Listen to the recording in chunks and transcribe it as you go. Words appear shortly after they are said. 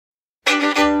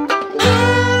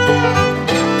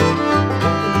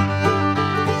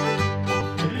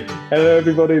Hello,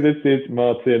 everybody. This is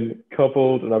Martin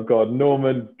Cobbold, and I've got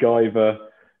Norman Guiver,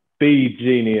 bee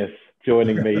genius,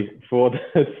 joining me for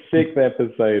the sixth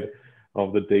episode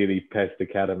of the Dealey Pest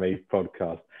Academy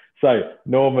podcast. So,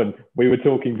 Norman, we were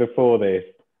talking before this,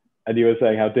 and you were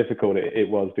saying how difficult it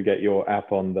was to get your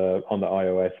app on the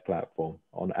iOS platform,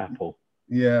 on Apple.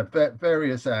 Yeah,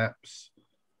 various apps.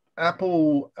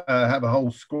 Apple have a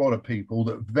whole squad of people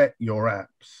that vet your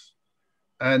apps.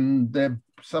 And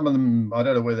some of them, I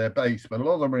don't know where they're based, but a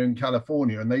lot of them are in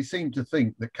California, and they seem to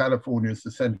think that California is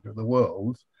the center of the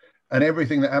world, and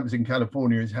everything that happens in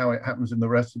California is how it happens in the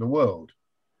rest of the world.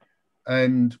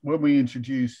 And when we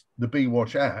introduced the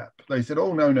BeeWatch app, they said,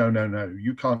 oh, no,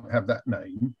 you can't have that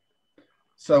name.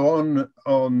 So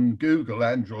on Google,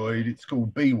 Android, it's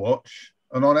called BeeWatch,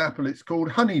 and on Apple, it's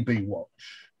called Honeybee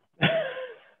Watch.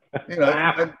 You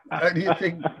know, and you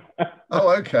think, oh,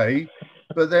 okay.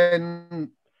 But then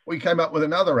we came up with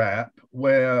another app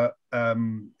where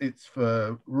it's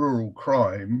for rural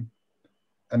crime,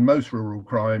 and most rural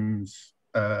crimes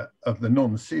of the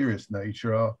non-serious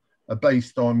nature are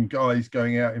based on guys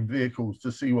going out in vehicles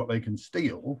to see what they can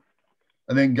steal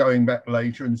and then going back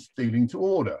later and stealing to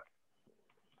order.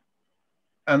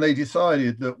 And they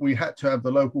decided that we had to have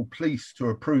the local police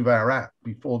to approve our app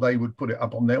before they would put it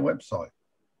up on their website.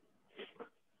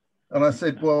 And I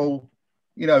said, well,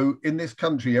 you know, in this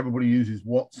country, everybody uses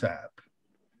WhatsApp,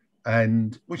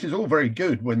 and which is all very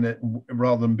good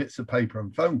rather than bits of paper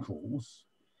and phone calls.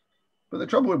 But the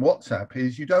trouble with WhatsApp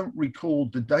is you don't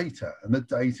record the data, and the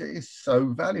data is so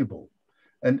valuable,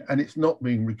 and it's not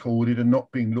being recorded and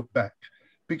not being looked back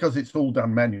because it's all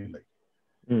done manually.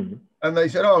 Mm. And they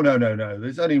said, oh, no,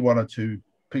 there's only one or two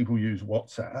people use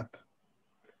WhatsApp.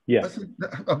 Yeah. I said,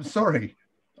 I'm sorry.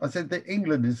 I said that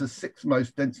England is the sixth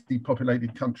most densely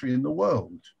populated country in the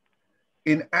world.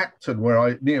 In Acton, where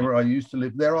I used to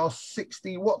live, there are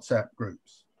 60 WhatsApp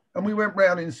groups. And we went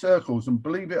round in circles, and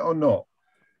believe it or not,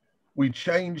 we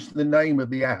changed the name of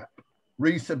the app,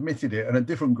 resubmitted it, and a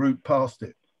different group passed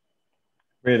it.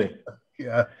 Really?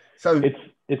 Yeah. So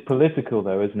it's political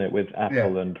though, isn't it, with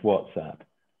Apple and WhatsApp?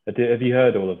 Have you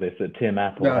heard all of this? That Tim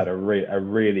Apple had a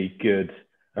really good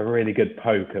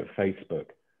poke at Facebook.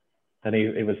 And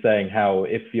he was saying how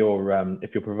if you're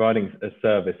providing a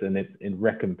service and it's in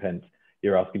recompense,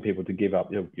 you're asking people to give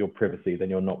up your privacy, then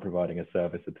you're not providing a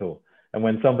service at all. And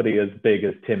when somebody as big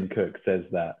as Tim Cook says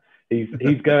that,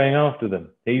 he's going after them.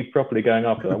 He's properly going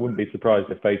after them. I wouldn't be surprised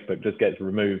if Facebook just gets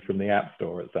removed from the App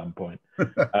Store at some point.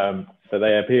 But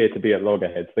they appear to be at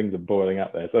loggerheads. Things are boiling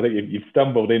up there. So I think you've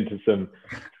stumbled into some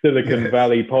Silicon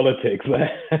Valley politics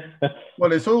there.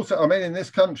 Well, it's also, I mean, in this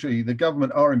country, the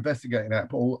government are investigating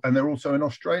Apple, and they're also in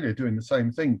Australia doing the same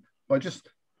thing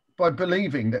by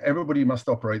believing that everybody must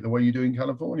operate the way you do in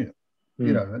California,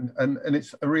 you know, and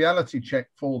it's a reality check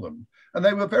for them. And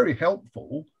they were very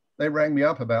helpful. They rang me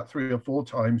up about 3 or 4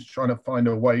 times trying to find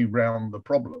a way around the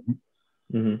problem.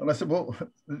 Mm-hmm. And I said, well,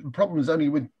 the problem is only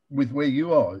with where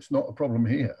you are. It's not a problem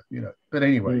here, you know. But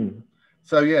anyway,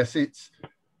 so yes, it's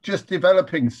just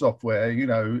developing software, you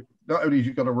know. Not only have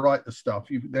you got to write the stuff,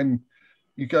 you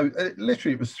go,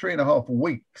 literally it was 3.5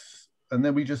 weeks. And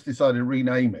then we just decided to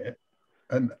rename it.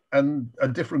 And a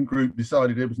different group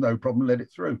decided it was no problem, let it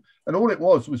through. And all it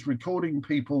was recording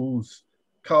people's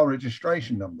car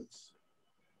registration numbers.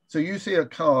 So you see a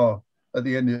car at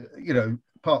the end of, you know,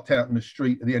 parked out in the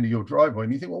street at the end of your driveway,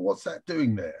 and you think, well, what's that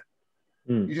doing there?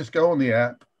 You just go on the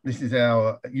app. This is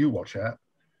our UWatch app.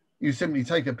 You simply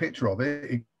take a picture of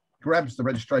it. It grabs the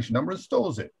registration number and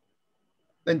stores it.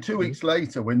 Then 2 weeks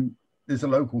later, when there's a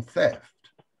local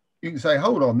theft, you can say,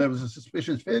 hold on, there was a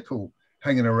suspicious vehicle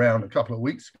hanging around a couple of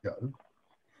weeks ago.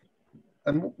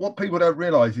 And what people don't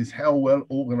realize is how well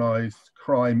organized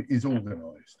crime is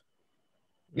organized.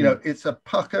 You know, it's a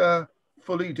pucker,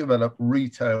 fully developed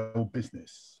retail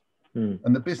business.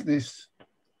 And the business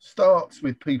starts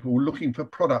with people looking for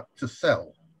product to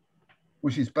sell,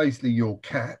 which is basically your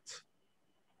cat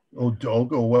or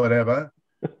dog or whatever,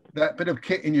 that bit of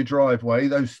kit in your driveway,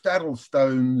 those saddle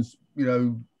stones, you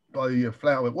know, by your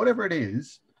flower, whatever it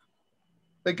is.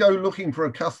 They go looking for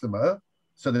a customer,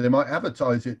 so that they might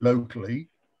advertise it locally,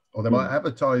 or they might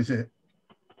advertise it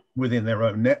within their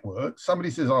own network.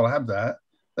 Somebody says, I'll have that.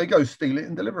 They go steal it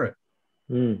and deliver it.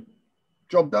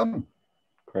 Job done.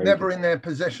 Crazy. Never in their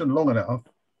possession long enough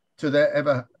for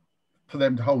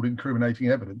them to hold incriminating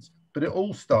evidence. But it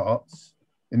all starts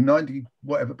in 90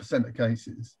 whatever % of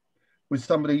cases with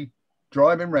somebody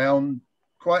driving around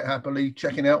quite happily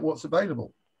checking out what's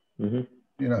available. You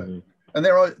know, and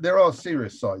there are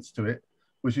serious sides to it,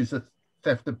 which is the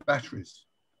theft of batteries.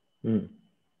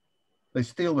 They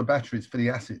steal the batteries for the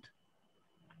acid.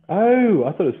 Oh,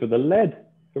 I thought it was for the lead,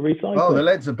 for recycling. Oh, the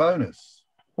lead's a bonus.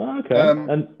 Oh, okay.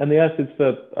 And the acid's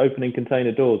for opening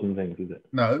container doors and things, is it?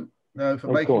 No, for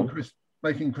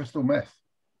making crystal meth.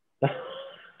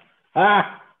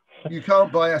 You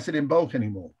can't buy acid in bulk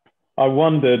anymore. I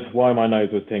wondered why my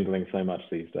nose was tingling so much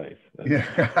these days.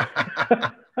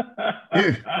 Yeah.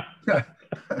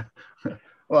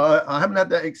 Well, I haven't had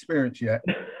that experience yet.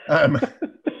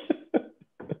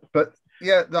 But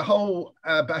yeah, the whole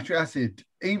battery acid,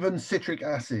 even citric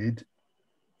acid,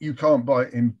 you can't buy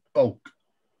it in bulk.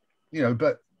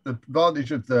 But the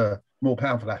advantage of the more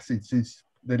powerful acids is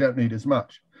they don't need as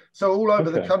much. So all over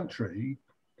the country,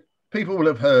 people will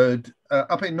have heard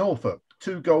up in Norfolk,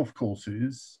 2 golf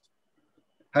courses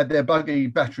had their buggy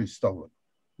batteries stolen.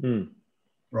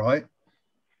 Right?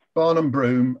 Barnum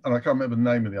Broom, and I can't remember the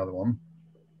name of the other one,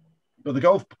 but the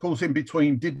golf course in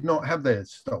between did not have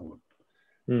theirs stolen.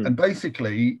 And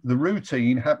basically, the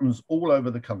routine happens all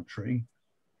over the country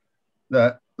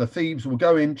that the thieves will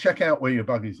go in, check out where your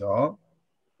buggies are.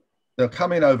 They'll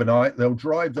come in overnight. They'll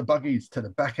drive the buggies to the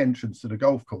back entrance to the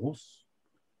golf course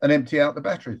and empty out the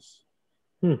batteries.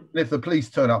 And if the police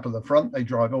turn up at the front, they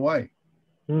drive away.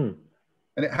 And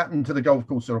it happened to the golf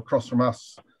course across from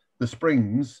us, the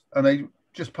Springs, and they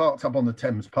just parked up on the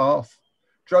Thames path,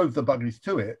 drove the buggies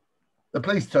to it. The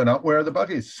police turn up, where are the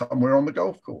buggies? Somewhere on the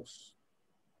golf course.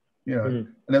 And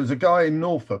there was a guy in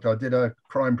Norfolk. I did a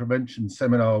crime prevention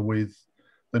seminar with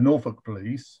the Norfolk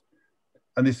police,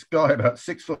 and this guy about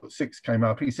 6'6" came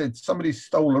up. He said, somebody's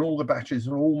stolen all the batteries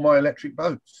of all my electric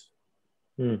boats.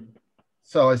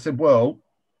 So I said, well,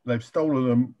 they've stolen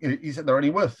them. He said, they're only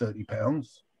worth £30.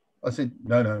 I said,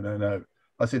 no.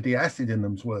 I said, the acid in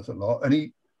them's worth a lot. And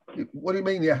he, what do you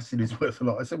mean the acid is worth a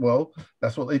lot? I said, well,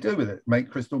 that's what they do with it,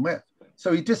 make crystal meth.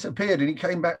 So he disappeared, and he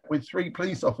came back with 3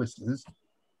 police officers.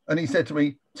 And he said to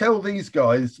me, tell these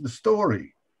guys the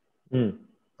story. And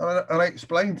I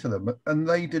explained to them, and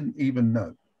they didn't even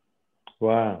know.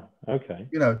 Wow. Okay.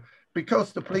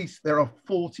 Because the police, there are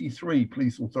 43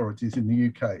 police authorities in the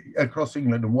UK, across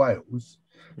England and Wales.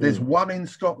 There's 1 in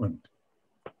Scotland.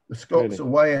 The Scots are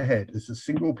way ahead. There's a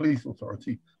single police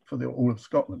authority for all of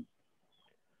Scotland.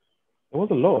 There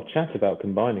was a lot of chat about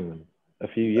combining them a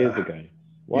few years ago.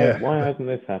 Why hasn't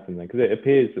this happened then? Because it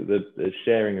appears that the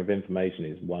sharing of information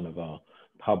is one of our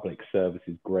public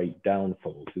service's great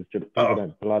downfalls. Is just people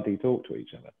don't bloody talk to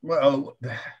each other. Well,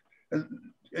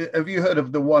 have you heard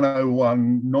of the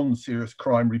 101 non-serious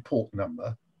crime report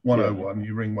number? 101,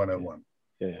 you ring 101.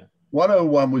 Yeah.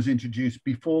 101 was introduced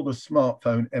before the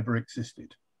smartphone ever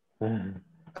existed. And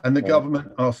the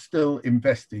government are still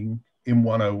investing in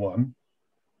 101,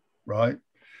 right?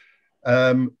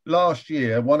 Last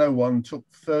year, 101 took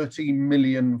 30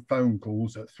 million phone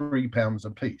calls at £3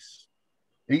 a piece.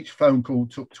 Each phone call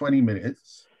took 20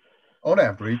 minutes on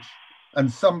average,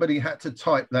 and somebody had to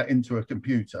type that into a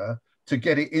computer to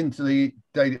get it into the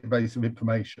database of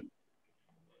information.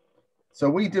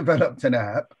 So we developed an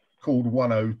app called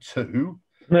 102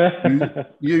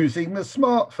 using the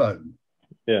smartphone.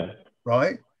 Yeah.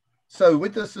 Right? So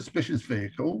with the suspicious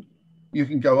vehicle, you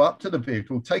can go up to the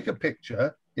vehicle, take a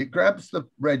picture, it grabs the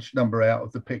reg number out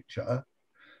of the picture,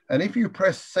 and if you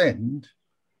press send,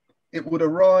 it would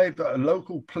arrive at a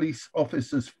local police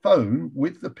officer's phone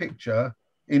with the picture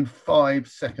in 5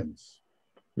 seconds.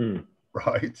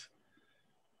 Right?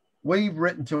 We've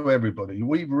written to everybody.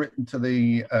 We've written to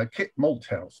the Kit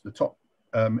Malthouse, the top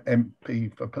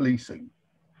MP for policing.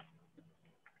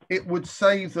 It would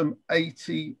save them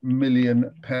 £80 million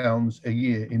a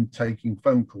year in taking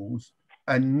phone calls,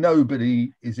 and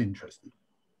nobody is interested.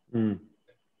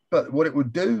 But what it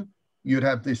would do, you'd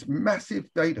have this massive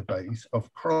database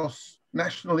of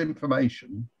cross-national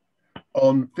information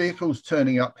on vehicles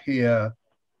turning up here,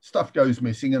 stuff goes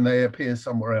missing and they appear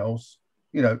somewhere else.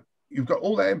 You've got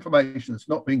all that information that's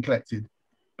not being collected,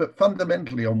 but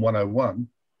fundamentally on 101,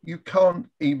 you can't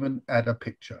even add a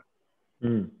picture.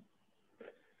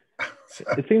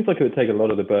 It seems like it would take a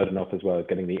lot of the burden off as well,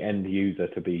 getting the end user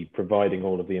to be providing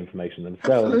all of the information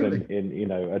themselves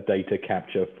in a data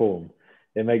capture form.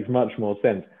 It makes much more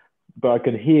sense. But I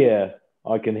can hear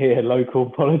local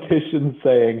politicians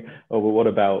saying, oh, well, what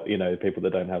about, people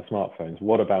that don't have smartphones?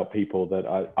 What about people that,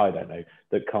 I don't know,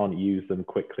 that can't use them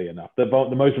quickly enough? The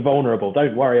most vulnerable.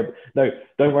 Don't worry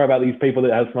about these people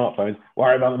that have smartphones.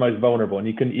 Worry about the most vulnerable. And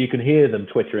you can hear them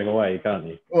twittering away, can't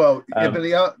you? Well, but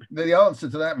the answer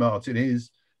to that, Martin,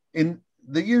 is in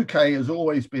the UK has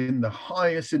always been the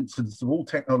highest incidence of all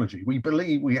technology. We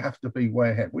believe we have to be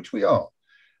way ahead, which we are.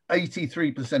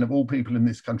 83% of all people in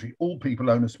this country, all people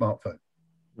own a smartphone.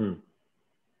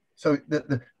 So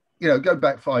go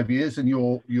back 5 years and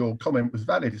your comment was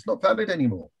valid. It's not valid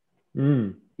anymore.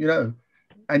 Mm. you know,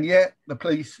 and yet the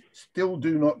police still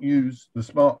do not use the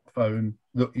smartphone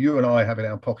that you and I have in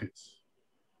our pockets.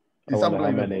 I It's wonder how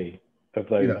unbelievable. many of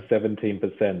those You know,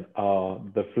 17% are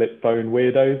the flip phone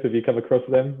weirdos. Have you come across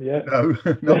them yet? no,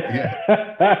 not yet.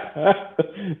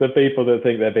 The people that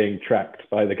think they're being tracked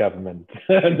by the government.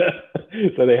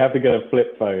 So they have to get a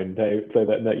flip phone so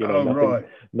that, you know, Right.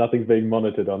 nothing's being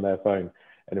monitored on their phone.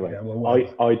 Anyway, Yeah, well,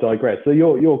 I digress. So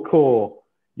your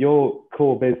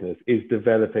core business is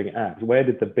developing apps. Where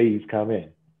did the bees come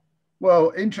in?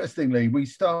 Well, interestingly, we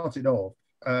started off.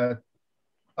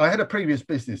 I had a previous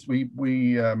business. We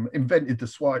invented the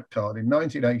swipe card in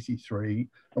 1983,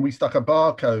 and we stuck a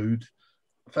barcode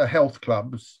for health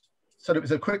clubs, so it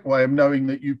was a quick way of knowing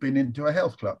that you've been into a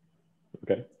health club.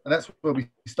 Okay. And that's where we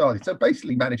started. So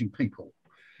basically, managing people.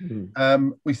 Mm-hmm.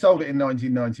 We sold it in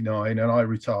 1999, and I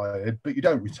retired. But you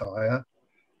don't retire.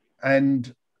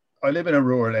 And I live in a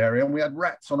rural area, and we had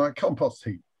rats on our compost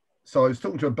heap. So I was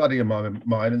talking to a buddy of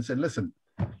mine and said, "Listen,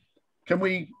 can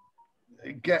we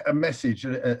get a message,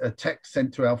 a text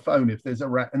sent to our phone if there's a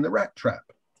rat in the rat trap?"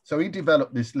 So he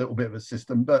developed this little bit of a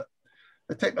system, but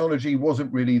the technology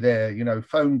wasn't really there. You know,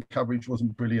 phone coverage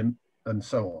wasn't brilliant and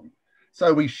so on.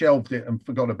 So we shelved it and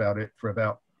forgot about it for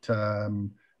about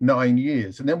 9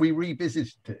 years. And then we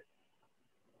revisited it.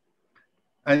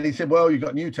 And he said, "Well, you've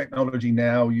got new technology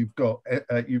now. You've got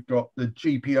the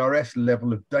GPRS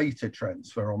level of data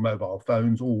transfer on mobile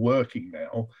phones all working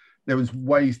now. There was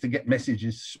ways to get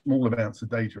messages, small amounts of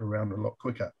data around a lot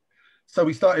quicker." So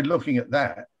we started looking at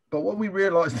that. But what we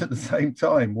realized at the same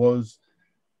time was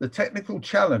the technical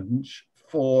challenge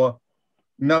for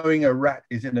knowing a rat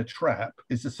is in a trap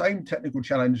is the same technical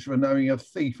challenge for knowing a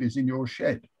thief is in your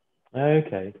shed.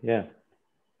 Okay, yeah.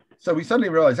 So we suddenly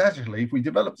realized, actually, if we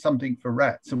developed something for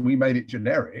rats and we made it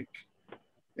generic,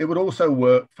 it would also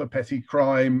work for petty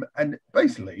crime, and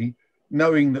basically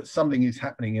knowing that something is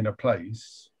happening in a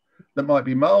place that might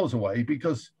be miles away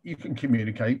because you can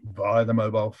communicate via the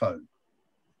mobile phone.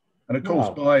 And of course,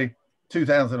 by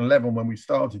 2011, when we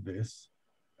started this,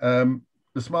 the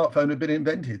smartphone had been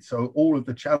invented. So all of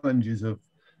the challenges of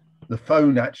the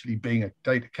phone actually being a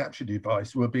data capture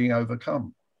device were being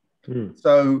overcome.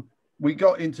 So we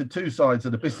got into two sides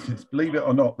of the business. Believe it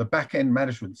or not, the back-end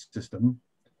management system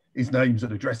is names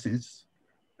and addresses.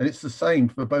 And it's the same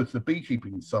for both the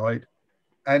beekeeping side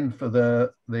and for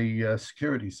the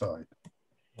security side.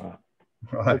 Wow.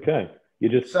 Right. Okay.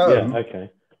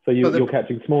 Okay. So you're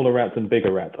catching smaller rats and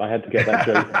bigger rats. I had to get that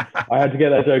joke. I had to get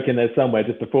that joke in there somewhere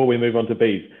just before we move on to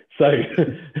bees. So,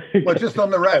 well, just on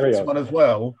the rats one as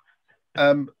well.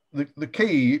 The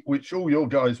key, which all your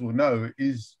guys will know,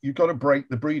 is you've got to break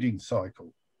the breeding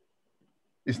cycle.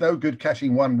 It's no good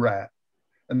catching one rat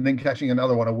and then catching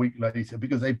another one a week later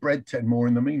because they bred 10 more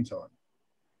in the meantime.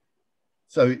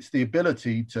 So it's the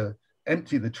ability to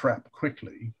empty the trap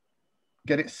quickly,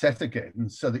 get it set again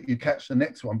so that you catch the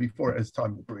next one before it has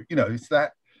time to breed. You know, it's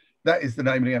that is the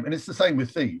name of the game. And it's the same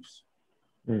with thieves.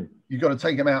 You've got to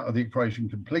take them out of the equation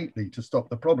completely to stop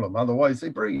the problem. Otherwise they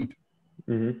breed.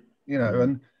 You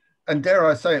know, and dare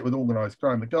I say it with organized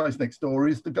crime, the guys next door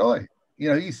is the guy. You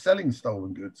know, he's selling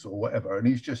stolen goods or whatever, and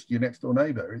he's just your next door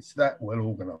neighbor. It's that well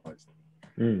organized.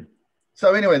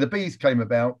 So anyway, the bees came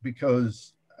about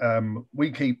because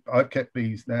I've kept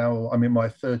bees now. I'm in my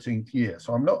 13th year,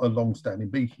 so I'm not a long-standing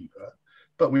beekeeper,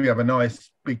 but we have a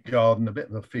nice big garden, a bit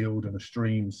of a field and a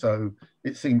stream, so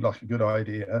it seemed like a good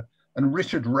idea. And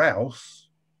Richard Rouse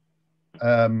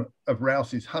of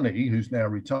Rouse's Honey, who's now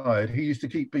retired, he used to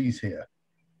keep bees here.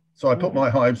 So I put my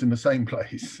hives in the same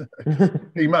place.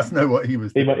 He must know what he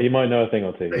was doing. He might know a thing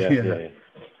or two.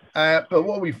 Yeah. But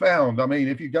what we found, I mean,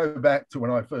 if you go back to when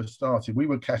I first started, we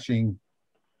were catching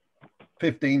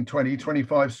 15, 20,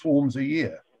 25 swarms a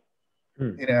year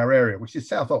in our area, which is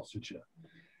South Oxfordshire.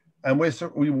 And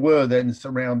we were then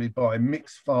surrounded by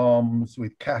mixed farms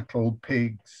with cattle,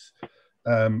 pigs,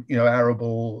 you know,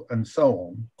 arable and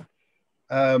so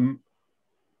on.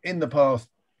 In the past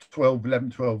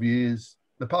 12 years,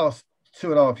 the past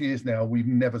 2.5 years now, we've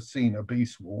never seen a bee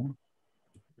swarm.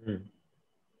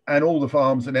 And all the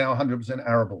farms are now 100%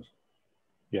 arable.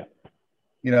 Yeah.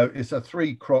 You know, it's a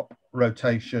 3-crop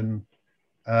rotation,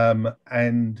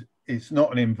 and it's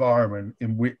not an environment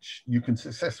in which you can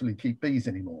successfully keep bees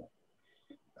anymore.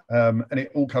 And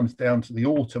it all comes down to the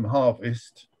autumn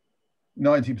harvest.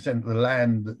 90% of the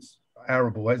land that's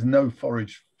arable has no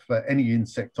forage for any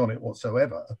insect on it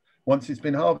whatsoever. Once it's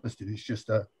been harvested, it's just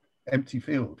a empty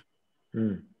field.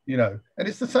 You know, and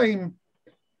it's the same.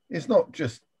 It's not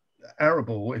just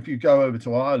arable. If you go over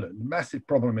to Ireland, the massive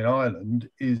problem in Ireland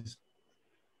is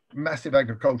massive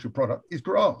agricultural product is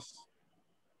grass.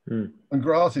 Mm. And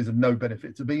grass is of no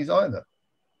benefit to bees either.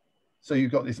 So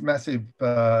you've got this massive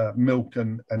milk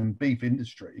and beef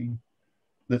industry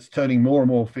that's turning more and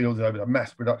more fields over to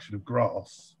mass production of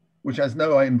grass, which has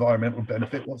no environmental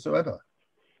benefit whatsoever.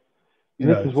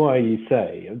 This is why you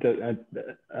say,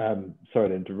 sorry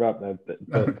to interrupt there,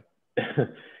 but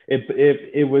it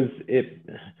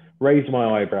raised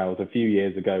my eyebrows a few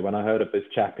years ago when I heard of this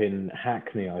chap in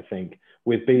Hackney, I think,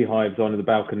 with beehives on the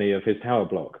balcony of his tower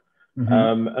block.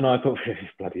 Mm-hmm. And I thought, this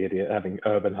bloody idiot having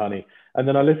urban honey. And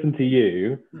then I listened to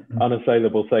you,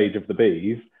 unassailable sage of the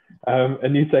bees,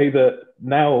 and you say that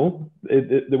now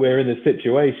we're in this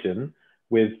situation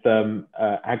with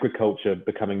agriculture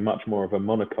becoming much more of a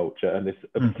monoculture and this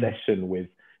obsession with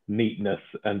neatness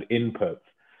and inputs.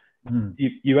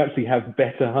 You actually have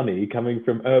better honey coming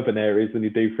from urban areas than you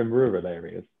do from rural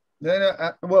areas.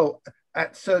 Well,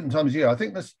 at certain times, yeah. I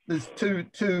think there's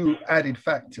two added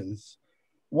factors.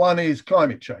 One is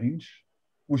climate change,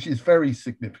 which is very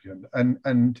significant,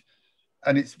 and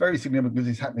it's very significant because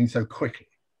it's happening so quickly.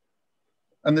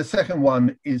 And the second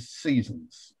one is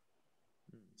seasons.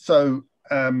 So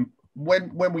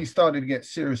when we started to get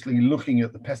seriously looking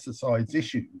at the pesticides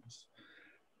issues,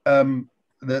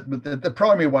 the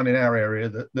primary one in our area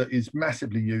that is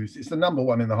massively used, it's the number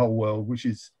one in the whole world, which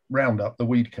is Roundup, the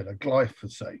weed killer,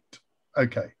 glyphosate.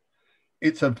 Okay.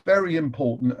 It's a very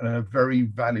important and a very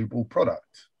valuable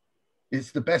product.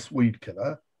 It's the best weed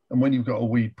killer. And when you've got a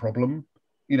weed problem,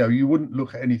 you wouldn't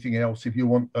look at anything else if you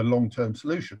want a long-term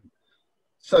solution.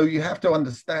 So you have to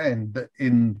understand that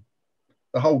in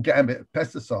the whole gambit of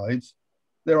pesticides,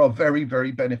 there are very,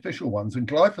 very beneficial ones. And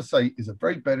glyphosate is a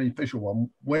very beneficial one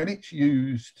when it's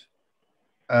used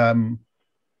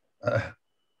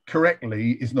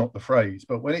correctly is not the phrase,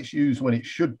 but when it's used when it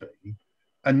should be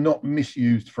and not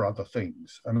misused for other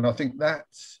things. And I think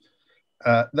that's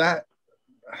that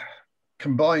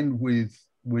combined with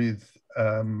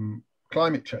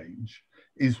climate change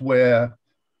is where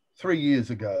 3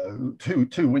 years ago,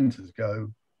 two winters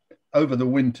ago, over the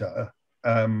winter,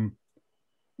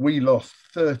 we lost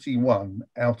 31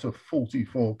 out of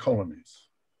 44 colonies.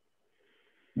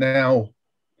 Now,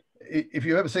 if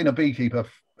you've ever seen a beekeeper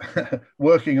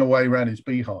working away around his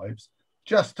beehives,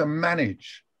 just to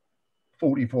manage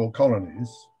 44 colonies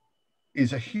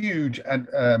is a huge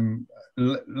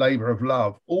labor of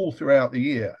love all throughout the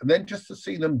year. And then just to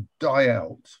see them die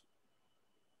out,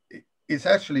 it's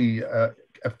actually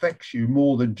affects you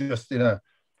more than just in a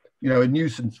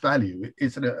nuisance value.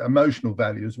 It's an emotional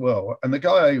value as well. And the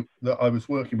guy that I was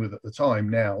working with at the time,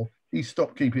 now he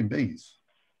stopped keeping bees.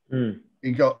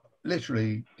 He got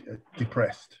literally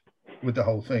depressed with the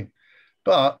whole thing.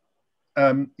 But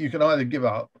you can either give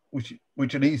up, which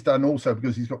and he's done also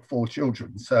because he's got 4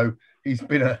 children. So he's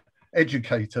been an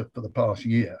educator for the past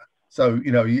year. So,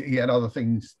 he had other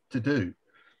things to do.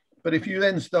 But if you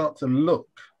then start to look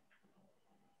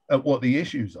at what the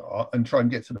issues are and try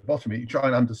and get to the bottom of it, you try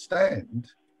and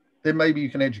understand, then maybe you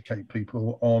can educate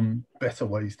people on better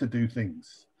ways to do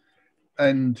things.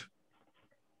 And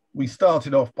we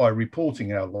started off by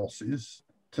reporting our losses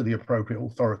to the appropriate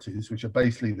authorities, which are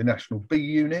basically the National Bee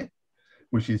Unit,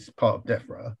 which is part of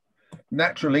DEFRA,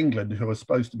 Natural England, who are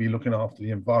supposed to be looking after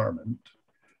the environment.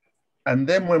 And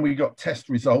then when we got test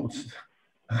results,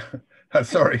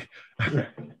 sorry,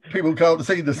 people can't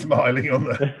see the smiling on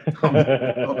the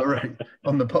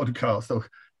podcast.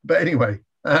 But anyway,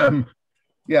 the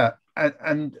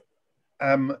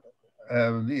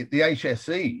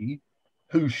HSE,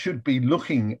 who should be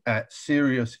looking at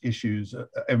serious issues,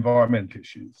 environmental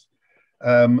issues,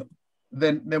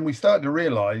 then we started to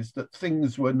realise that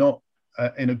things were not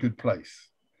in a good place.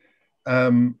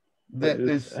 Hang on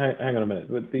a minute.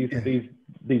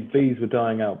 These bees were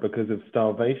dying out because of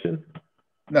starvation?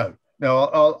 No, they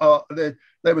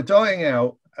were dying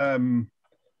out. I'll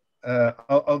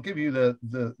give you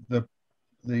the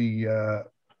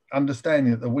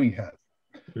understanding that we have.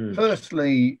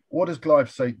 Firstly, what does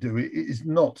glyphosate do? It is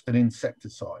not an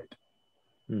insecticide.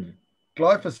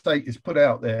 Glyphosate is put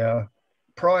out there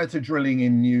prior to drilling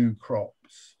in new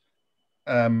crops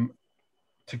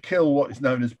to kill what is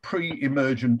known as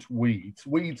pre-emergent weeds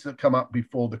that come up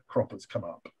before the croppers come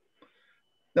up.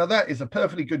 Now, that is a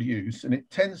perfectly good use, and it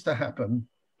tends to happen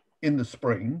in the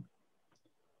spring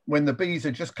when the bees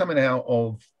are just coming out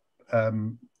of,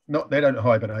 they don't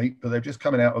hibernate, but they're just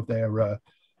coming out of their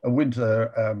a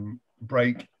winter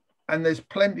break. And there's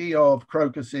plenty of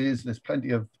crocuses, there's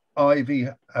plenty of ivy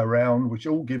around, which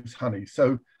all gives honey.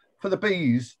 So for the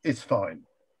bees, it's fine.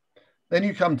 Then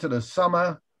you come to the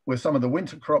summer, where some of the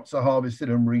winter crops are harvested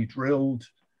and re-drilled.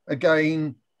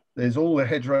 Again, there's all the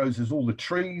hedgerows, there's all the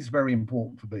trees, very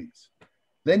important for bees.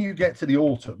 Then you get to the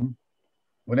autumn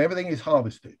when everything is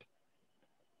harvested.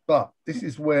 But this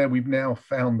is where we've now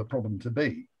found the problem to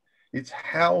be. It's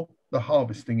how the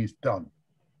harvesting is done.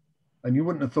 And you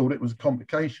wouldn't have thought it was a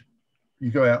complication.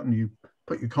 You go out and you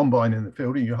put your combine in the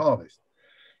field and you harvest.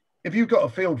 If you've got a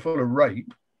field full of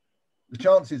rape, the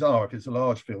chances are, if it's a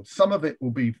large field, some of it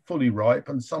will be fully ripe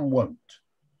and some won't.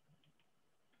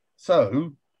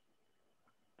 So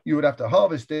you would have to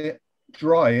harvest it,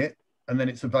 dry it, and then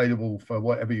it's available for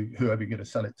whoever you're going to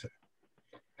sell it to.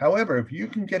 However, if you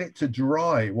can get it to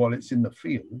dry while it's in the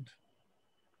field,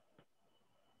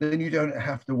 then you don't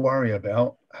have to worry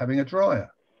about having a dryer.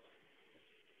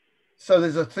 So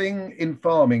there's a thing in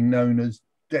farming known as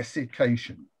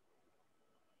desiccation.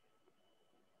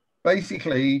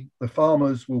 Basically, the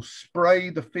farmers will spray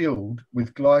the field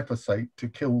with glyphosate to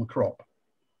kill the crop.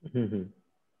 Mm-hmm.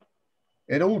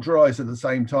 It all dries at the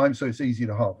same time, so it's easy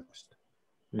to harvest.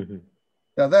 Mm-hmm.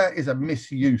 Now, that is a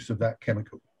misuse of that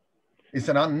chemical. It's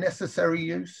an unnecessary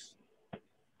use.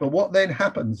 But what then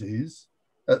happens is,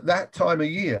 at that time of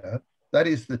year, that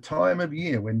is the time of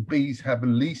year when bees have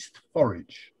least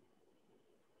forage.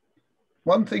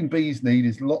 One thing bees need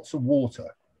is lots of water.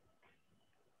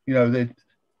 You know,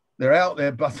 they're out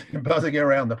there buzzing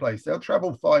around the place. They'll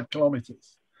travel 5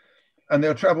 kilometers and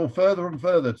they'll travel further and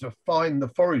further to find the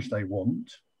forage they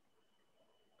want.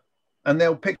 And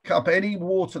they'll pick up any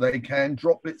water they can,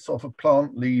 droplets off of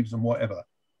plant leaves and whatever.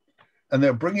 And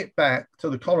they'll bring it back to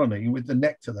the colony with the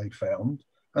nectar they found,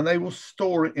 and they will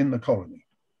store it in the colony.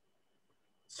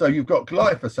 So you've got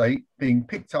glyphosate being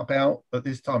picked up out at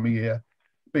this time of year,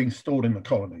 being stored in the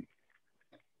colony.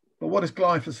 But what does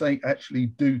glyphosate actually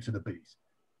do to the bees?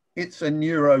 It's a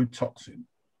neurotoxin.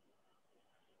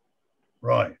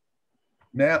 Right.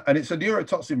 Now, and it's a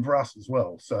neurotoxin for us as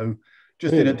well. So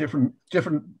just in a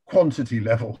different quantity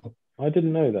level. I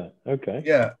didn't know that. Okay.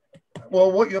 Yeah.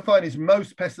 Well, what you'll find is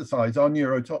most pesticides are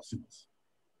neurotoxins.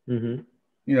 Mm-hmm.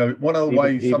 You know, one of the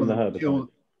ways some of them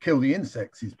kill the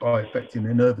insects is by affecting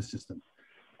their nervous system.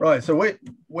 Right. So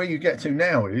where you get to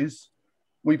now is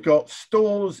we've got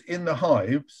stores in the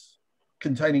hives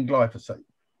containing glyphosate.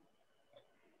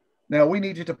 Now, we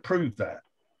needed to prove that.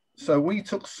 So we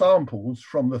took samples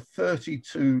from the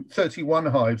 31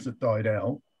 hives that died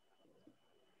out,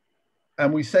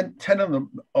 and we sent 10 of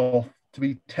them off to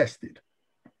be tested.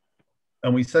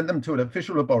 And we sent them to an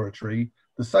official laboratory,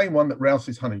 the same one that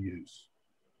Rouse's honey use.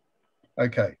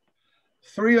 Okay.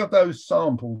 3 of those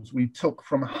samples we took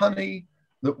from honey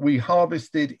that we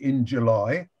harvested in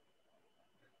July,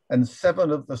 and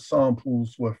 7 of the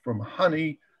samples were from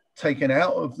honey taken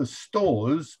out of the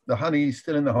stores, the honey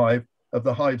still in the hive, of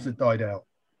the hives that died out.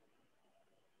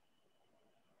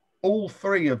 All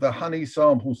 3 of the honey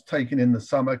samples taken in the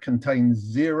summer contained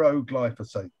 0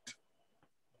 glyphosate.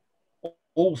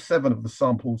 All 7 of the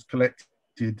samples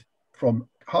collected from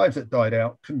hives that died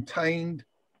out contained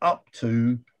up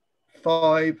to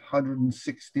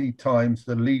 560 times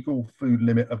the legal food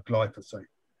limit of glyphosate.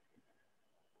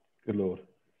 Good Lord.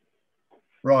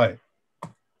 Right.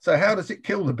 So how does it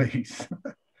kill the bees?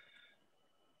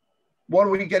 What are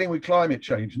we getting with climate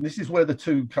change? And this is where the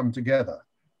two come together.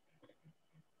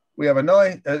 We have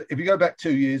if you go back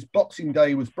 2 years, Boxing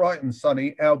Day was bright and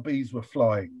sunny, our bees were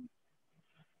flying.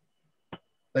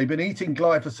 They've been eating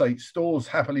glyphosate stores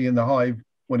happily in the hive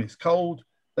when it's cold.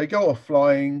 They go off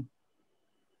flying.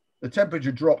 The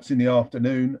temperature drops in the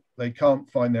afternoon. They can't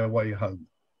find their way home.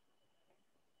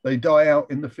 They die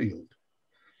out in the field.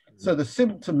 So the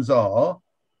symptoms are,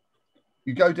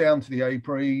 you go down to the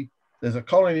apiary, there's a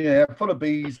colony there full of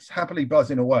bees happily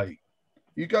buzzing away.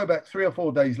 You go back 3 or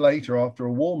 4 days later after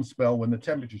a warm spell when the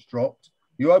temperature's dropped,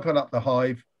 you open up the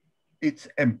hive, it's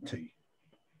empty.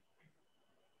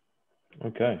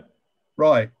 Okay.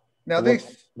 Right. Now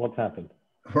what's happened?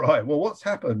 Right. Well, what's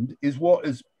happened is what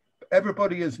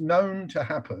everybody has known to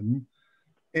happen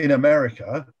in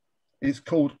America. It's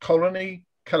called colony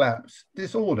collapse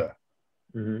disorder.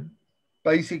 Mm-hmm.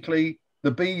 Basically,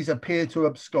 the bees appear to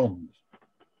abscond.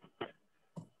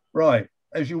 Right.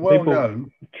 As you well know,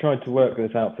 tried to work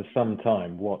this out for some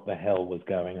time, what the hell was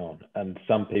going on. And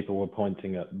some people were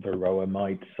pointing at varroa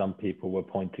mites. Some people were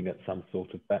pointing at some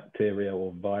sort of bacteria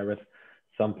or virus.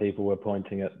 Some people were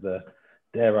pointing at the,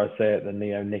 dare I say it, the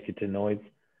neonicotinoids.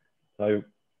 So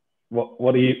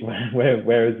what are you,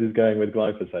 where is this going with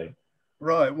glyphosate?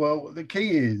 Right. Well, the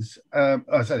key is,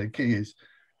 the key is,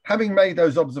 having made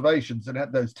those observations and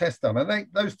had those tests done, and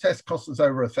those tests cost us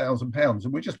over £1,000,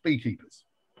 and we're just beekeepers.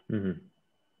 Mm-hmm.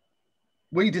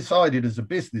 We decided as a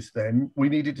business then we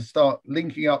needed to start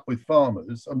linking up with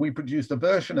farmers, and we produced a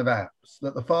version of apps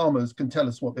that the farmers can tell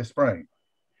us what they're spraying.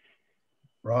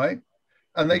 Right?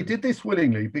 And they did this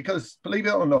willingly because, believe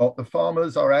it or not, the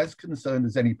farmers are as concerned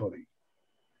as anybody,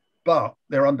 but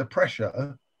they're under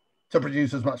pressure to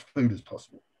produce as much food as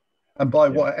possible, and by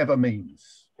whatever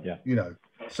means. You know,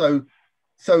 so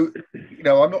you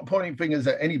know, I'm not pointing fingers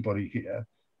at anybody here,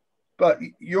 but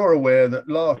you're aware that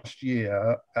last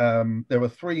year there were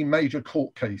 3 major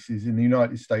court cases in the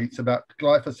United States about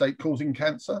glyphosate causing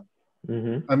cancer,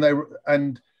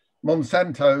 and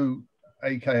Monsanto,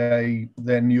 aka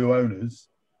their new owners,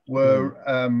 were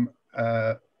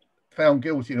found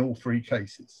guilty in all 3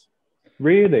 cases.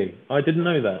 Really? I didn't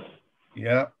know that.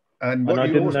 Yeah. And I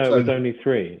didn't know it was only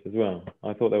 3 as well.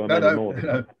 I thought there were maybe more than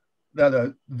that.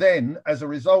 No. Then, as a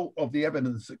result of the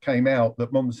evidence that came out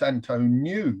that Monsanto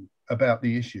knew about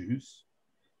the issues,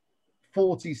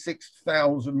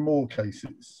 46,000 more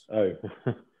cases. Oh.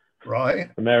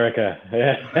 Right? America.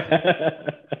 Yeah.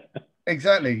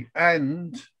 Exactly.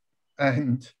 And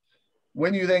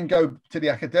when you then go to the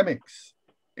academics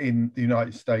in the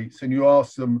United States and you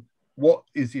ask them, what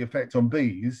is the effect on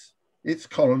bees? It's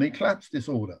colony collapse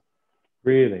disorder.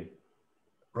 Really?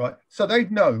 Right. So they've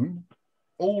known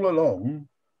all along,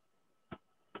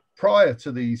 prior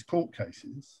to these court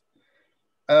cases.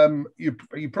 You're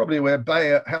probably aware,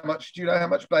 Bayer, do you know how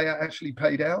much Bayer actually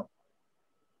paid out?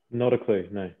 Not a clue,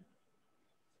 no.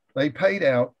 They paid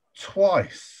out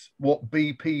twice what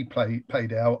BP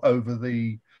paid out over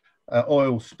the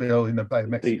oil spill in the Bay of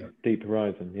Mexico. Deep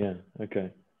Horizon, yeah, okay.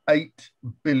 £8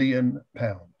 billion.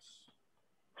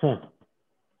 Huh.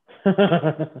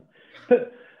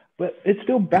 but it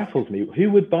still baffles me.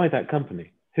 Who would buy that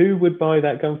company? Who would buy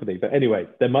that company? But anyway,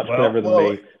 they're much cleverer than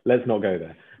me. Let's not go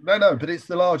there. No, but it's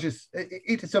the largest.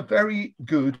 It is a very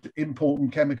good,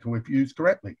 important chemical if used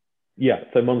correctly. Yeah,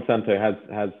 so Monsanto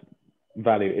has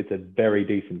value. It's a very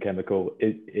decent chemical.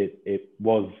 It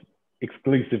was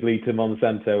exclusively to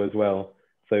Monsanto as well.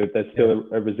 So there's still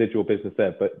a residual business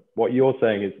there. But what you're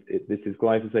saying is this is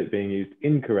glyphosate being used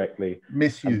incorrectly.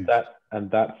 Misused.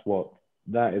 And that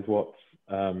is what's,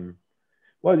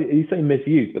 well, you say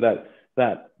misused, but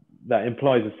that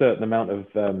implies a certain amount of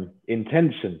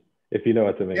intention, if you know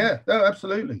what I mean. Yeah, no,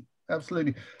 absolutely.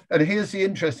 Absolutely. And here's the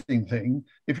interesting thing.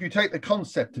 If you take the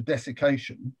concept of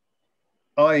desiccation,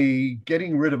 i.e.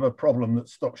 getting rid of a problem that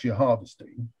stops your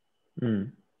harvesting,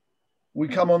 we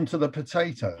come on to the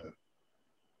potato.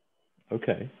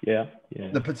 Okay, yeah.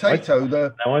 The potato.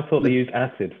 Now I thought they used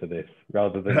acid for this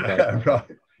rather than right.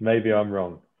 Maybe I'm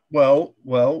wrong. Well,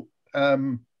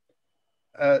 some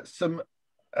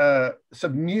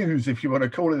news, if you want to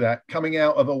call it that, coming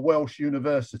out of a Welsh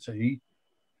university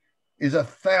is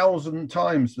 1,000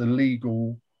 times the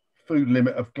legal food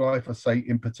limit of glyphosate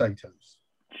in potatoes.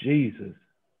 Jesus.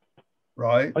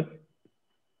 Right.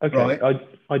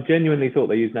 I genuinely thought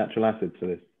they used natural acids for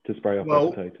this to spray off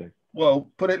the potato.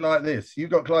 Well, put it like this.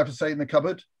 You've got glyphosate in the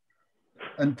cupboard,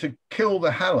 and to kill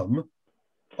the halum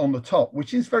on the top,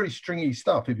 which is very stringy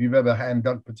stuff if you've ever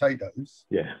hand-dug potatoes,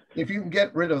 if you can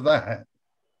get rid of that,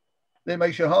 it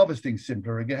makes your harvesting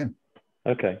simpler again.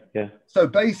 Okay, yeah. So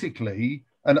basically,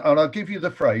 and I'll give you the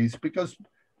phrase, because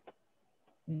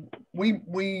we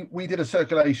did a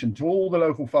circulation to all the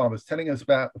local farmers telling us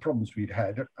about the problems we'd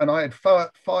had, and I had 5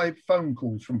 phone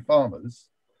calls from farmers,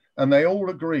 and they all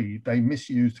agreed they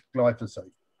misused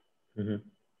glyphosate.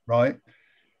 Right?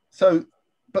 So,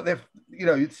 but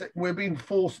we're being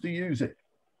forced to use it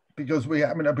because we're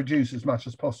having to produce as much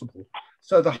as possible.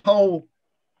 So the whole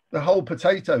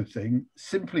potato thing,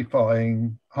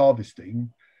 simplifying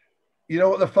harvesting, you know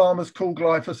what the farmers call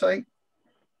glyphosate?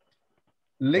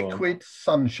 Liquid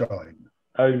sunshine.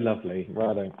 Oh, lovely.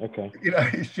 Right. Okay.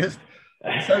 It's just,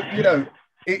 so,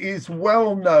 it is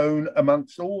well known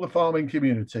amongst all the farming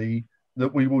community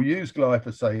that we will use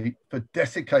glyphosate for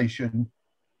desiccation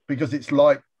because it's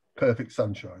like perfect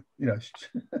sunshine.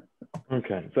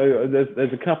 Okay, so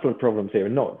there's a couple of problems here,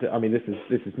 and this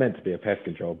is meant to be a pest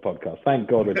control podcast. Thank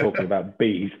God we're talking about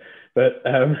bees, but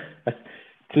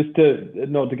just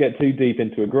not to get too deep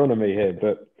into agronomy here,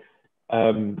 but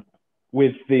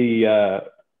with the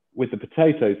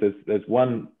potatoes, there's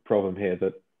one problem here,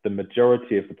 that the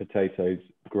majority of the potatoes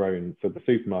grown for the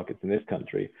supermarkets in this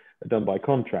country are done by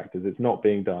contractors. It's not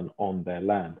being done on their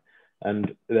land.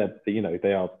 And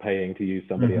they are paying to use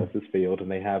somebody else's field,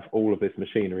 and they have all of this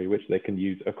machinery which they can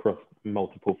use across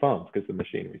multiple farms because the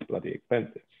machinery is bloody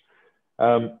expensive.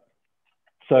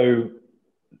 So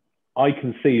I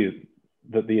can see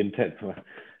that the intention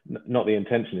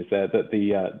is there, that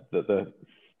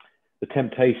the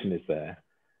temptation is there.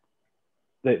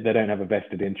 They don't have a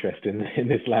vested interest in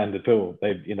this land at all.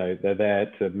 They're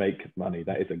there to make money.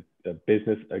 That is a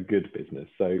business, a good business.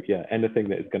 So yeah, anything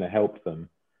that is going to help them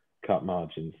cut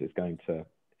margins is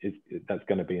that's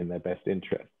going to be in their best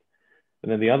interest.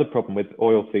 And then the other problem with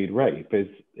oilseed rape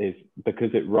is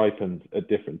because it ripens at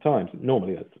different times.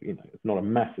 Normally, that's, you know, it's not a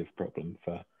massive problem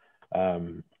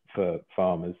for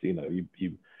farmers. You know,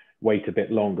 you wait a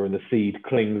bit longer and the seed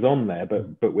clings on there.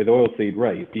 But with oilseed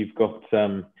rape, you've got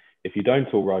if you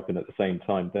don't all ripen at the same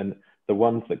time, then the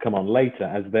ones that come on later,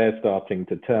 as they're starting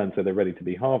to turn, so they're ready to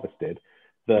be harvested,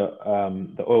 the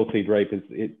oilseed rape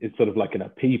is sort of like in a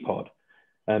pea pod,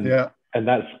 and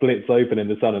that splits open in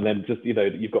the sun, and then just, you know,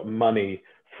 you've got money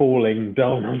falling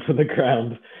down onto the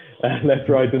ground, left,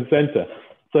 right, and centre.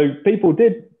 So people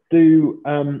did do.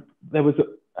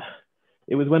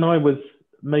 It was when I was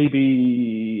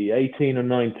maybe 18 or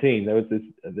 19. There was this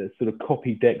sort of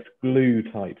Copydex glue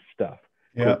type stuff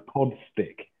called pod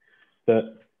stick that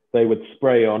they would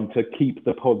spray on to keep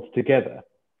the pods together,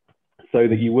 so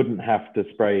that you wouldn't have to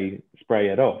spray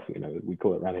it off. You know, we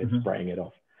call it around here spraying it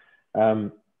off.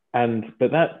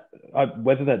 But that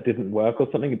whether that didn't work or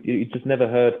something, you just never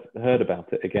heard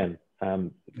about it again.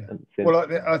 Well,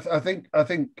 I think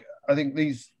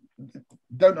these,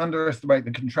 don't underestimate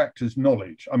the contractor's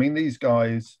knowledge. I mean, these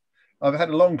guys. I've had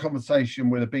a long conversation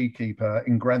with a beekeeper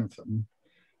in Grantham,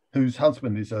 whose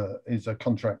husband is a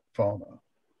contract farmer,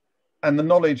 and the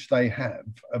knowledge they have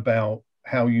about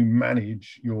how you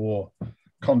manage your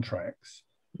contracts.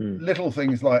 Little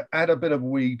things like add a bit of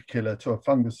weed killer to a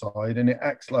fungicide and it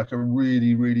acts like a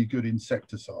really, really good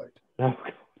insecticide. Oh,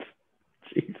 God.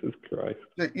 Jesus Christ.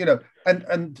 You know,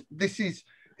 and this is,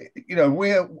 you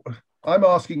know, I'm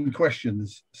asking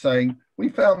questions saying, we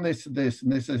found this, and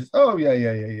this is, oh, yeah.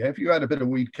 If you add a bit of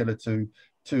weed killer to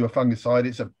a fungicide,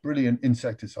 it's a brilliant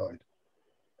insecticide.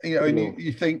 You know, and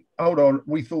you think, hold on,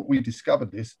 we thought we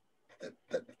discovered this.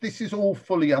 This is all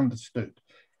fully understood.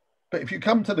 But if you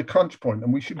come to the crunch point,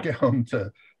 and we should get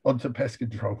onto pest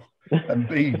control and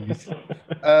bees,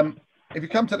 if you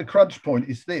come to the crunch point,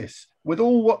 is this: with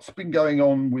all what's been going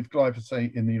on with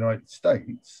glyphosate in the United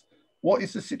States, what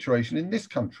is the situation in this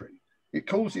country? It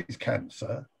causes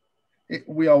cancer.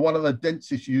 We are one of the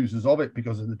densest users of it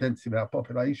because of the density of our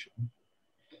population.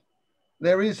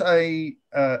 There is a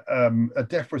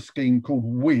DEFRA scheme called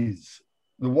WIS,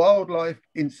 the Wildlife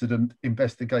Incident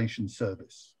Investigation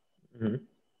Service.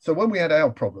 So when we had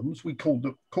our problems, we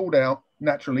called out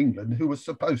Natural England, who was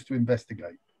supposed to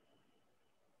investigate.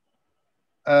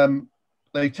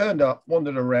 They turned up,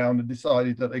 wandered around, and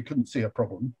decided that they couldn't see a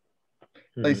problem.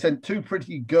 They sent two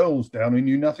pretty girls down who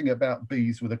knew nothing about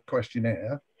bees with a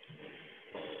questionnaire.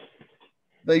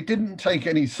 They didn't take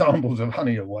any samples of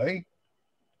honey away.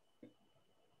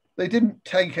 They didn't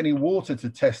take any water to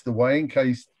test away in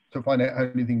case to find out how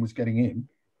anything was getting in.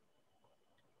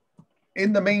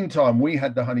 In the meantime, we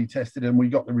had the honey tested and we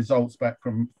got the results back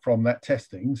from that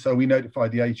testing. So we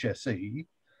notified the HSE.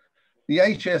 The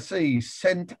HSE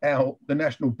sent out the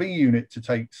National Bee Unit to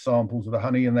take samples of the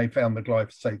honey, and they found the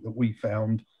glyphosate that we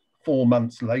found 4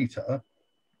 months later,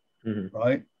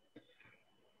 right?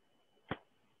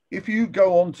 If you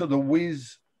go onto the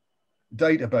WIS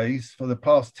database for the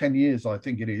past 10 years, I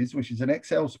think it is, which is an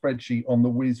Excel spreadsheet on the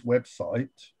WIS website,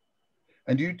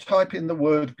 and you type in the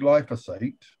word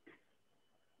glyphosate,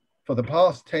 for the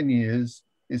past 10 years,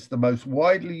 it's the most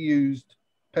widely used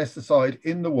pesticide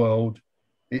in the world.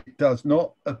 It does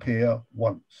not appear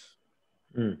once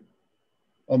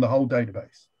on the whole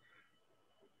database.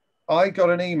 I got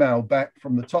an email back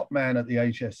from the top man at the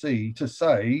HSE to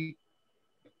say,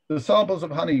 the samples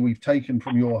of honey we've taken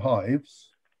from your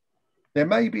hives, there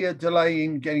may be a delay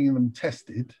in getting them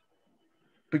tested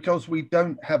because we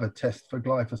don't have a test for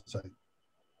glyphosate.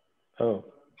 Oh.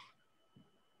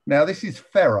 Now, this is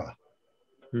FERA.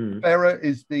 FERA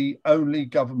is the only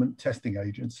government testing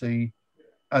agency,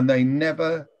 and they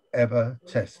never, ever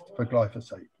test for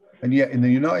glyphosate. And yet in the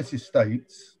United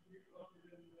States,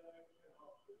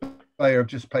 they have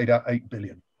just paid out $8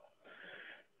 billion.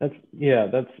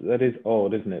 That is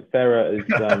odd, isn't it? FERA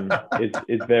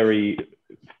is very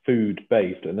food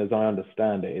based, and as I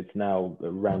understand it, it's now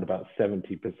around about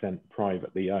 70%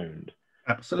 privately owned.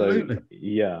 Absolutely. So,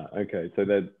 yeah. Okay. So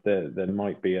there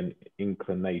might be an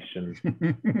inclination.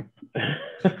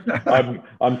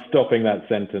 I'm stopping that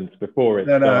sentence before it.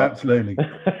 No, absolutely.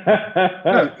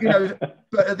 No, you know,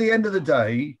 but at the end of the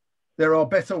day, there are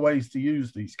better ways to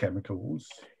use these chemicals.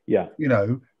 Yeah. You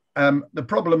know, the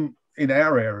problem in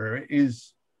our area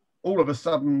is all of a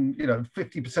sudden, you know,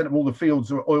 50% of all the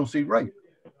fields are oilseed rape.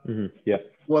 Yeah.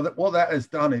 Well, what that has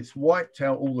done, it's wiped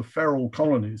out all the feral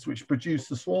colonies which produce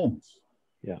the swarms.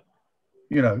 Yeah.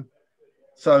 You know,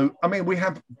 so I mean, we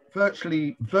have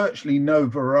virtually no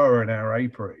varroa in our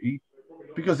apiary,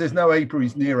 because there's no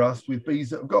apiaries near us with bees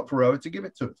that have got Varroa to give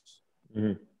it to us.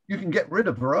 You can get rid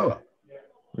of Varroa,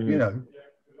 you know.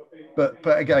 But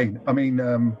again, I mean,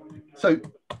 so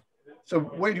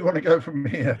where do you want to go from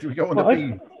here? Do we go on the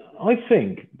bee? I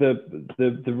think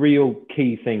the real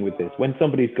key thing with this, when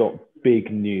somebody's got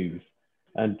big news,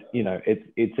 and you know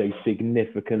it's a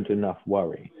significant enough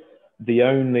worry, the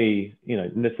only, you know,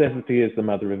 necessity is the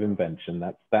mother of invention.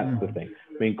 That's the thing.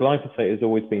 I mean, glyphosate has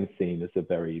always been seen as a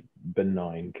very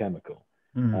benign chemical.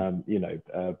 You know,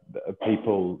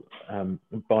 people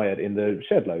buy it in the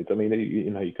shed loads. I mean, you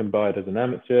know, you can buy it as an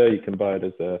amateur, you can buy it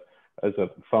as a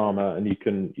farmer, and you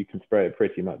can spray it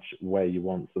pretty much where you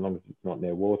want, so long as it's not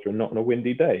near water and not on a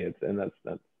windy day. And that's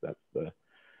as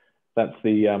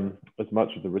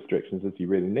much of the restrictions as you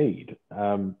really need.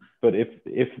 But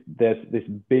if there's this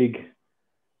big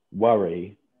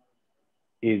worry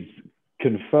is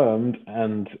confirmed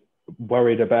and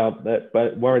worried about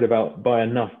by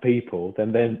enough people,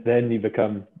 then you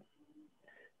become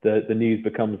the news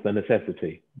becomes the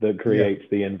necessity that creates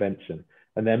the invention.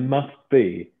 And there must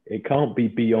be, it can't be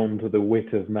beyond the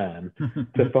wit of man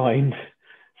to find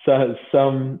some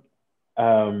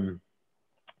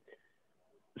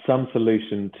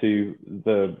solution to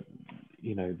the,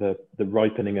 you know, the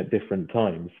ripening at different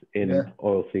times in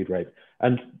oilseed rape.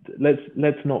 And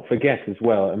let's not forget as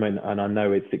well, I mean, and I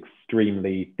know it's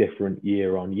extremely different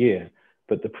year on year,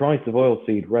 but the price of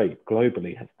oilseed rape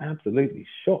globally has absolutely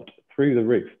shot through the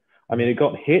roof. I mean, it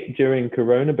got hit during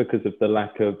Corona because of the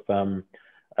lack of,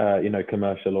 you know,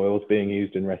 commercial oils being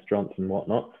used in restaurants and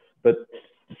whatnot. But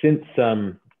since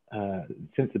the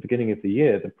beginning of the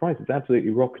year, the price has absolutely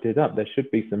rocketed up. There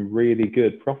should be some really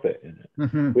good profit in it,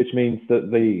 which means that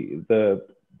the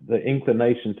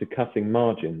inclination to cutting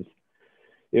margins,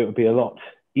 it would be a lot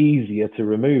easier to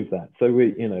remove that. So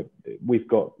we've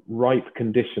got ripe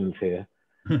conditions here,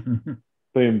 boom,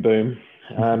 boom,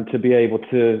 to be able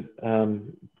to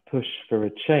push for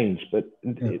a change. But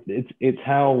it's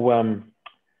how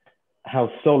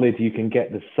solid you can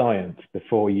get the science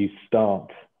before you start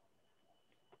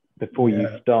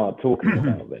talking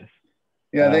about this.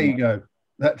 There you go.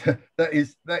 That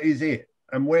is it.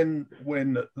 And when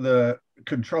the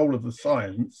control of the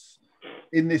science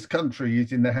in this country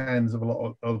is in the hands of a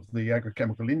lot of the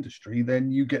agrochemical industry,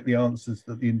 then you get the answers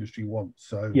that the industry wants.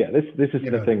 So yeah, this is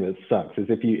the thing that sucks, is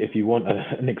if you want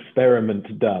an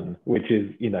experiment done which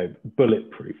is, you know,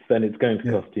 bulletproof, then it's going to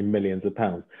cost you millions of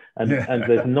pounds, and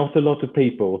there's not a lot of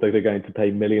people that are going to pay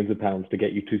millions of pounds to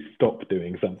get you to stop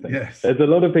doing something. There's a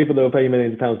lot of people that will pay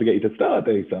millions of pounds to get you to start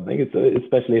doing something,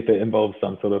 especially if it involves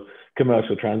some sort of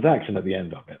commercial transaction at the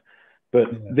end of it. But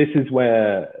this is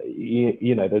where,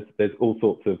 you know, there's all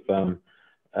sorts of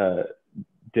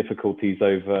difficulties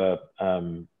over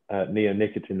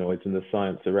neonicotinoids and the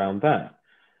science around that.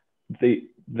 The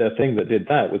thing that did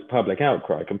that was public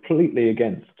outcry, completely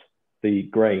against the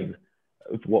grain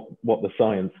of what the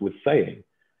science was saying.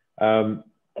 And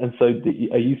so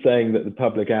are you saying that the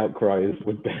public outcry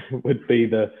would be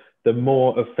the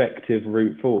more effective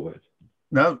route forward?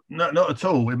 No, not at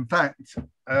all. In fact,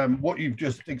 what you've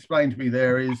just explained to me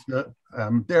there is that,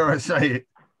 dare I say it,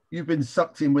 you've been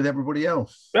sucked in with everybody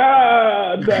else.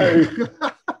 No.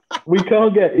 We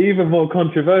can't get even more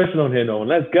controversial on here, Norman.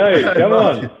 Let's go. Come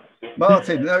on.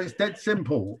 Martin, no, it's dead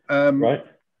simple. Right.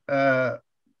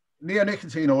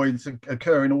 Neonicotinoids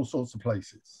occur in all sorts of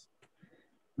places.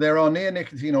 There are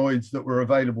neonicotinoids that were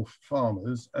available for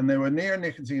farmers, and there were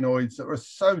neonicotinoids that were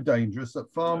so dangerous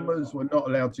that farmers were not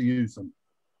allowed to use them.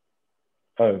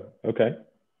 Oh, okay.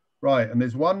 Right, and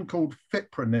there's one called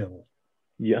fipronil.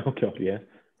 Yeah, oh God, yeah.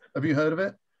 Have you heard of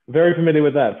it? Very familiar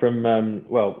with that from,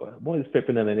 well, what is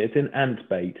fipronil in? It's in ant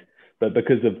bait, but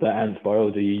because of the ant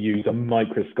biology, you use a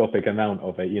microscopic amount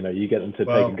of it. You know, you get them to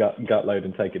take a gut load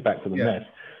and take it back to the nest.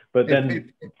 But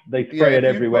then they spray it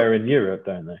everywhere in Europe,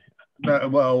 don't they? No,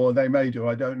 well, they may do,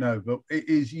 I don't know. But it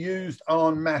is used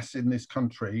en masse in this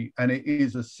country, and it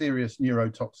is a serious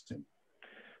neurotoxin.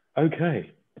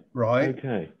 Okay. Right.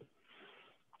 Okay.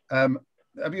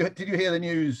 Did you hear the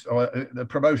news or the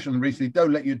promotion recently?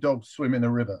 Don't let your dog swim in a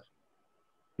river.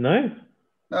 No.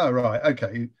 Oh, right.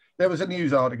 Okay. There was a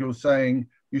news article saying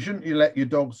you shouldn't let your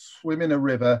dog swim in a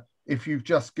river if you've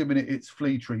just given it its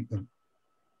flea treatment.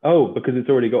 Oh, because it's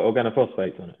already got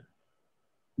organophosphates on it.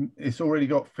 It's already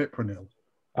got fipronil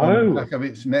on the back of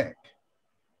its neck.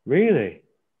 Really?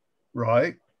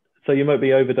 Right. So you might be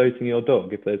overdosing your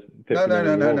dog if there's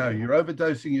fipronil. No. You're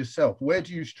overdosing yourself. Where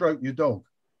do you stroke your dog?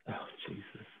 Oh,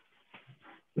 Jesus.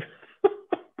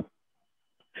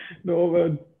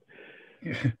 Norman.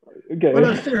 Okay. Well,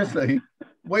 no, seriously,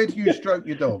 where do you stroke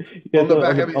your dog? Yes, on the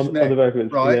back of its neck, on the back of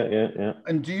its, right? Yeah.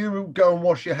 And do you go and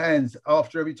wash your hands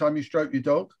after every time you stroke your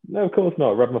dog? No, of course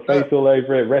not. Rub my face all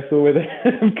over it, wrestle with it,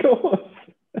 of course.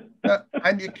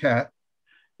 And your cat.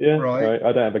 Yeah, right.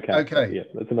 I don't have a cat. Okay. Yeah,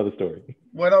 that's another story.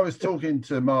 When I was talking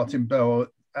to Martin Bell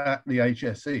at the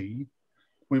HSE,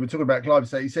 we were talking about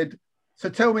glyphosate. He said, so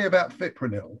tell me about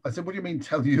fipronil. I said, what do you mean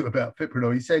tell you about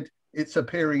fipronil? He said, it's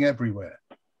appearing everywhere.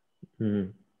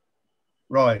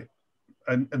 Right.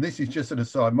 And this is just an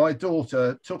aside. My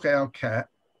daughter took our cat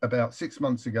about 6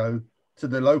 months ago to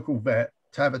the local vet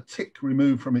to have a tick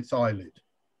removed from its eyelid.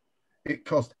 It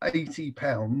cost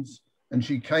 £80, and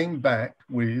she came back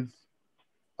with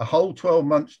a whole 12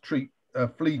 months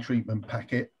flea treatment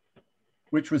packet,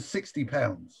 which was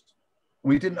 £60.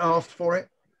 We didn't ask for it.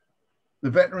 The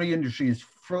veterinary industry is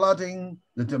flooding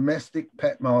the domestic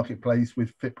pet marketplace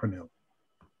with fipronil.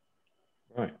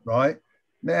 Right.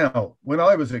 Now, when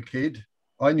I was a kid,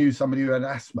 I knew somebody who had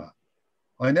asthma.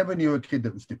 I never knew a kid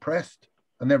that was depressed.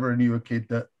 I never knew a kid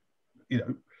that,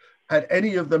 had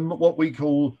any of them, what we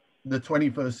call the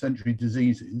 21st century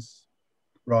diseases,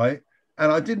 right?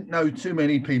 And I didn't know too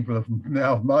many people of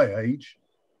now my age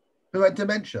who had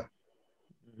dementia.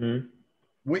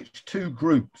 Which two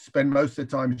groups spend most of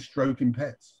the time stroking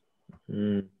pets?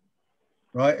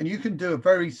 Right. And you can do a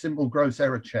very simple gross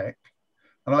error check.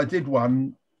 And I did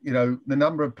one, the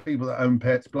number of people that own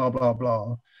pets, blah, blah,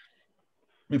 blah.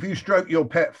 If you stroke your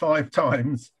pet 5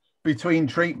 times between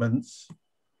treatments,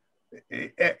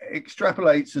 it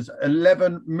extrapolates as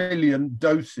 11 million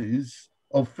doses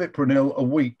of fipronil a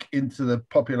week into the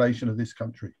population of this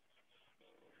country.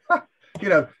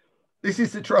 This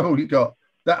is the trouble you got.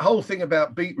 That whole thing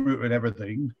about beetroot and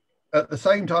everything, at the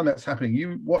same time that's happening,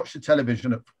 you watch the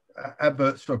television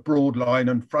adverts for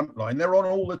Broadline and Frontline. They're on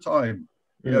all the time.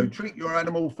 Treat your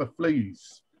animal for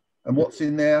fleas. And what's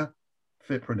in there?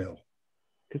 Fipronil.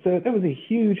 Because there was a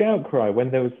huge outcry when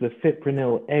there was the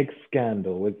fipronil egg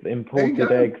scandal with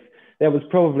imported eggs. There was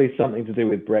probably something to do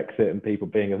with Brexit and people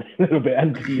being a little bit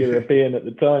anti-European at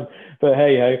the time. But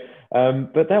hey,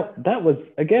 but that was,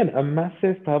 again, a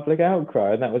massive public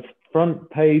outcry, and that was front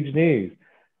page news.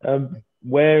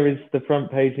 Where is the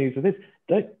front page news of this?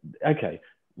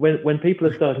 When people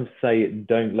are starting to say,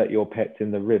 don't let your pets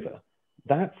in the river,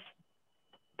 that's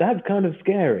kind of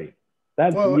scary.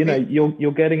 That's,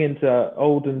 you're getting into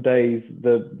olden days,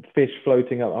 the fish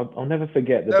floating up. I'll never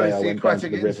forget the day I went down to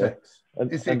the river.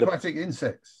 It's the aquatic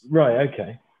insects. Right,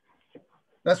 okay.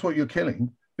 That's what you're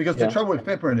killing. Because the trouble with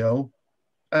fipronil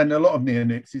and a lot of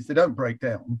neonics is they don't break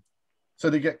down. So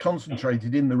they get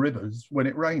concentrated in the rivers when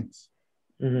it rains.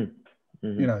 So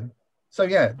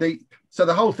so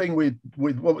the whole thing with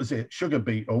what was it, sugar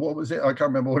beet, or what was it? I can't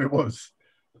remember what it was.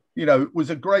 It was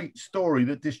a great story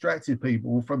that distracted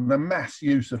people from the mass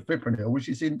use of fipronil, which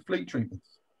is in flea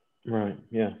treatments. Right.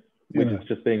 Yeah. Which is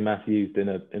just being mass used in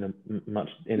a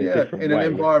different in way,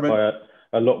 an environment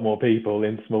by a lot more people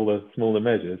in smaller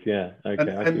measures. Yeah.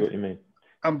 Okay. I see what you mean.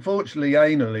 Unfortunately,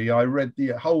 anally, I read the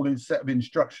whole set of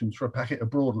instructions for a packet of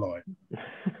Broadline.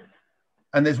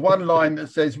 And there's one line that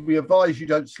says, we advise you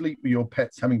don't sleep with your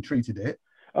pets having treated it.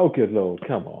 Oh, good Lord,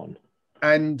 come on.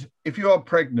 And if you are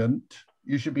pregnant,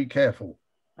 you should be careful.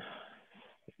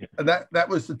 And that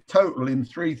was the total in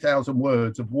 3,000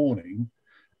 words of warning.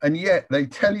 And yet they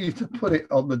tell you to put it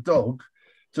on the dog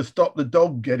to stop the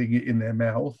dog getting it in their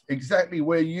mouth, exactly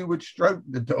where you would stroke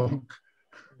the dog.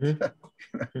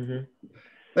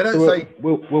 They don't say.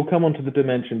 We'll come on to the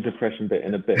dementia depression bit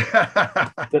in a bit,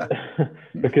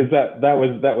 because that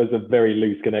was a very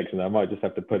loose connection that I might just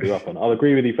have to put you up on. I'll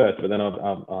agree with you first, but then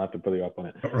I'll have to put you up on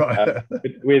it. Right.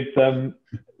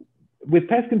 With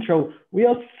pest control, we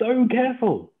are so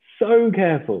careful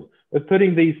of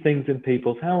putting these things in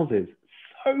people's houses.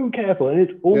 So careful, and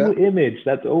it's all image.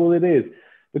 That's all it is.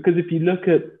 Because if you look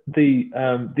at the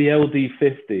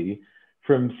LD50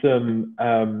 from some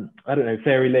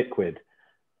Fairy Liquid,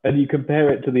 and you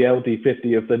compare it to the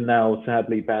LD50 of the now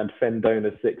sadly banned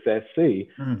Fendona 6SC,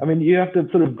 I mean, you have to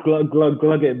sort of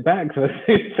glug it back for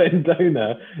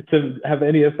Fendona to have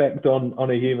any effect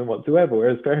on a human whatsoever,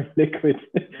 whereas Fairy Liquid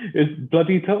is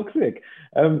bloody toxic.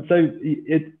 So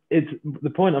it's the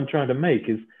point I'm trying to make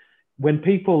is when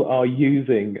people are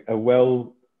using a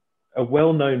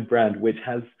well-known brand which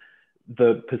has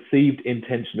the perceived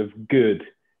intention of good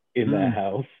in their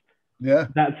house,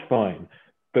 that's fine.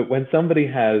 But when somebody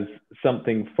has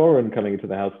something foreign coming into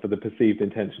the house for the perceived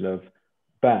intention of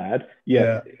bad,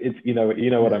 it's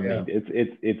what I mean.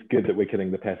 It's good that we're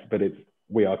killing the pests, but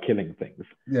we are killing things.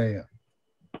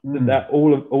 That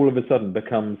all of a sudden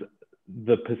becomes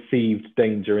the perceived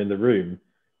danger in the room,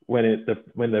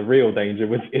 when the real danger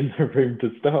was in the room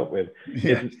to start with.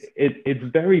 Yes. It's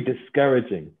very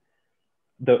discouraging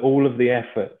that all of the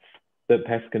efforts that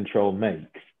pest control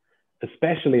makes,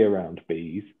 especially around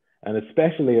bees and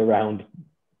especially around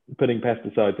putting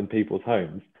pesticides in people's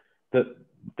homes, that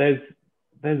there's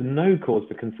no cause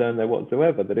for concern there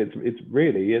whatsoever. That it's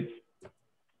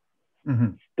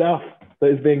stuff that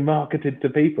is being marketed to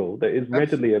people that is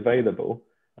readily available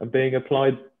and being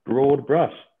applied broad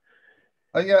brush.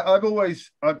 Yeah,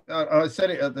 I said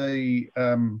it at the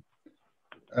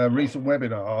recent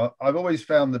webinar. I've always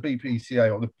found the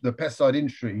BPCA, or the pesticide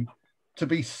industry, to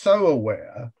be so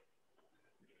aware,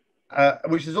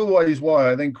 which is always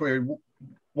why I then query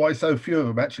why so few of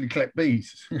them actually collect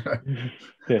bees.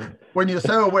 Yeah. When you're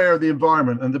so aware of the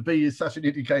environment and the bee is such an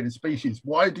indicated species,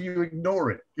 why do you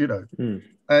ignore it?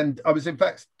 And I was in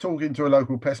fact talking to a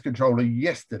local pest controller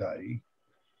yesterday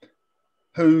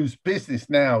whose business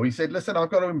now, he said, listen, I've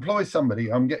got to employ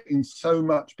somebody. I'm getting so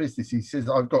much business. He says,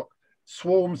 I've got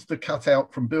swarms to cut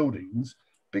out from buildings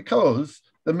because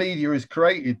the media has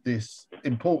created this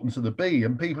importance of the bee,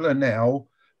 and people are now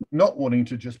not wanting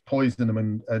to just poison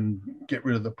them and get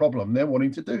rid of the problem. They're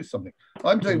wanting to do something.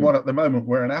 I'm doing one at the moment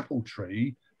where an apple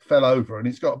tree fell over and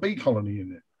it's got a bee colony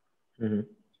in it.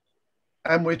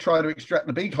 And we're trying to extract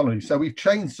the bee colony. So we've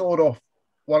chainsawed off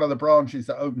one of the branches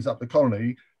that opens up the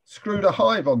colony, screwed a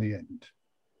hive on the end,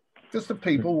 because the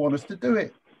people want us to do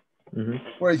it.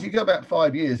 Whereas you go back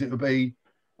 5 years, it would be,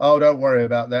 oh, don't worry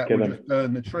about that. We'll just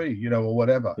burn the tree, or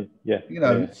whatever.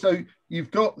 So you've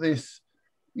got this,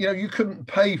 you couldn't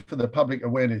pay for the public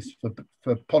awareness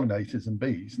for pollinators and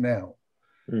bees now.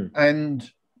 And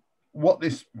what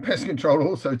this pest control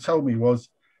also told me was,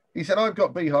 he said, I've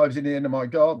got beehives in the end of my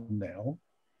garden now.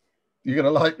 You're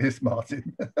going to like this,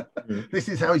 Martin. This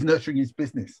is how he's nurturing his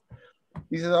business.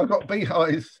 He says, I've got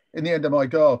beehives in the end of my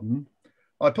garden.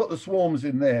 I put the swarms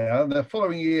in there, and the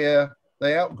following year,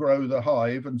 they outgrow the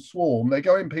hive and swarm. They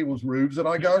go in people's roofs, and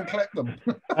I go and collect them.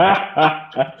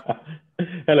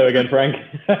 Hello again, Frank.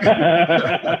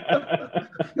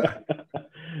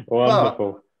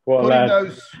 Wonderful.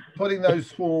 Putting those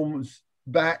swarms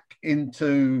back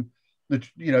into the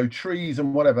trees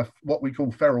and whatever, what we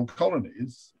call feral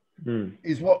colonies,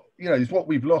 is what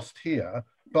we've lost here.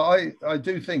 But I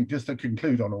do think, just to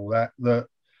conclude on all that, that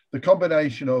the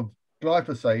combination of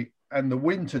glyphosate and the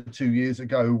winter 2 years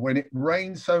ago, when it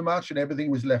rained so much and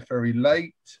everything was left very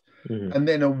late, and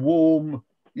then a warm,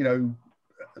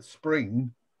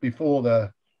 spring before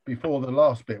the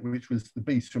last bit, which was the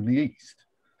beast from the east,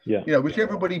 which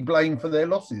everybody blamed for their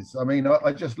losses. I mean,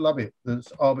 I just love it. This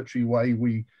arbitrary way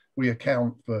we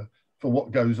account for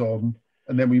what goes on,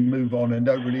 and then we move on and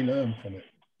don't really learn from it.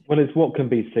 Well, it's what can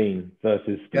be seen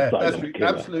versus that's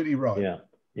absolutely right. Yeah.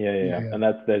 And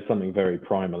there's something very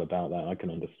primal about that. I can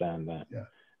understand that.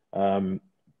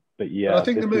 But I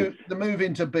think the move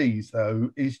into bees, though,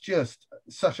 is just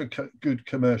such a good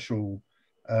commercial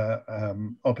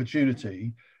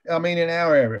opportunity. I mean, in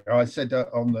our area, I said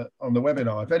that on the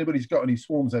webinar, if anybody's got any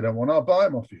swarms they don't want, I'll buy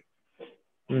them off you.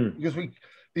 Because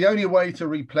the only way to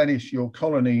replenish your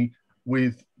colony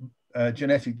with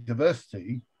genetic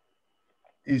diversity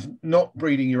is not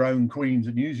breeding your own queens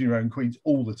and using your own queens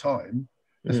all the time,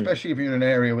 especially if you're in an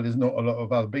area where there's not a lot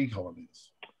of other bee colonies.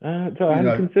 So I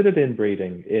hadn't considered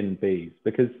inbreeding in bees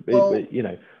because,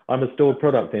 I'm a stored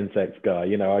product insects guy.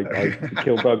 I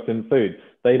kill bugs in food.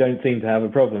 They don't seem to have a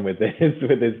problem with this,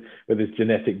 with this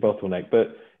genetic bottleneck.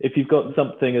 But if you've got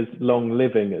something as long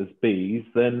living as bees,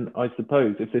 then I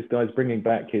suppose if this guy's bringing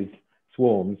back his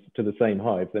swarms to the same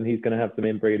hive, then he's going to have some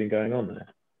inbreeding going on there.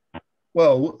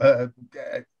 Well,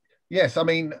 yes. I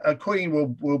mean, a queen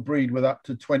will breed with up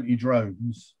to 20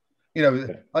 drones.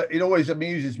 It always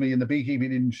amuses me in the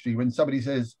beekeeping industry when somebody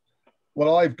says,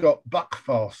 well, I've got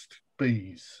buckfast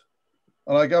bees.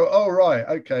 And I go, oh, right,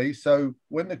 okay. So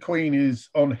when the queen is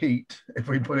on heat, if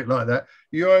we put it like that,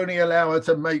 you only allow her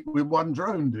to mate with one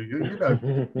drone, do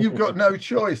you? You've got no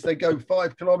choice. They go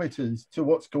 5 kilometers to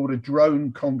what's called a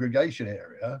drone congregation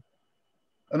area.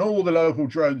 And all the local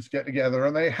drones get together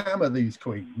and they hammer these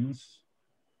queens.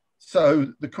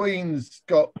 So the queen's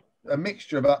got a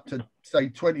mixture of up to, say,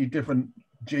 20 different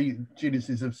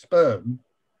genuses of sperm,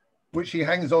 which she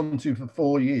hangs on to for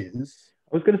 4 years.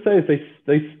 I was going to say,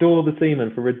 they store the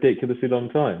semen for a ridiculously long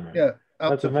time. Right? Yeah,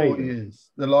 up to 4 years,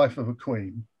 the life of a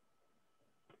queen.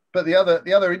 But the other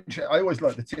I always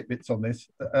like the tidbits on this.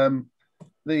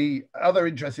 The other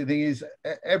interesting thing is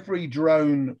every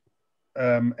drone,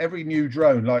 every new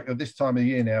drone, like at this time of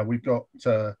year now, we've got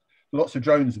lots of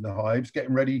drones in the hives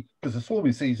getting ready because the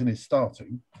swarming season is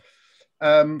starting.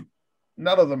 None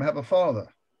of them have a father.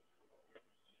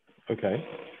 Okay.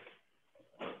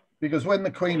 because when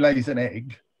the queen lays an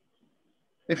egg,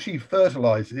 if she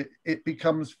fertilizes it, it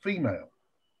becomes female.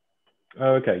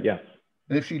 Oh, okay, yes.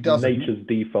 And if she doesn't, nature's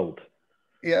default.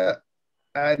 Yeah,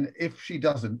 and if she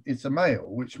doesn't, it's a male,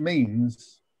 which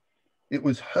means it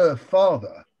was her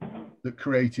father that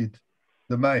created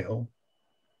the male.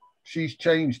 She's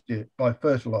changed it by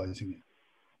fertilizing it.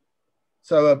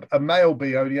 So a male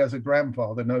bee only has a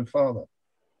grandfather, no father.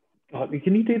 Oh,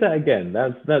 can you do that again?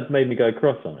 That's made me go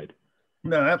cross-eyed.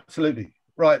 No, absolutely.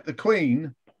 Right. The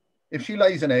queen, if she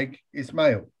lays an egg, it's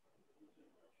male.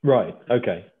 Right.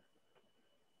 Okay.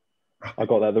 I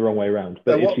got that the wrong way around.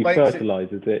 But if she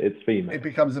fertilizes it, it's female. It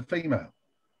becomes a female.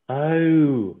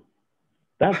 Oh,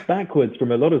 that's backwards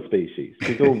from a lot of species,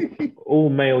 because all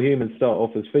male humans start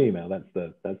off as female. That's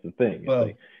the thing.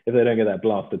 Well, if they don't get that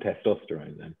blast of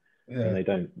testosterone, then they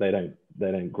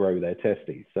don't grow their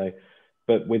testes. So,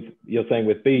 but you're saying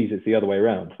with bees, it's the other way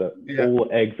around. That all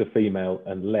eggs are female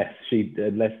unless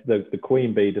the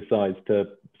queen bee decides to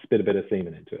spit a bit of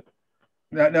semen into it.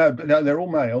 No, they're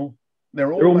all male.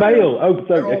 They're all male. Oh,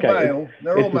 so they're okay. All male.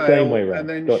 They're all male, same way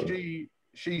around. And then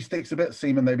she sticks a bit of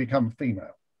semen, they become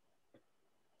female.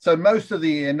 So most of the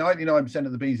year, 99%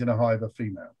 of the bees in a hive are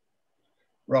female.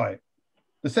 Right.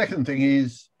 The second thing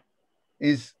is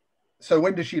so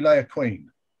when does she lay a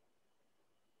queen?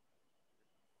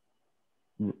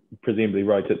 Presumably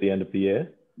right at the end of the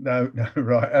year. No,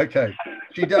 right. Okay.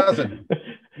 She doesn't.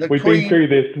 We've been through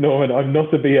this, Norman. I'm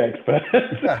not a bee expert.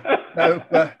 No,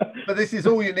 but this is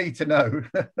all you need to know.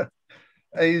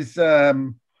 Is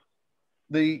the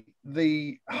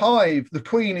hive, the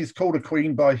queen is called a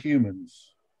queen by humans.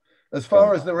 As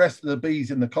far as the rest of the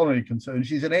bees in the colony are concerned,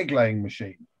 she's an egg-laying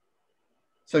machine.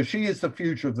 So she is the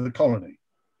future of the colony.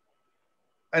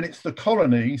 And it's the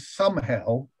colony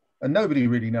somehow, and nobody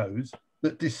really knows,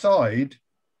 that decide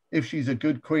if she's a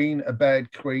good queen, a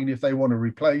bad queen, if they want to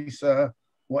replace her,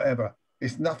 whatever.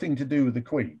 It's nothing to do with the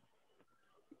queen.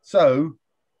 So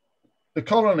the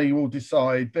colony will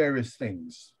decide various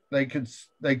things. They could say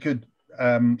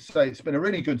it's been a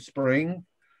really good spring.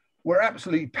 We're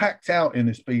absolutely packed out in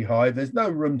this beehive. There's no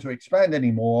room to expand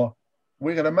anymore.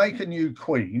 We're going to make a new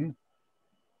queen,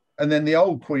 and then the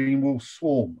old queen will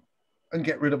swarm and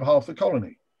get rid of half the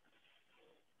colony.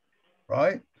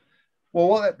 Right? Well,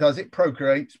 what that does, it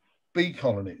procreates bee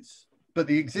colonies, but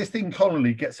the existing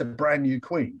colony gets a brand new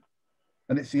queen,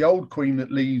 and it's the old queen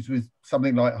that leaves with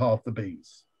something like half the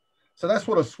bees. So that's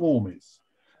what a swarm is.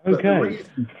 Okay.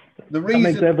 The reason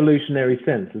that makes evolutionary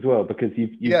sense as well, because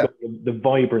you've got the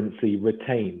vibrancy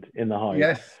retained in the hive.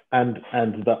 Yes. And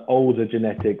the older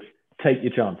genetics, take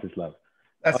your chances, love.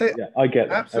 That's it. Yeah, I get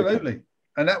it. Absolutely. Okay.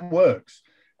 And that works.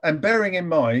 And bearing in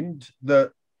mind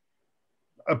that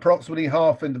approximately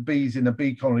half of the bees in a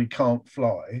bee colony can't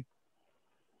fly,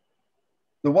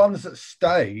 the ones that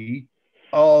stay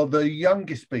are the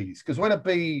youngest bees. Because when a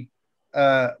bee,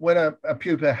 when a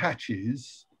pupa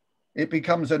hatches, it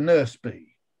becomes a nurse bee.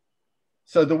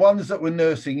 So the ones that were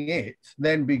nursing it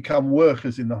then become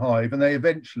workers in the hive, and they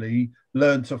eventually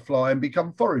learn to fly and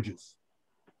become foragers.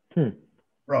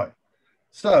 Right.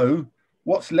 So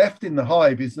what's left in the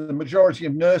hive is the majority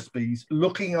of nurse bees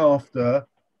looking after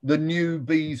the new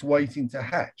bees waiting to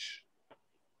hatch.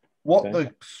 What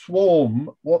the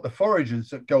swarm, what the foragers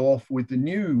that go off with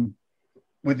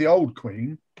the old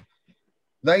queen,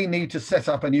 they need to set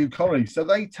up a new colony. So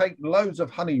they take loads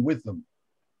of honey with them,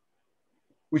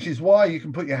 which is why you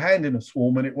can put your hand in a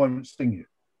swarm and it won't sting you.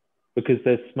 Because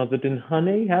they're smothered in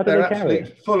honey? How do they carry it?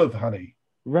 They're full of honey.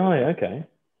 Right, okay.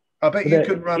 I bet you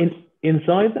can run...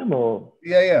 inside them, or?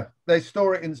 Yeah. They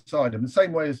store it inside them, the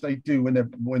same way as they do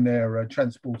when they're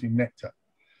transporting nectar.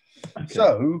 Okay.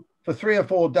 So for 3 or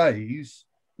 4 days,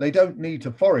 they don't need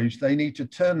to forage. They need to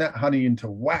turn that honey into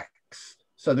wax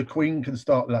so the queen can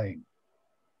start laying.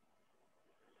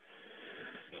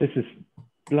 This is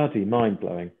bloody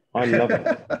mind-blowing. I love it.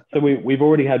 So we've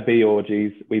already had bee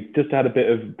orgies. We've just had a bit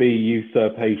of bee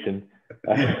usurpation,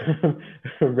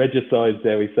 regicide,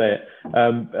 dare we say it,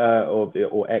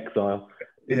 or exile.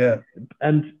 Yeah.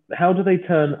 And how do they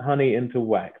turn honey into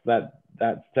wax? That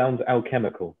sounds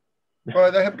alchemical.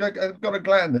 Well, they've got a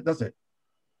gland that does it.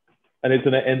 And it's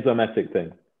an enzymatic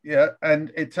thing. Yeah,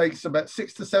 and it takes about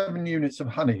 6 to 7 units of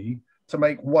honey to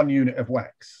make 1 unit of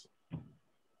wax.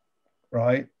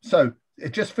 Right? So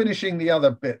just finishing the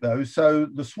other bit though. So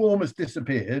the swarm has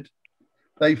disappeared.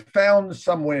 They found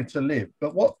somewhere to live.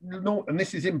 But and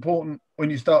this is important when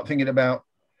you start thinking about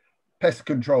pest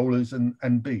controllers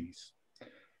and bees.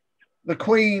 The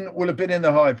queen will have been in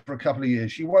the hive for a couple of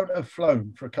years. She won't have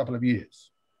flown for a couple of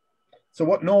years. So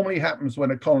what normally happens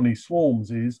when a colony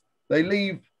swarms is they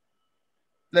leave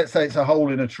let's say it's a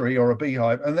hole in a tree or a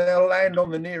beehive, and they'll land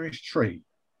on the nearest tree,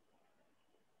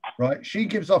 right? She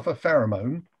gives off a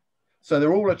pheromone, so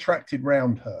they're all attracted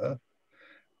round her.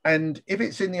 And if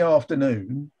it's in the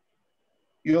afternoon,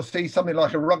 you'll see something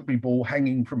like a rugby ball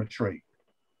hanging from a tree.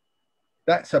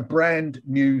 That's a brand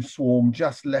new swarm,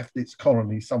 just left its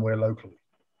colony somewhere locally.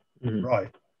 Right.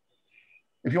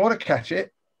 If you want to catch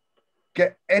it,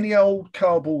 get any old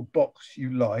cardboard box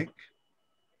you like,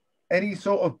 any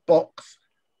sort of box,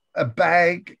 a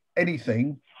bag,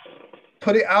 anything,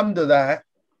 put it under that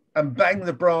and bang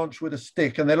the branch with a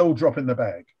stick and they'll all drop in the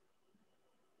bag.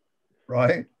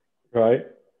 Right? Right.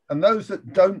 And those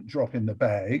that don't drop in the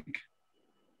bag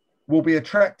will be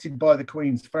attracted by the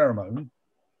queen's pheromone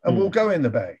and will go in the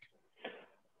bag.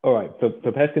 All right.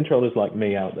 For pest controllers like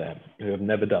me out there who have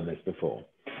never done this before,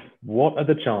 what are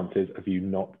the chances of you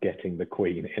not getting the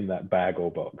queen in that bag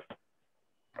or box?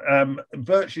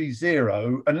 Virtually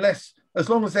zero, as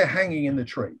long as they're hanging in the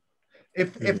tree.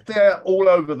 If they're all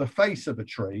over the face of a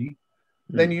tree,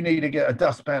 then you need to get a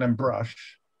dustpan and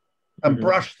brush and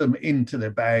brush them into the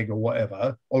bag or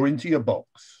whatever, or into your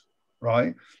box,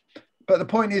 right? But the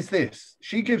point is this,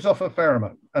 she gives off a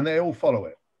pheromone and they all follow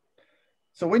it.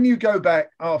 So when you go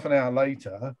back half an hour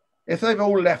later, if they've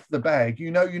all left the bag, you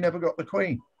know you never got the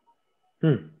queen.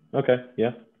 Okay,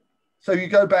 yeah. So you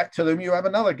go back to them, you have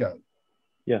another go.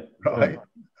 Yeah. Right.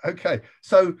 Okay.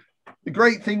 So the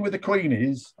great thing with the queen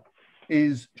is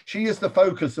she is the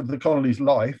focus of the colony's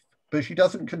life, but she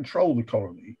doesn't control the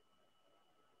colony.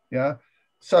 Yeah.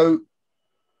 So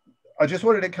I just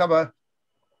wanted to cover,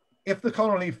 if the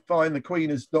colony find the queen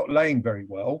is not laying very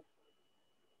well,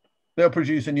 they'll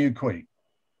produce a new queen.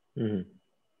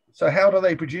 So how do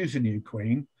they produce a new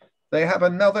queen? They have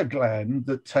another gland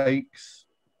that takes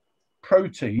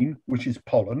protein, which is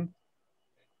pollen,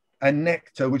 and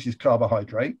nectar, which is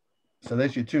carbohydrate. So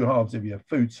there's your two halves of your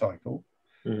food cycle.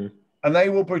 And they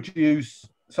will produce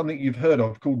something you've heard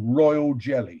of called royal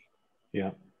jelly.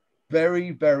 Yeah.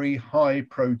 Very, very high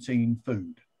protein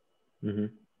food. And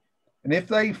if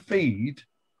they feed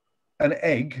an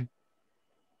egg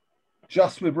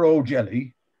just with royal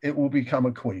jelly, it will become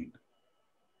a queen.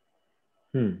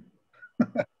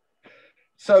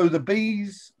 So the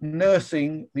bees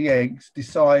nursing the eggs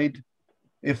decide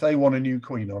if they want a new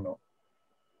queen or not.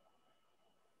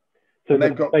 So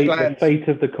the fate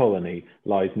of the colony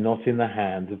lies not in the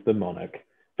hands of the monarch,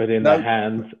 but in the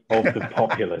hands of the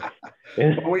populace.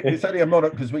 It's only a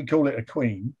monarch because we call it a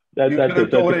queen. That's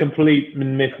it. So it's a complete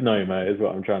misnomer is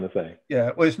what I'm trying to say.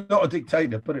 Yeah, well, it's not a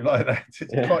dictator, put it like that.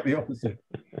 It's quite the opposite.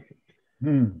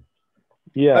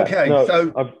 Yeah. Okay, no,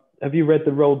 so... have you read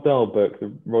the Roald Dahl book,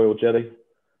 The Royal Jelly?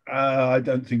 I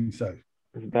don't think so.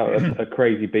 It's about a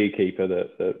crazy beekeeper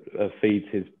that feeds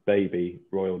his baby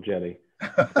royal jelly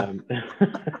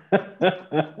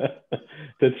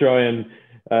to try and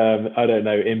I don't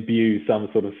know, imbue some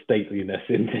sort of stateliness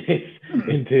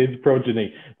into his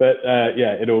progeny. But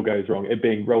yeah, it all goes wrong. It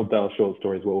being Roald Dahl short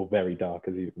stories were all very dark,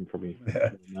 as you can probably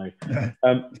know.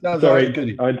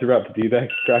 Sorry, I interrupted you there.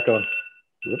 Crack on.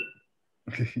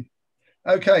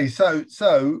 Okay, so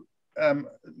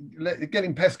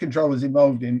getting pest controllers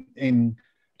involved in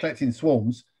collecting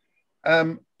swarms.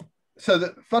 So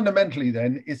that fundamentally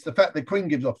then it's the fact the queen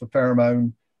gives off the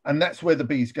pheromone and that's where the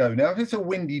bees go. Now, if it's a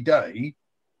windy day,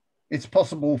 it's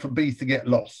possible for bees to get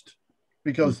lost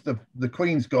because the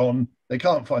queen's gone, they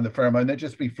can't find the pheromone, they'll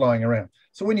just be flying around.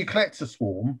 So when you collect a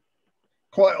swarm,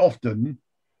 quite often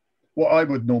what I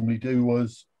would normally do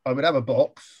was I would have a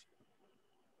box,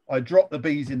 I drop the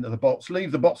bees into the box,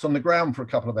 leave the box on the ground for a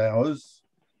couple of hours.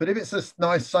 But if it's a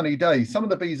nice sunny day, some of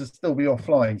the bees will still be off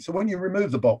flying. So when you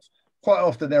remove the box, quite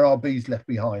often there are bees left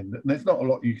behind. And there's not a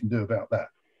lot you can do about that.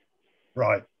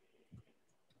 Right.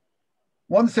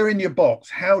 Once they're in your box,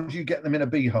 how do you get them in a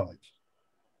beehive?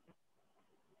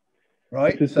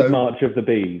 Right. This is the march of the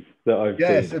bees that I've seen.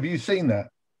 Yes, have you seen that?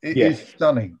 It is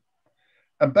stunning.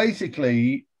 And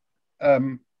basically,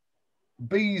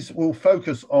 bees will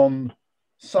focus on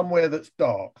somewhere that's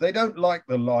dark. They don't like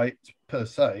the light per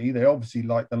se. They obviously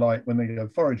like the light when they go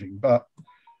foraging, but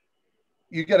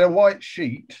you get a white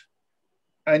sheet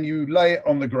and you lay it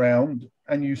on the ground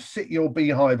and you sit your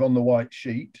beehive on the white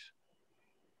sheet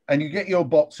and you get your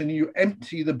box and you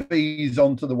empty the bees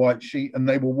onto the white sheet and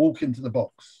they will walk into the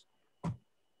box.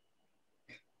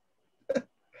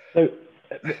 So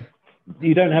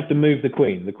you don't have to move the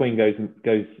queen. The queen goes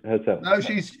herself. No,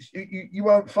 you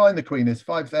won't find the queen. There's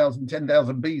 5,000,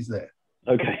 10,000 bees there.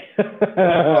 Okay.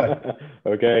 Right.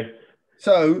 Okay.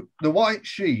 So the white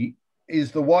sheet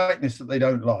is the whiteness that they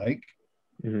don't like,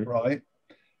 right?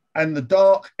 And the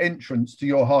dark entrance to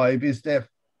your hive is their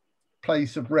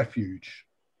place of refuge.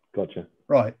 Gotcha.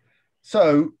 Right.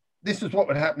 So this is what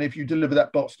would happen if you deliver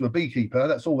that box to a beekeeper.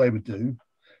 That's all they would do.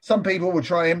 Some people would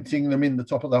try emptying them in the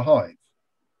top of the hive.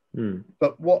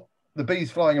 But what the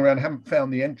bees flying around haven't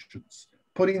found the entrance.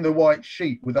 Putting the white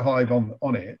sheet with the hive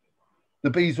on it, the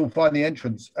bees will find the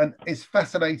entrance. And it's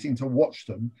fascinating to watch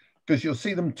them because you'll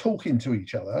see them talking to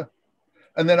each other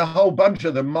and then a whole bunch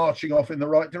of them marching off in the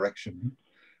right direction.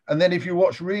 And then if you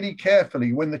watch really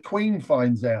carefully, when the queen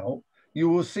finds out, you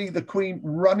will see the queen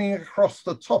running across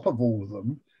the top of all of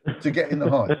them to get in the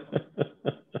hive.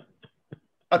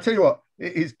 I tell you what,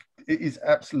 it is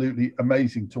absolutely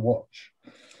amazing to watch.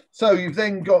 So you've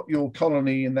then got your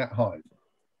colony in that hive,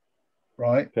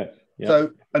 right? Okay. Yeah.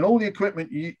 So, and all the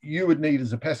equipment you would need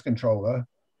as a pest controller,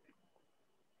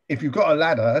 if you've got a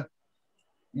ladder,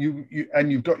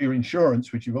 and you've got your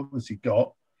insurance, which you've obviously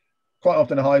got, quite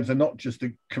often hives are not just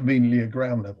conveniently a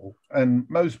ground level. And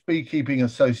most beekeeping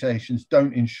associations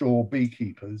don't insure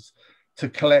beekeepers to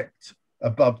collect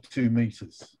above 2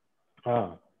 meters.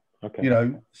 Ah, okay. You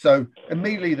know, so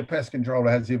immediately the pest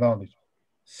controller has the advantage.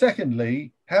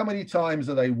 Secondly, how many times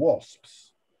are they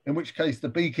wasps? In which case the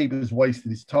beekeeper's wasted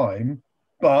his time,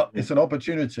 but it's an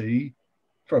opportunity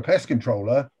for a pest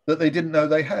controller that they didn't know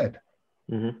they had.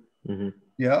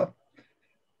 Yeah.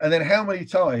 And then how many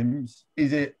times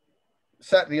is it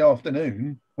Saturday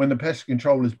afternoon when the pest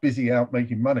controller is busy out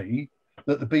making money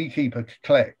that the beekeeper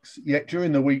collects, yet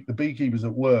during the week the beekeeper's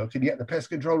at work and yet the pest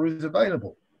controller is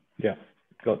available? Yeah,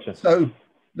 gotcha. So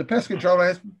the pest controller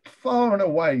has far and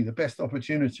away the best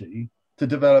opportunity to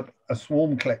develop a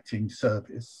swarm collecting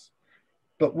service.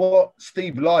 But what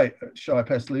Steve Light at Shire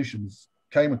Pest Solutions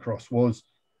came across was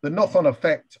the knock-on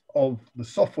effect of the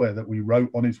software that we wrote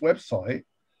on his website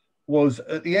was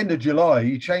at the end of July,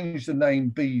 he changed the name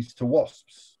bees to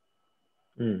wasps.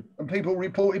 And people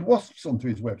reported wasps onto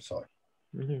his website.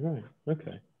 Right.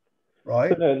 Okay.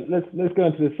 Right. So, let's go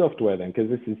into the software then, because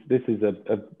this is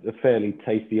a fairly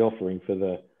tasty offering for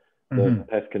the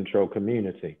pest control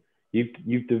community.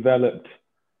 You've developed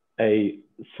a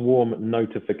swarm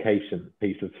notification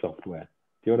piece of software.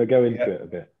 Do you want to go into it a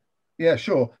bit? Yeah,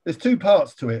 sure. There's 2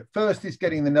 parts to it. First is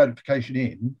getting the notification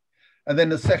in, and then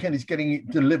the second is getting it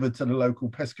delivered to the local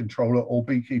pest controller or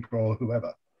beekeeper or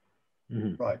whoever.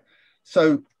 Right.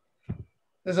 So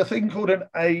there's a thing called an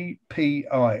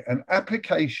API, an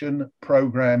application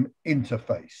program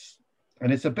interface.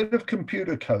 And it's a bit of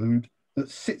computer code that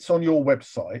sits on your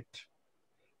website.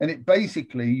 And it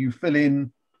basically, you fill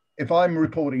in, if I'm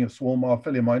reporting a swarm, I'll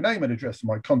fill in my name and address and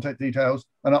my contact details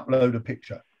and upload a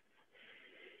picture.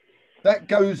 That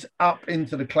goes up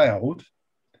into the cloud,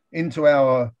 into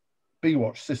our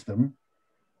BeeWatch system.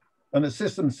 And the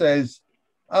system says,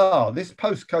 this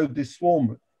postcode this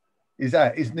swarm is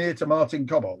at is near to Martin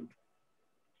Cobbold.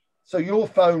 So your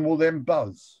phone will then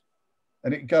buzz.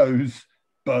 And it goes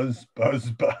buzz, buzz,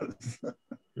 buzz.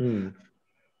 And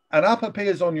up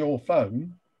appears on your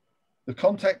phone the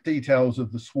contact details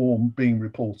of the swarm being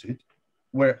reported,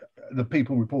 where the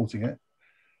people reporting it,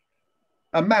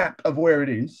 a map of where it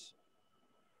is,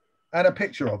 and a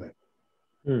picture of it.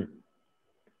 Right?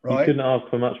 You couldn't ask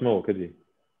for much more, could you?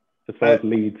 As far as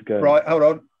leads go. Right, hold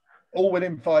on. All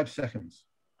within 5 seconds.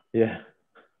 Yeah.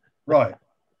 Right.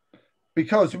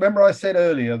 Because remember I said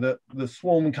earlier that the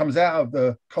swarm comes out of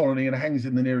the colony and hangs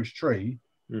in the nearest tree.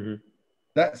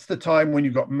 That's the time when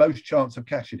you've got most chance of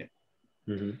catching it.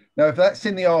 Now, if that's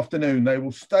in the afternoon, they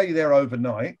will stay there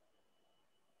overnight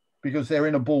because they're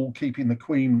in a ball keeping the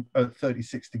queen at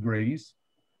 36 degrees.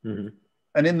 And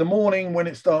in the morning, when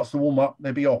it starts to warm up,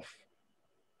 they'll be off.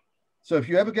 So if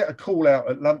you ever get a call out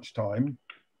at lunchtime,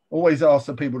 always ask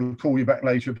the people to call you back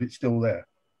later if it's still there.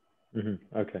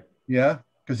 Okay. Yeah,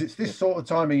 because it's this sort of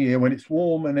time of year when it's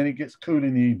warm and then it gets cool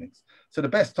in the evenings. So the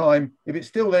best time, if it's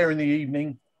still there in the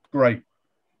evening, great.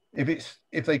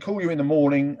 If they call you in the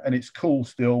morning and it's cool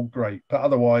still, great. But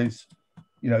otherwise,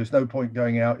 there's no point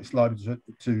going out. It's liable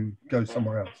to go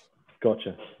somewhere else.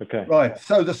 Gotcha. Okay. Right.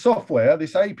 So the software,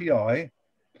 this API,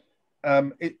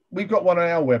 we've got one on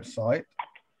our website.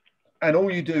 And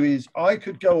all you do is I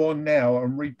could go on now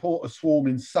and report a swarm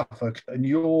in Suffolk and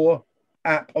your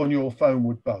app on your phone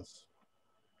would buzz.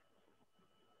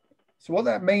 So what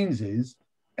that means is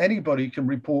anybody can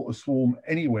report a swarm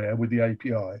anywhere with the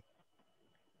API.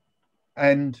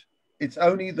 And it's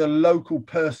only the local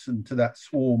person to that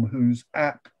swarm whose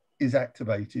app is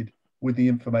activated with the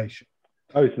information.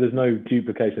 Oh, so there's no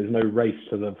duplication. There's no race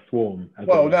to the swarm.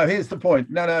 Well, no, here's the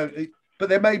point. No, but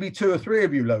there may be 2 or 3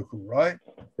 of you local, right?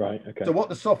 Right. Okay. So what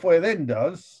the software then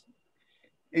does,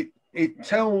 it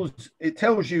tells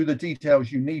you the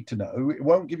details you need to know. It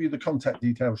won't give you the contact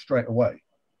details straight away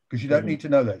because you don't need to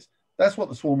know those. That's what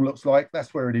the swarm looks like.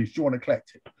 That's where it is. Do you want to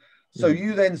collect it? So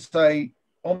you then say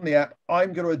on the app,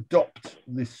 I'm going to adopt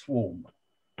this swarm.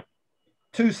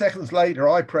 2 seconds later,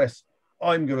 I press,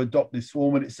 I'm going to adopt this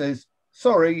swarm, and it says,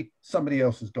 sorry, somebody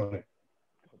else has got it.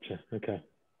 Gotcha. Okay.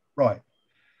 Right.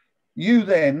 You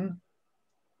then,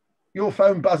 your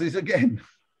phone buzzes again.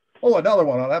 Oh, another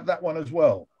one. I'll have that one as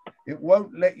well. It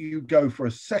won't let you go for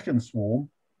a second swarm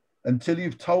until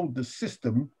you've told the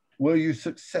system, were you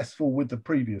successful with the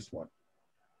previous one?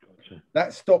 Gotcha.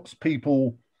 That stops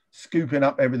people scooping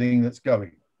up everything that's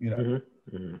going,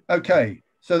 Okay,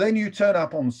 so then you turn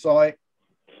up on site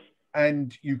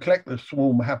and you collect the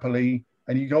swarm happily,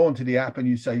 and you go onto the app and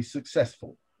you say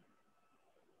successful.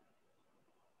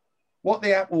 What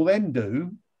the app will then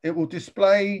do, it will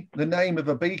display the name of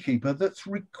a beekeeper that's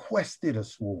requested a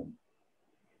swarm.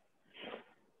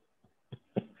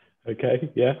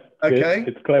 Okay, yeah. Okay.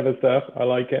 It's clever stuff. I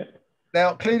like it.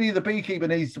 Now, clearly the beekeeper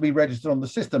needs to be registered on the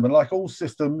system. And like all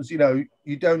systems, you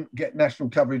don't get national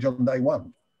coverage on day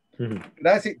one. But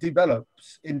as it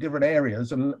develops in different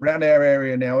areas, and around our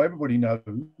area now, everybody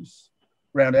knows,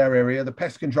 around our area, the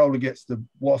pest controller gets the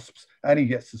wasps and he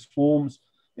gets the swarms.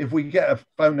 If we get a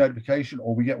phone notification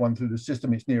or we get one through the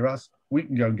system, it's near us, we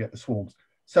can go and get the swarms.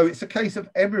 So it's a case of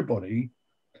everybody,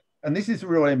 and this is the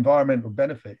real environmental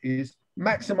benefit, is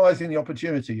maximizing the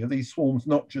opportunity of these swarms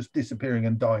not just disappearing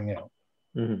and dying out.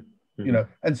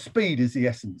 And speed is the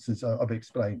essence, as I've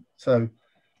explained. So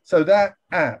that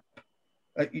app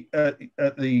at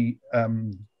the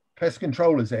pest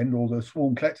controller's end or the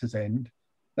swarm collector's end,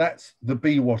 that's the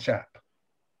BeeWatch app,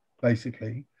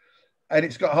 basically. And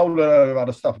it's got a whole lot of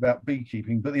other stuff about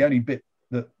beekeeping, but the only bit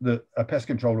that a pest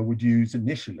controller would use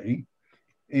initially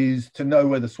is to know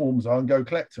where the swarms are and go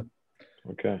collect them.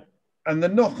 Okay. And the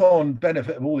knock-on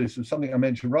benefit of all this was something I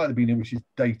mentioned right at the beginning, which is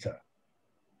data.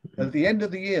 At the end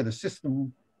of the year, the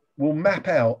system will map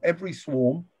out every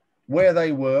swarm, where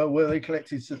they were, where they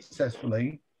collected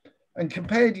successfully, and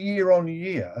compared year on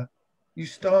year, you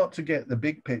start to get the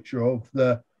big picture of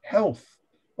the health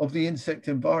of the insect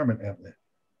environment out there.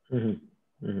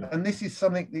 And this is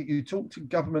something that you talk to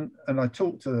government, and I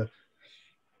talk to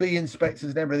bee inspectors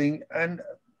and everything, and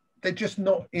they're just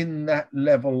not in that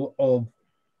level of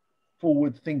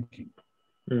forward thinking.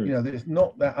 There's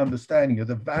not that understanding of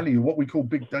the value of what we call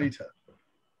big data.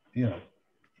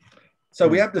 So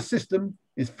we have the system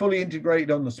is fully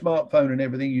integrated on the smartphone and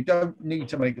everything. You don't need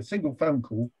to make a single phone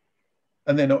call,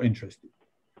 and they're not interested.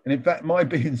 And in fact, my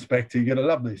bee inspector, you're going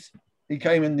to love this, he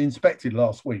came and inspected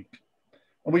last week.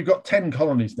 And we've got 10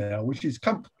 colonies now, which is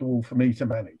comfortable for me to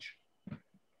manage.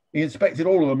 He inspected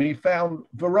all of them. He found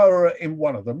Varroa in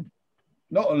one of them.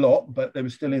 Not a lot, but they were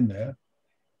still in there.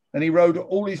 And he wrote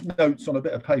all his notes on a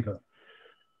bit of paper.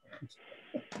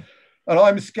 And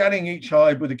I'm scanning each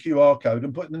hive with a QR code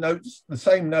and putting the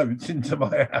same notes into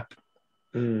my app.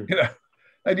 And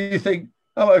you think,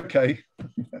 oh, okay.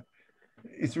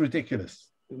 It's ridiculous.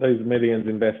 Those millions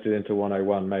invested into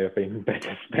 101 may have been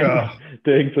better spent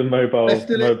doing some mobile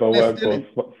workforce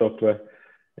software.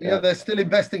 Yeah, they're still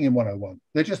investing in 101.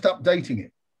 They're just updating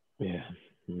it. Yeah.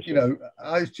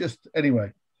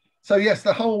 Anyway. So yes,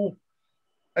 the whole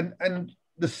and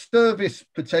the service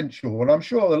potential, and I'm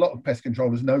sure a lot of pest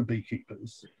controllers know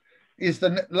beekeepers, is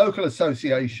the local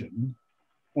association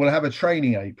will have a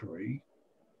training apiary,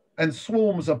 and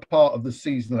swarms are part of the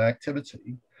seasonal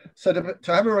activity. So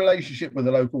to have a relationship with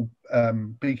the local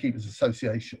beekeepers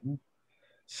association,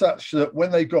 such that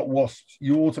when they've got wasps,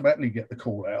 you automatically get the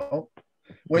call out.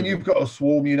 When you've got a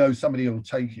swarm, somebody will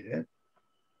take it.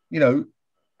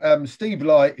 Steve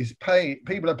Light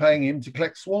people are paying him to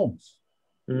collect swarms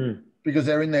because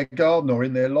they're in their garden or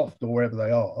in their loft or wherever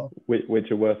they are.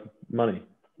 Which are worth money.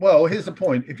 Well, here's the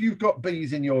point. If you've got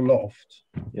bees in your loft,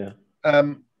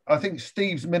 I think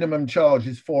Steve's minimum charge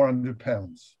is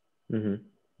 £400.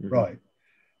 Right.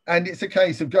 And it's a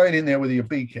case of going in there with your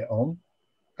bee kit on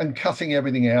and cutting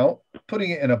everything out, putting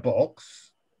it in a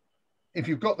box. If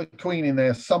you've got the queen in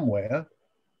there somewhere,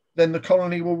 then the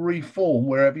colony will reform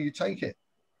wherever you take it.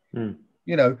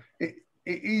 It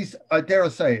is, I dare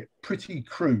say it, pretty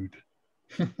crude,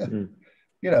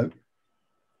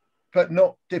 but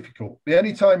not difficult. The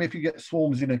only time if you get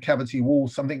swarms in a cavity wall,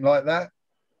 something like that,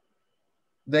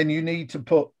 then you need to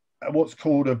put what's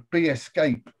called a bee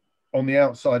escape on the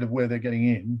outside of where they're getting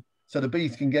in, so the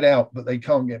bees can get out, but they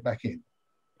can't get back in.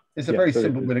 It's a very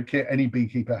simple bit of kit any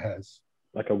beekeeper has.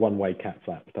 Like a one-way cat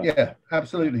flap. Yeah,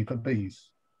 absolutely, for bees.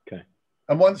 Okay.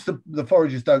 And once the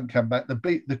foragers don't come back,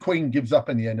 the queen gives up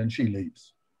in the end and she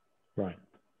leaves. Right.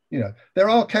 There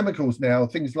are chemicals now,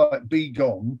 things like Bee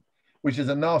Gone, which is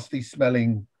a nasty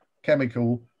smelling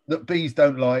chemical that bees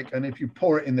don't like, and if you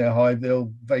pour it in their hive,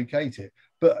 they'll vacate it.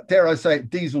 But dare I say it,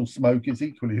 diesel smoke is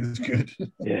equally as good.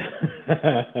 Yeah.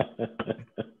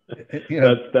 You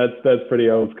know, that's pretty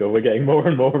old school. We're getting more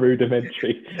and more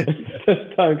rudimentary as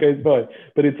time goes by.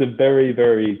 But it's a very,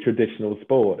 very traditional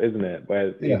sport, isn't it?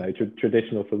 Where you know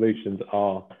traditional solutions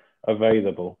are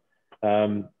available.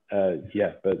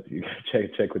 Yeah, but you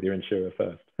check with your insurer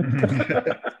first.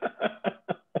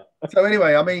 So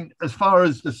anyway, I mean, as far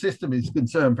as the system is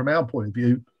concerned, from our point of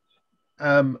view,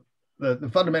 the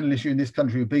fundamental issue in this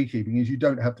country of beekeeping is you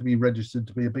don't have to be registered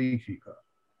to be a beekeeper.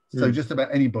 So just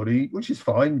about anybody, which is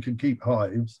fine, can keep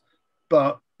hives.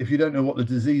 But if you don't know what the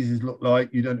diseases look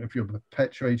like, you don't know if you're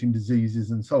perpetuating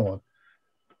diseases and so on.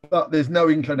 But there's no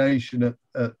inclination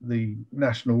at the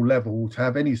national level to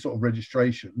have any sort of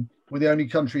registration. We're the only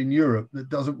country in Europe that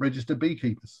doesn't register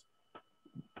beekeepers.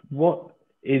 What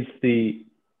is the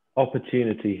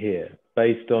opportunity here,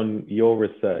 based on your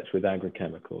research with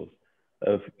agrochemicals,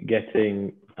 of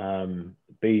getting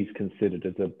bees considered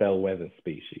as a bellwether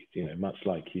species? You know, much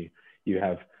like you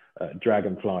have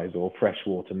dragonflies or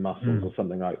freshwater mussels or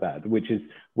something like that, which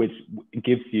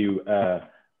gives you a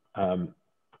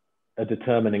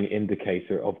determining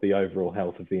indicator of the overall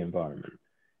health of the environment.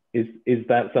 Is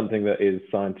that something that is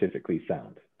scientifically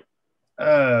sound?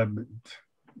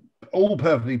 All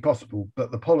perfectly possible,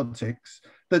 but the politics.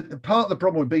 The part of the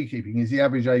problem with beekeeping is the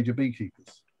average age of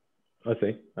beekeepers. I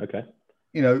see. Okay.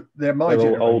 You know, they're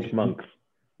all old monks.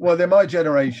 Well, they're my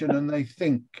generation, and they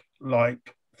think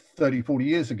like 30, 40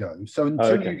 years ago. So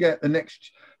until you get the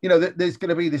next, you know, there's going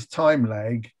to be this time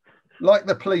lag, like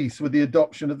the police with the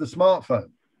adoption of the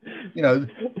smartphone. You know,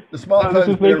 the smartphone. This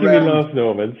is making me laugh,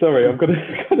 Norman. Sorry, I'm going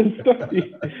to stop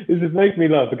you. This is making me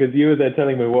laugh because you were there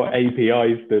telling me what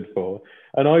API stood for,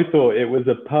 and I thought it was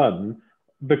a pun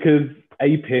because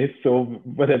apis or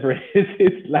whatever it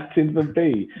is Latin for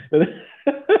bee.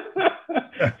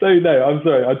 So no, I'm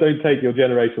sorry, I don't take your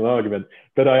generational argument,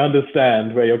 but I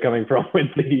understand where you're coming from with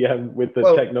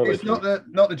the technology. It's not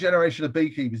the generation of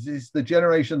beekeepers; it's the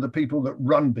generation of the people that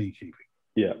run beekeeping.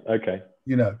 Yeah. Okay.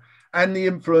 You know, and the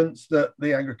influence that the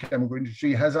agrochemical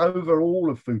industry has over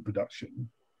all of food production.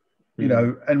 You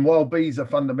know, and while bees are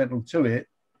fundamental to it,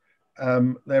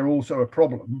 they're also a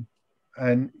problem.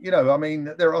 And you know, I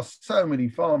mean, there are so many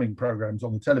farming programs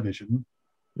on the television.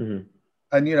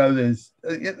 And you know,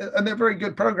 and they're very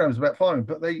good programs about farming,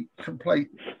 but they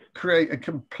create a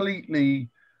completely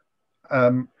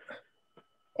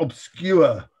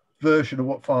obscure version of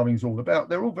what farming is all about.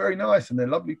 They're all very nice and they're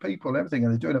lovely people and everything,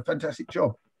 and they're doing a fantastic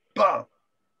job. But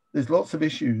there's lots of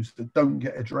issues that don't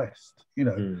get addressed, you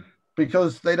know,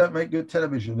 because they don't make good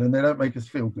television and they don't make us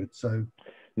feel good. So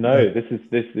no, this is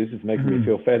making me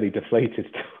feel fairly deflated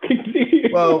talking to you.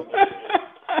 Well.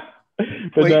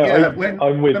 But no, yeah,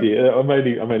 I'm with you. I'm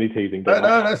only teasing. No,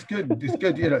 that's good. It's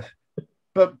good, you know.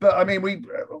 But I mean, we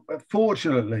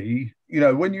fortunately, you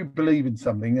know, when you believe in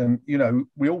something, and you know,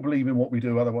 we all believe in what we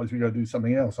do. Otherwise, we go do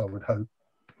something else. I would hope.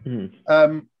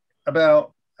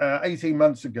 About 18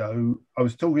 months ago, I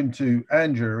was talking to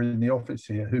Andrew in the office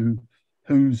here,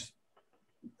 who's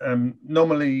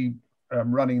normally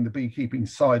running the beekeeping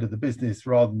side of the business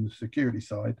rather than the security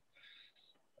side.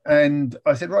 And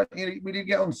I said, right, you know, we need to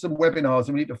get on some webinars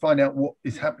and we need to find out what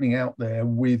is happening out there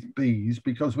with bees,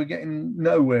 because we're getting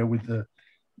nowhere with the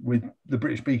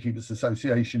British Beekeepers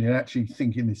Association in actually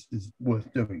thinking this is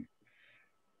worth doing.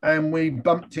 And we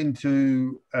bumped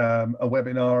into a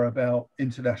webinar about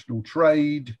international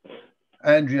trade.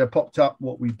 Andrea popped up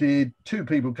what we did. Two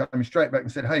people came straight back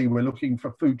and said, hey, we're looking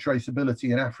for food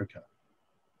traceability in Africa.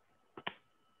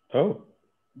 Oh.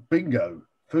 Bingo.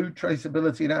 Food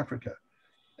traceability in Africa.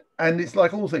 And it's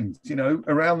like all things, you know,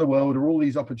 around the world are all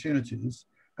these opportunities.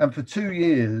 And for 2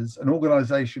 years, an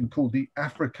organization called the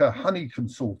Africa Honey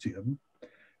Consortium,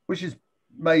 which is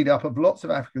made up of lots of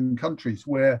African countries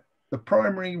where the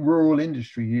primary rural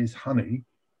industry is honey.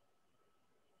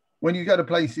 When you go to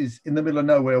places in the middle of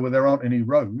nowhere where there aren't any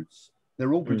roads,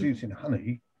 they're all producing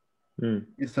honey.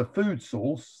 It's a food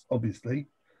source, obviously,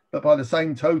 but by the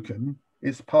same token,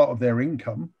 it's part of their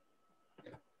income.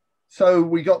 So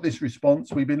we got this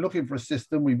response. We've been looking for a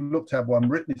system. We've looked to have one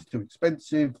written. It's too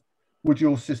expensive. Would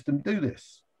your system do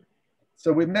this?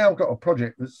 So we've now got a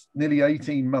project that's nearly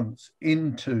 18 months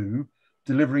into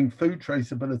delivering food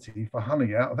traceability for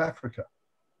honey out of Africa.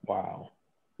 Wow.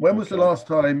 When was the last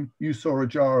time you saw a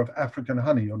jar of African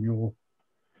honey on your...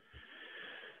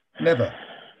 Never.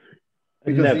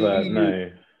 Because Never,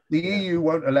 no. The EU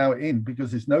won't allow it in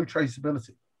because there's no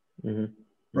traceability.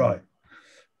 Right.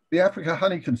 The Africa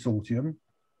Honey Consortium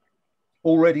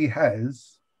already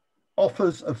has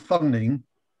offers of funding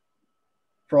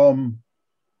from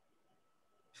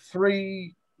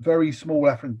three very small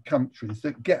African countries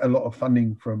that get a lot of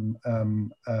funding from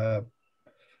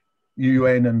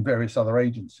UN and various other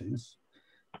agencies.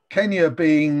 Kenya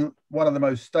being one of the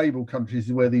most stable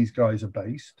countries where these guys are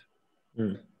based.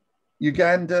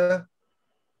 Uganda,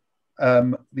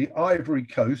 the Ivory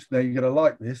Coast, now you're going to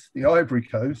like this, the Ivory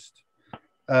Coast,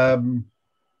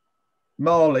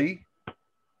 Mali,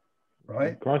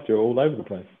 right? Christ, you're all over the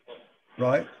place.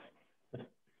 Right.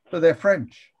 But they're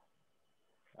French.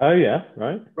 Oh, yeah,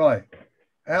 right. Right.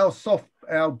 Our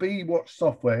BeeWatch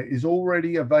software is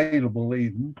already available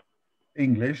in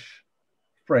English,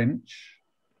 French,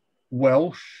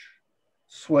 Welsh,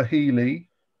 Swahili.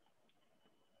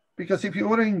 Because if you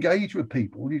want to engage with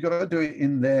people, you've got to do it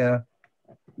in their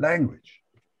language,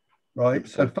 right?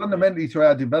 So fundamentally to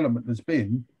our development has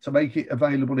been to make it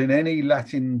available in any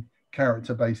Latin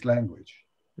character-based language.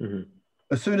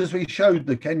 As soon as we showed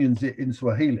the Kenyans it in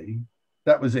Swahili,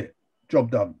 that was it,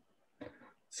 job done.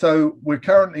 So we're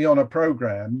currently on a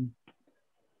program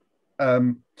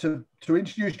to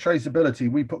introduce traceability.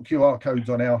 We put QR codes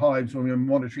on our hives when we're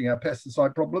monitoring our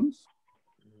pesticide problems.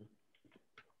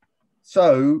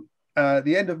 So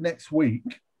the end of next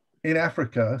week in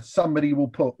Africa, somebody will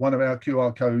put one of our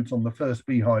QR codes on the first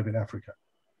beehive in Africa.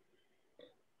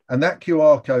 And that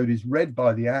QR code is read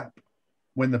by the app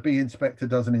when the bee inspector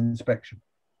does an inspection.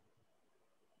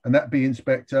 And that bee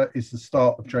inspector is the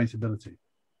start of traceability.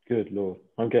 Good Lord,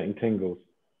 I'm getting tingles.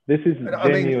 This is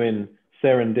genuine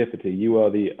serendipity. You are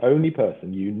the only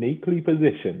person uniquely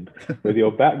positioned with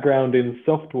your background in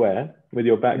software, with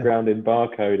your background in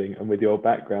barcoding, and with your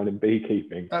background in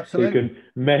beekeeping. Absolutely. Who can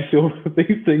mesh all of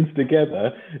these things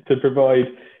together to provide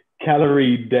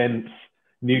calorie-dense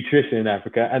nutrition in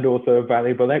Africa and also a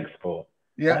valuable export.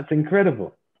 Yeah. That's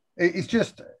incredible.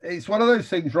 It's one of those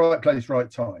things, right place, right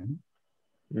time.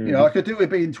 You know, I could do with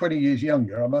being 20 years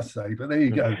younger, I must say, but there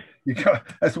you go.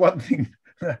 That's one thing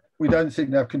we don't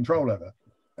seem to have control over.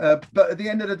 But at the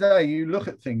end of the day, you look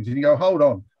at things and you go, hold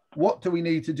on, what do we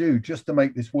need to do just to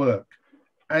make this work?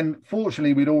 And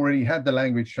fortunately, we'd already had the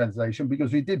language translation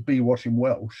because we did BeeWatch in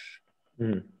Welsh.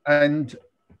 And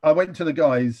I went to the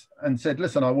guys and said,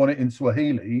 listen, I want it in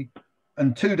Swahili.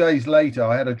 And 2 days later,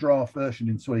 I had a draft version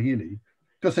in Swahili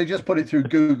because they just put it through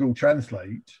Google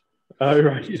Translate. Oh,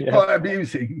 right. It's quite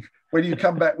amusing when you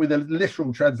come back with the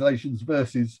literal translations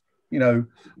versus, you know,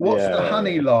 what's the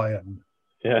honey lion?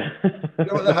 Yeah. You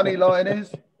know what the honey lion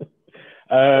is?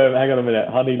 Hang on a minute.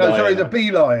 Honey lion. Sorry, the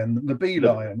bee lion. The bee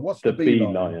lion. What's the bee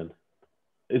lion?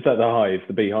 Is that the hive,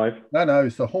 the beehive? No,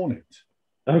 it's the hornet.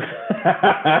 So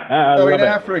in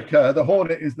Africa, the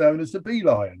hornet is known as the bee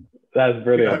lion. That's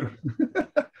brilliant. You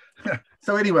know?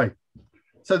 So anyway,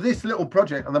 so this little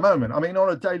project at the moment, I mean, on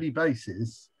a daily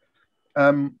basis,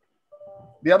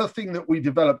 the other thing that we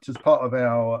developed as part of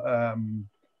our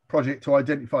project to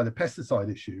identify the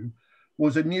pesticide issue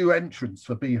was a new entrance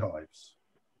for beehives.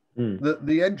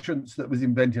 The entrance that was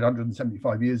invented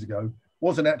 175 years ago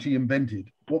wasn't actually invented.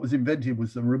 What was invented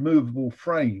was the removable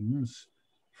frames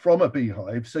from a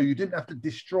beehive, so you didn't have to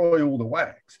destroy all the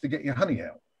wax to get your honey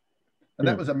out. And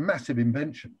that was a massive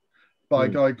invention by a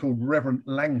guy called Reverend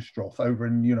Langstroth over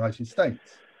in the United States.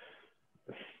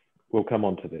 We'll come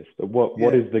on to this, but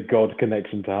what is the God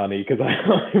connection to honey? Because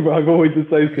I've always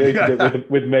associated it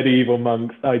with medieval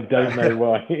monks. I don't know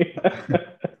why.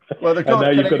 Well, and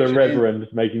now you've got a reverend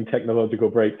making technological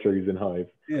breakthroughs in hive.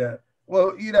 Yeah.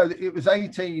 Well, you know, it was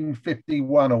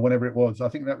 1851 or whenever it was. I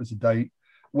think that was the date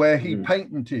where he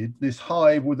patented this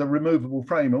hive with a removable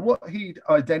frame. And what he'd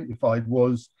identified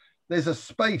was there's a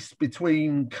space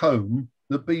between comb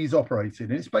that bees operate in.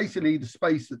 And it's basically the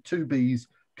space that two bees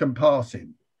can pass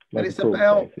in. And it's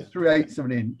about 3/8 of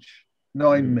an inch,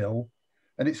 9 mil,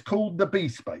 and it's called the bee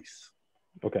space.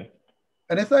 Okay.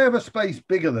 And if they have a space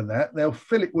bigger than that, they'll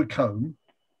fill it with comb.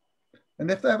 And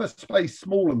if they have a space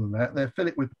smaller than that, they'll fill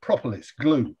it with propolis,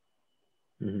 glue.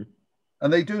 And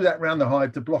they do that around the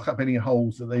hive to block up any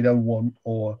holes that they don't want,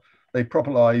 or they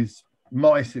propolis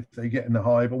mice if they get in the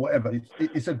hive or whatever.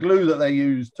 It's a glue that they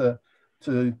use to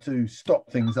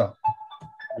stop things up.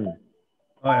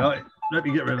 Right, let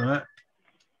me get rid of that.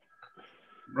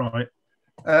 Right.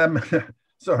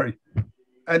 Sorry.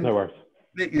 And no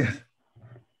worries.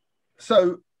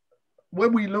 So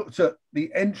when we looked at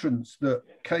the entrance that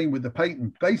came with the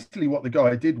patent, basically what the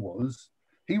guy did was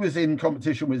he was in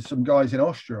competition with some guys in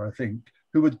Austria, I think,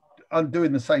 who were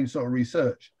doing the same sort of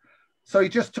research. So he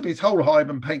just took his whole hive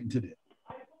and patented it.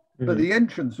 But the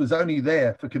entrance was only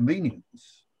there for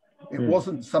convenience. It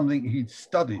wasn't something he'd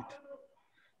studied.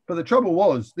 But the trouble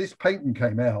was, this patent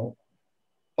came out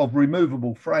of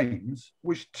removable frames,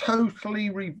 which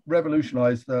totally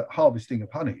revolutionized the harvesting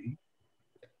of honey.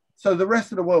 So the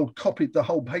rest of the world copied the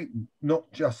whole patent,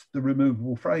 not just the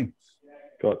removable frames.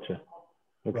 Gotcha.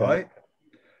 Okay. Right.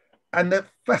 And the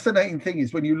fascinating thing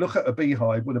is when you look at a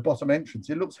beehive with a bottom entrance,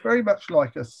 it looks very much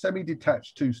like a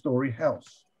semi-detached 2-story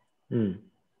house. Mm.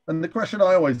 And the question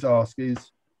I always ask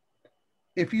is,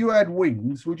 if you had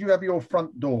wings, would you have your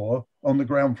front door on the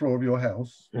ground floor of your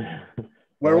house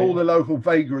where all the local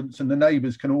vagrants and the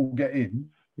neighbours can all get in?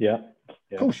 Yeah.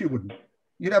 Of course you wouldn't.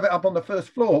 You'd have it up on the first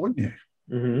floor, wouldn't you?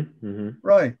 Mm-hmm. Mm-hmm.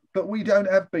 Right. But we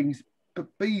don't have bees, but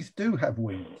bees do have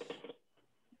wings.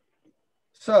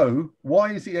 So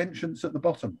why is the entrance at the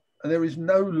bottom? And there is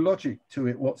no logic to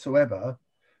it whatsoever,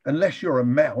 unless you're a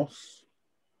mouse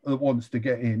that wants to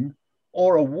get in,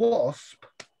 or a wasp.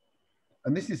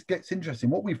 And this gets interesting.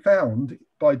 What we found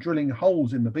by drilling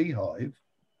holes in the beehive,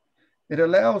 it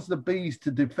allows the bees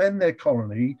to defend their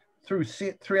colony through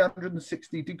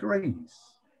 360 degrees.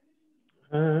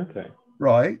 Okay.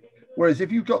 Right. Whereas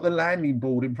if you've got the landing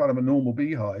board in front of a normal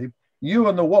beehive, you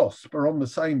and the wasp are on the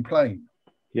same plane.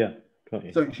 Yeah. Got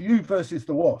you. So it's you versus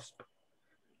the wasp.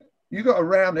 You got a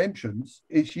round entrance,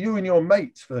 it's you and your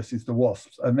mates versus the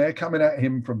wasps, and they're coming at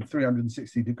him from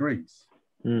 360 degrees.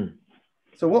 Mm.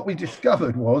 So what we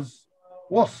discovered was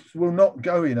wasps will not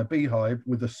go in a beehive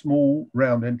with a small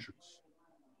round entrance.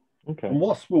 Okay. And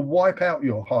wasps will wipe out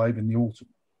your hive in the autumn.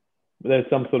 But there's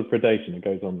some sort of predation that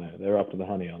goes on there. They're after the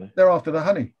honey, aren't they? They're after the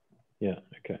honey. Yeah.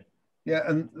 Okay. Yeah,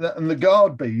 and the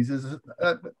guard bees, there's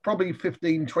probably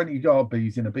 15, 20 guard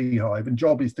bees in a beehive, and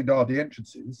job is to guard the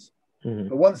entrances. Mm-hmm.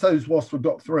 But once those wasps have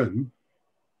got through,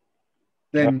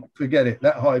 then forget it.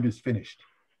 That hive is finished.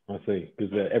 I see,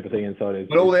 because everything inside is.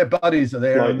 But all their buddies are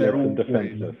there, and they're all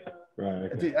defensive.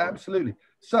 Right. Okay. Absolutely.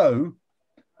 So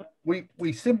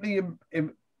we simply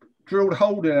drilled a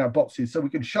hole in our boxes so we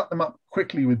can shut them up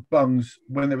quickly with bungs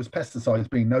when there was pesticides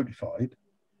being notified.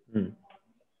 Mm.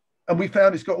 And we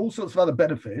found it's got all sorts of other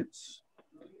benefits.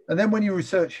 And then when you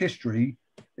research history,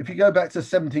 if you go back to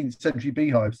 17th century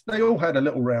beehives, they all had a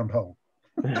little round hole.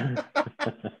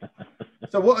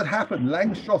 So what had happened,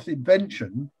 Langstroth's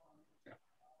invention,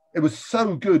 it was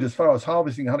so good as far as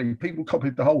harvesting honey, people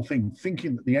copied the whole thing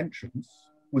thinking that the entrance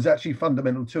was actually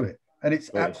fundamental to it. And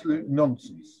it's absolute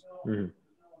nonsense.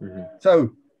 Mm-hmm. Mm-hmm.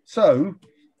 So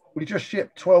we just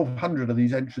shipped 1,200 of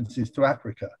these entrances to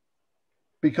Africa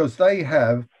because they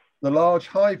have the large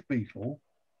hive beetle,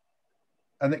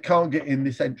 and it can't get in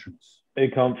this entrance.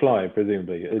 It can't fly,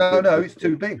 presumably. No, it's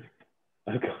too big.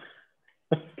 Okay.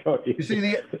 Got you. You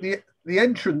see, the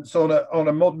entrance on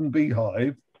a modern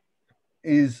beehive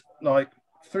is like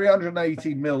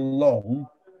 380 mil long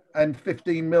and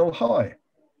 15 mil high.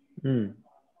 Mm.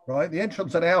 Right? The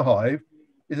entrance on our hive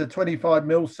is a 25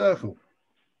 mil circle.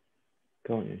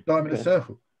 Got you. Diameter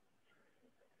circle.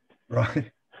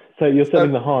 Right. So you're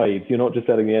selling the hives. You're not just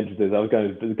selling the entrances. I was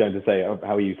going to say,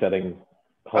 how are you selling?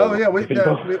 Oh yeah,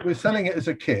 we're selling it as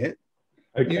a kit.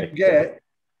 Okay. You get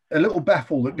a little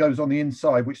baffle that goes on the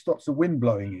inside, which stops the wind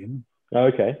blowing in. Oh,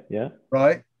 okay. Yeah.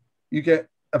 Right. You get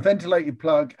a ventilated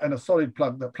plug and a solid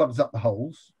plug that plugs up the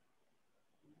holes.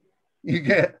 You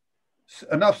get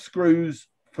enough screws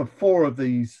for 4 of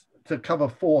these to cover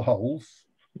 4 holes.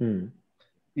 Mm.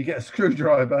 You get a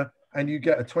screwdriver and you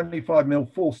get a 25 mil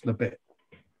Forstner bit.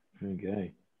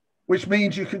 Okay. Which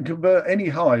means you can convert any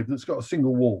hive that's got a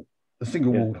single walled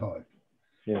hive.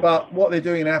 Yeah. But what they're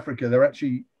doing in Africa, they're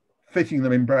actually fitting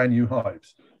them in brand new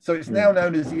hives. So it's now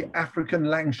known as the African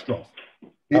Langstroth.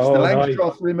 It's the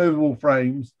Langstroth removable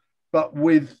frames, but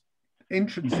with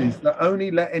entrances that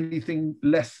only let anything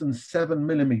less than 7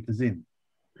 millimeters in.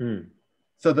 Mm.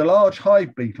 So the large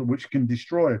hive beetle, which can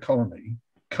destroy a colony,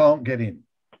 can't get in.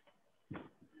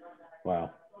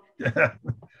 Wow.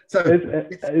 So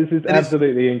this is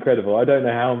absolutely incredible. I don't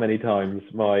know how many times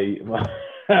my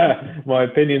my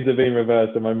opinions have been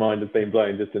reversed and my mind has been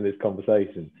blown just in this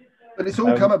conversation. But it's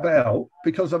all come about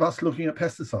because of us looking at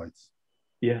pesticides.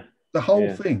 Yeah. The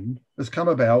whole thing has come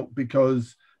about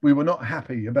because we were not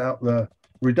happy about the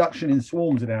reduction in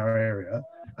swarms in our area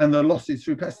and the losses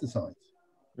through pesticides.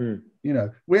 Mm. You know,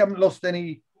 we haven't lost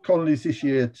any colonies this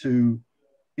year to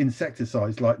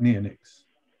insecticides like neonics.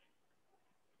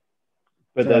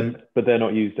 But they're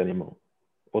not used anymore.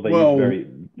 Or they use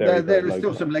very there is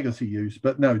still some legacy use,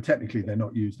 but no, technically they're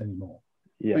not used anymore.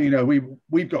 Yeah. But, you know,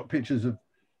 we've got pictures of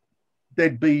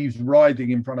dead bees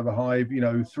writhing in front of a hive,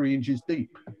 3 inches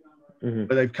deep. Mm-hmm.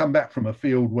 But they've come back from a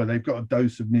field where they've got a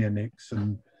dose of neonics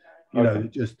and, you know,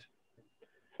 just...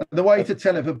 The way to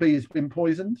tell if a bee has been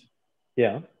poisoned,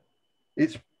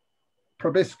 its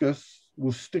proboscis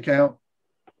will stick out.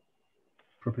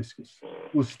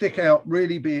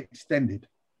 Really be extended.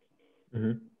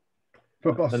 Mm-hmm.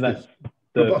 Proboscis.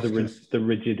 the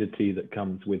rigidity that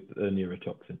comes with a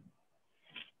neurotoxin.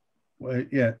 Well,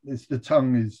 yeah, the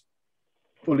tongue is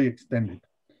fully extended.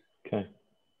 Okay.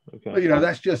 But, you know,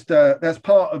 that's just that's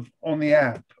part of on the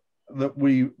app that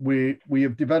we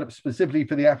have developed specifically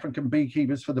for the African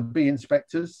beekeepers, for the bee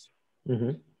inspectors,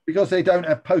 because they don't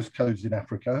have postcodes in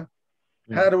Africa.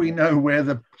 How do we know where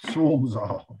the swarms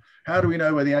are? How do we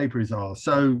know where the apiaries are?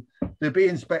 So the bee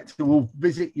inspector will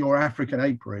visit your African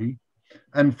apiary,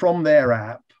 and from their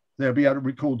app, they'll be able to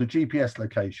record the GPS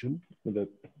location. With the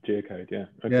geocode, yeah.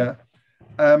 Okay.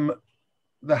 Yeah.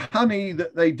 The honey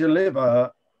that they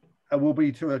deliver will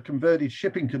be to a converted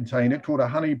shipping container called a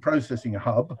honey processing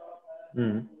hub.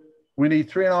 We need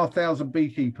 3,500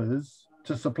 beekeepers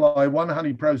to supply one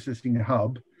honey processing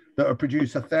hub that will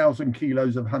produce 1,000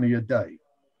 kilos of honey a day.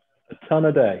 A ton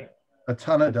a day. A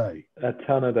ton a day. A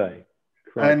ton a day.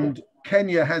 Crikey. And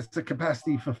Kenya has the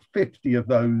capacity for 50 of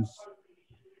those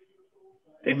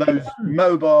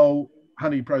mobile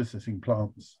honey processing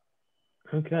plants.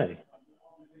 Okay.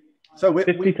 So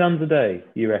 50 tons a day,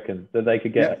 you reckon, that they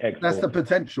could get export? That's the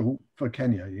potential for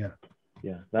Kenya, yeah.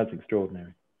 Yeah, that's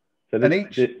extraordinary. So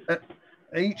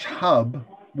each hub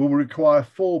will require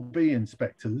 4 bee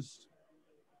inspectors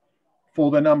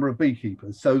for the number of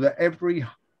beekeepers, so that every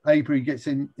apiary gets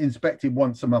inspected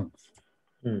once a month.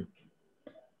 And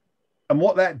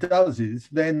what that does is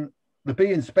then the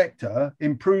bee inspector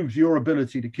improves your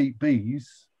ability to keep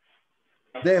bees.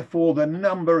 Therefore, the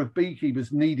number of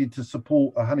beekeepers needed to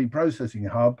support a honey processing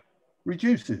hub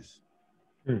reduces.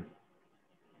 And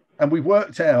we've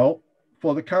worked out,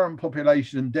 for the current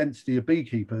population and density of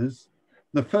beekeepers,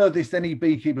 the furthest any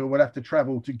beekeeper will have to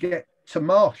travel to get to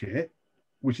market,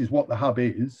 which is what the hub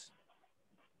is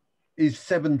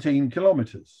 17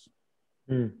 kilometers.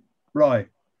 Right.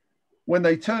 When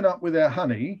they turn up with their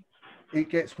honey, it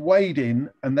gets weighed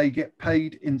in and they get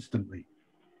paid instantly.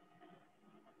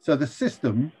 So the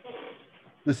system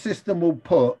will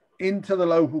put into the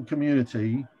local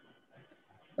community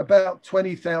about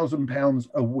 £20,000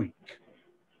 a week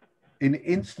in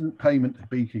instant payment to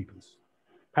beekeepers.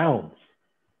 Pounds?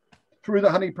 Through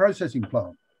the honey processing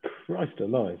plant. Christ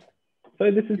alive. So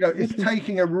this is... it's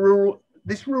taking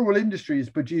this rural industry is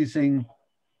producing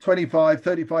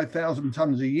 35,000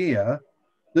 tonnes a year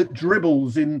that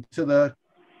dribbles into the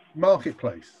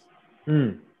marketplace.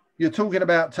 You're talking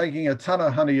about taking a ton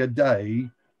of honey a day,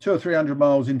 200 or 300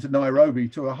 miles into Nairobi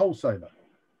to a wholesaler.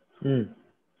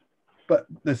 But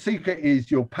the secret is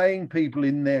you're paying people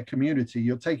in their community.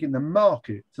 You're taking the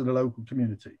market to the local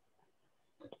community.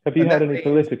 Have you had any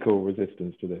political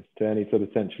resistance to this, to any sort of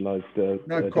centralised...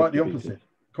 no, quite the opposite.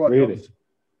 Quite really? The opposite.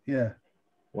 Yeah.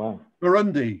 Wow.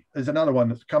 Burundi is another one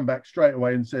that's come back straight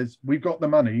away and says, we've got the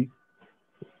money.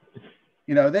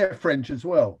 You know, they're French as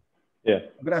well. Yeah.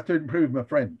 I'm going to have to improve my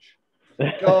French.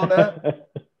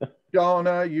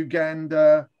 Ghana,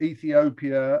 Uganda,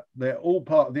 Ethiopia, they're all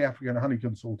part of the African Honey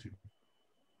Consortium.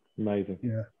 Amazing.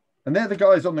 Yeah. And they're the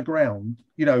guys on the ground.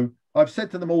 You know, I've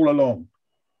said to them all along,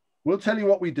 we'll tell you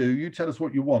what we do. You tell us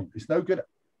what you want. It's no good.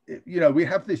 You know, we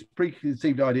have this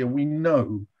preconceived idea. We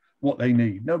know what they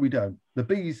need. No, we don't. The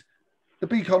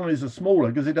bee colonies are smaller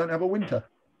because they don't have a winter.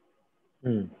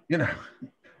 You know,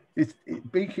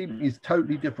 beekeeping is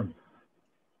totally different.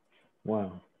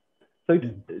 Wow. So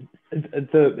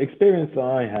the experience that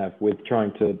I have with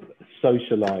trying to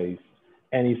socialize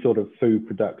any sort of food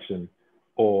production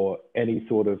or any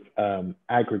sort of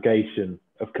aggregation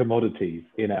of commodities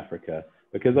in Africa,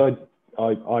 because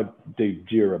I do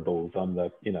durables. I'm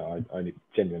the, you know, I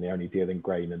genuinely only deal in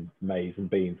grain and maize and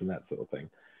beans and that sort of thing.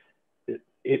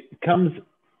 It comes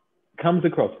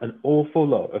across an awful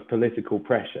lot of political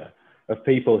pressure of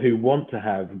people who want to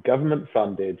have government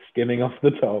funded, skimming off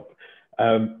the top,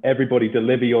 everybody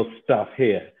deliver your stuff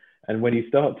here. And when you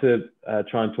start to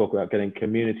try and talk about getting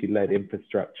community-led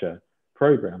infrastructure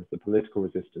programs, the political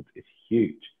resistance is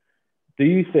huge. Do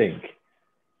you think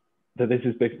that this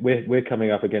is, we're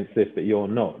coming up against this, but you're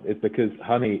not? It's because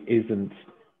honey isn't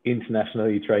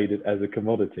internationally traded as a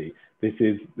commodity. This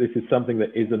is something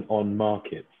that isn't on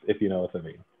markets, if you know what I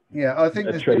mean. Yeah, I think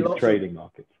there's been trading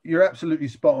markets. You're absolutely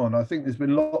spot on. I think there's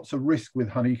been lots of risk with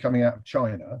honey coming out of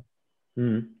China.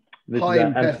 High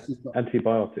in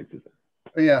antibiotics, is it?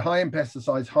 Yeah, high in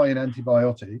pesticides, high in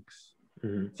antibiotics.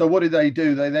 So what did they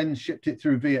do? They then shipped it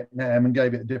through Vietnam and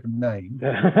gave it a different name.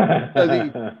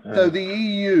 so the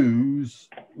EU's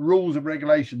rules and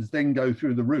regulations then go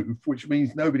through the roof, which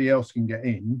means nobody else can get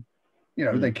in. You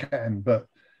know, they can, but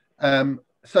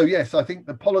so yes, I think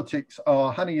the politics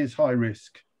are honey is high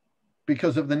risk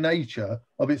because of the nature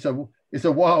of it's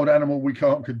a wild animal we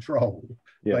can't control,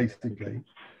 basically.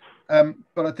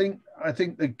 But I think I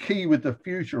think the key with the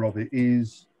future of it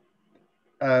is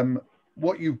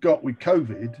what you've got with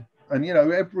COVID, and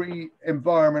every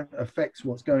environment affects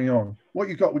what's going on. What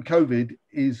you've got with COVID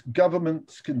is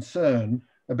government's concern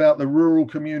about the rural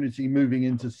community moving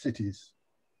into cities.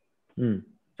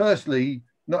 Firstly,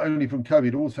 not only from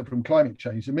COVID, also from climate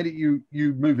change. The minute you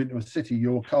move into a city,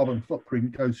 your carbon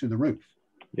footprint goes through the roof.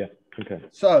 Yeah. Okay.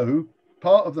 So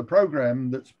part of the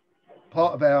program that's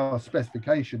part of our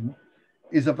specification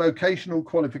is a vocational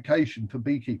qualification for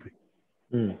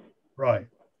beekeeping. Right.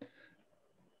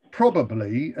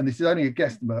 Probably, and this is only a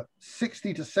guesstimate,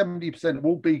 60 to 70% of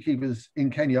all beekeepers in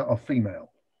Kenya are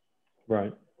female.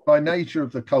 Right. By nature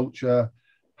of the culture,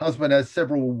 husband has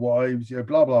several wives,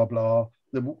 blah, blah, blah.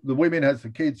 The women has the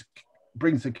kids,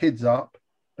 brings the kids up,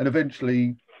 and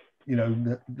eventually,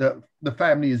 the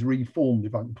family is reformed,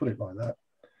 if I can put it like that.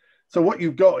 So what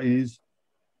you've got is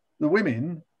the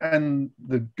women and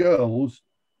the girls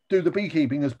do the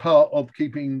beekeeping as part of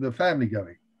keeping the family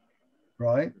going,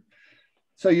 right?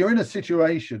 So you're in a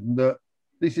situation that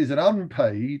this is an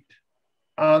unpaid,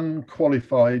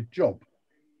 unqualified job.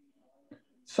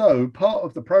 So part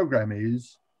of the program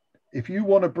is, if you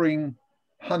want to bring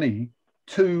honey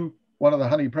to one of the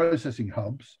honey processing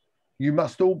hubs, you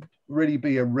must already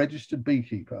be a registered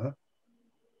beekeeper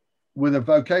with a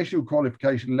vocational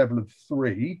qualification level of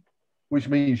 3, which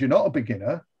means you're not a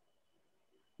beginner,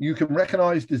 you can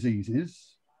recognize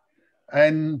diseases,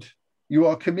 and you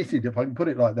are committed, if I can put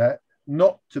it like that,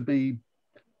 not to be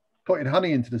putting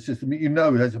honey into the system that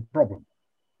there's a problem.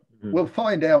 We'll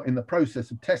find out in the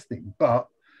process of testing, but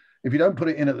if you don't put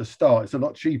it in at the start, it's a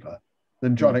lot cheaper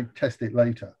than trying to test it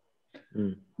later.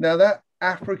 Now that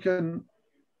African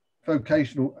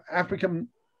apiculture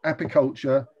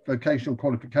vocational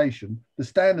qualification, the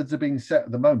standards are being set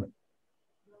at the moment.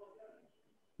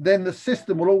 Then the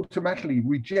system will automatically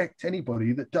reject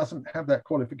anybody that doesn't have that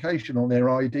qualification on their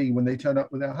ID when they turn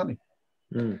up with their honey.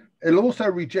 It'll also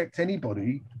reject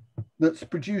anybody that's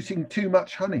producing too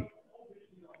much honey.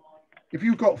 If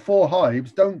you've got 4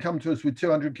 hives, don't come to us with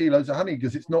 200 kilos of honey,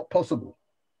 because it's not possible.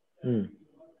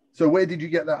 So where did you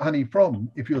get that honey from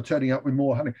if you're turning up with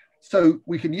more honey? So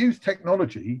we can use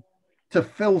technology to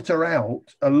filter out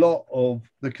a lot of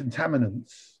the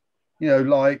contaminants,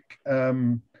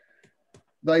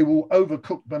 they will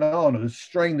overcook bananas,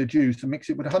 strain the juice and mix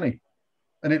it with honey,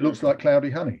 and it looks like cloudy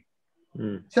honey.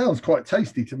 Sounds quite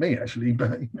tasty to me, actually.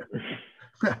 But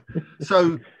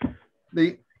so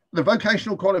the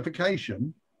vocational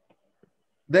qualification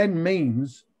then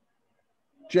means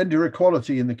gender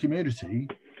equality in the community.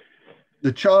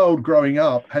 The child growing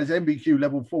up has MBQ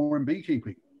level 4 in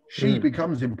beekeeping. She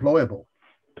becomes employable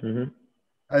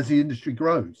as the industry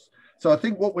grows. So I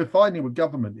think what we're finding with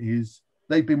government is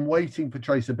they've been waiting for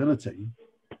traceability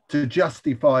to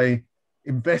justify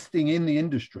investing in the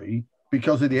industry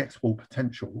because of the export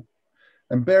potential.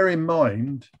 And bear in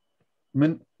mind,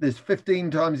 there's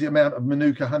 15 times the amount of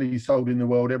Manuka honey sold in the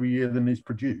world every year than is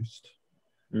produced.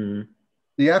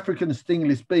 The African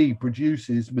stingless bee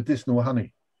produces medicinal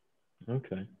honey.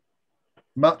 Okay.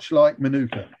 Much like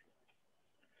Manuka.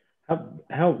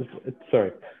 How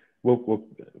sorry, we'll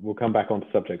come back onto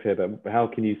subject here, but how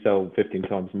can you sell 15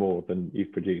 times more than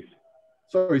you've produced?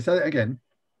 Sorry, say that again.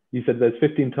 You said there's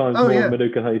 15 times more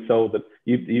Manuka honey sold. That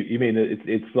you mean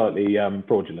it's slightly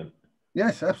fraudulent?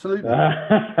 Yes, absolutely.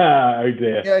 Oh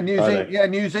dear. Yeah,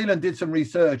 New Zealand did some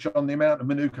research on the amount of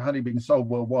Manuka honey being sold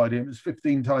worldwide, and it was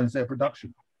 15 times their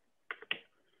production.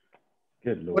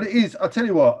 Good Lord. But it is. I'll tell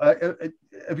you what.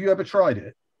 Have you ever tried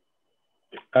it?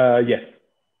 Yes.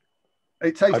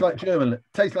 It tastes like Germaline.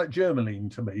 Tastes like Germaline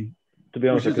to me. To be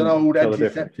honest, which is an old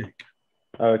antiseptic.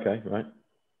 Oh, okay, right.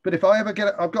 But if I ever get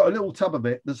it, I've got a little tub of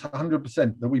it that's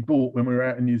 100% that we bought when we were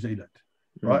out in New Zealand.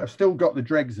 Right, I've still got the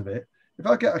dregs of it. If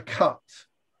I get a cut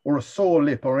or a sore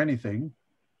lip or anything,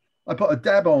 I put a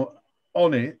dab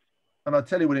on it, and I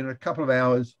tell you, within a couple of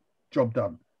hours, job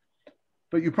done.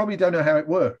 But you probably don't know how it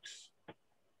works.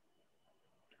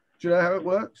 Do you know how it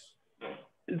works?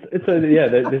 This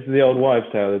is the old wives'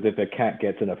 tale, that if a cat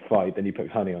gets in a fight, then you put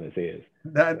honey on its ears.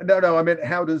 No, I meant,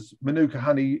 how does Manuka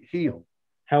honey heal?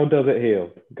 How does it heal?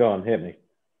 Go on, hit me.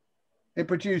 It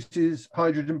produces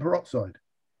hydrogen peroxide.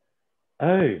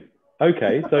 Oh,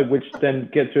 okay. So which then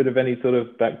gets rid of any sort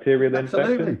of bacterial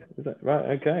Absolutely. infection? Is that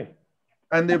right? Okay.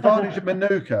 And the advantage of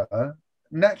Manuka,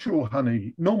 natural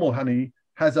honey, normal honey,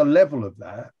 has a level of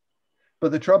that.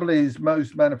 But the trouble is,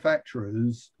 most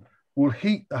manufacturers will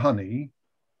heat the honey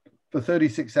for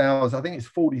 36 hours. I think it's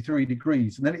 43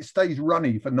 degrees, and then it stays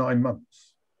runny for 9 months.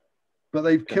 But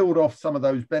they've killed off some of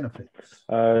those benefits.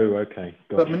 Oh, okay.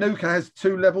 But Manuka has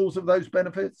 2 levels of those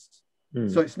benefits.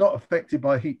 So it's not affected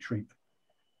by heat treatment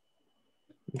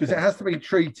because it has to be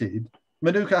treated.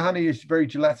 Manuka honey is very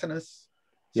gelatinous,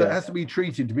 so it has to be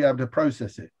treated to be able to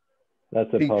process it.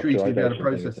 That's a heat treated to be able to pasteurization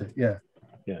process thing, it. Yeah.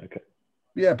 Yeah. Okay.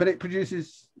 Yeah, but it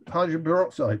produces hydrogen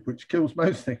peroxide, which kills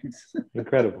most things.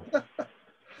 Incredible.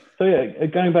 So yeah,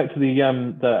 going back to the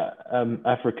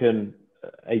African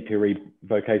apiary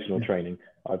vocational training,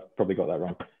 I've probably got that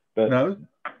wrong. But no,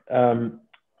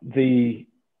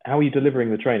 how are you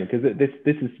delivering the training? Because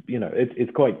this is, you know,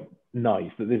 it's quite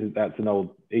nice that that's an old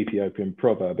Ethiopian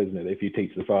proverb, isn't it? If you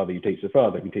teach the father, you teach the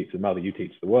father. If you teach the mother, you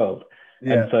teach the world.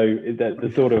 Yeah. And so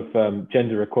the sort of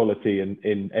gender equality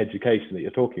in education that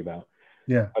you're talking about,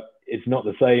 it's not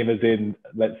the same as in,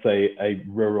 let's say, a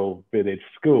rural village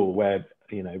school where,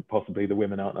 you know, possibly the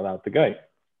women aren't allowed to go,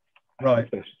 right?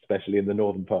 Especially in the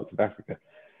northern parts of Africa.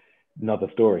 Another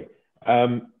story.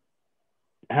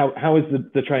 How is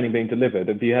the training being delivered?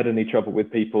 Have you had any trouble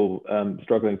with people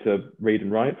struggling to read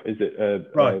and write? Is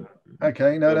it right?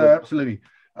 Okay, no, absolutely.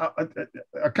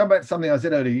 I come back to something I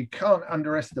said earlier. You can't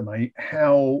underestimate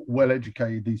how well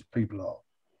educated these people are.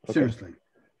 Okay. Seriously,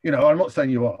 you know, I'm not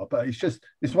saying you are, but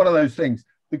it's one of those things.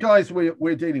 The guys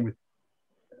we're dealing with.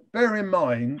 Bear in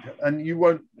mind, and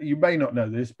you may not know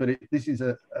this, but this is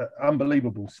a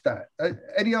unbelievable stat.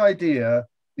 Any idea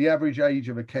the average age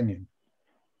of a Kenyan?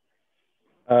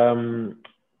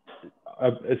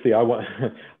 See,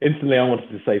 instantly I wanted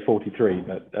to say 43,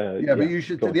 but but you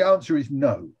should. The answer is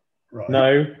no. Right?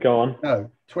 No, go on. No,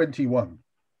 21.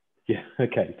 Yeah.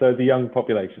 Okay. So the young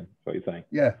population, is what you're saying.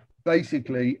 Yeah.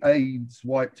 Basically, AIDS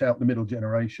wiped out the middle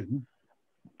generation.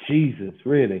 Jesus,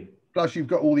 really? Plus, you've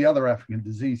got all the other African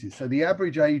diseases. So the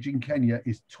average age in Kenya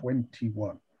is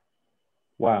 21.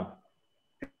 Wow.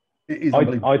 It is.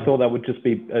 I thought that would just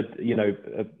be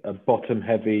a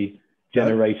bottom-heavy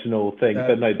generational thing,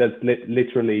 but no, that's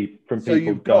literally from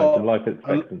people died to life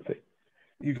expectancy.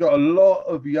 You've got a lot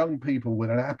of young people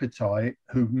with an appetite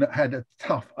who've had a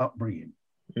tough upbringing.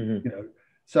 Mm-hmm. You know,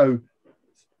 so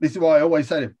this is why I always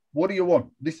say to them, what do you want?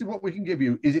 This is what we can give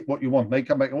you. Is it what you want? They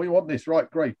come back and we want this, right?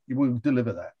 Great, you will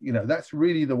deliver that. You know, that's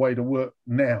really the way to work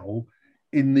now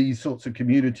in these sorts of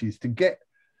communities to get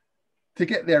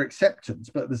their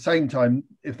acceptance, but at the same time,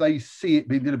 if they see it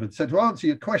being delivered. So to answer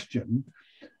your question,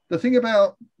 the thing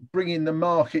about bringing the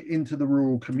market into the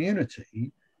rural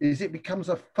community is it becomes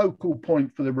a focal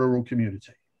point for the rural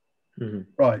community. Mm-hmm.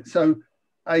 Right. So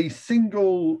a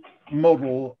single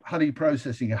model honey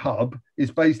processing hub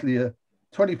is basically a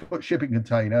 20-foot shipping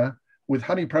container with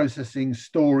honey processing,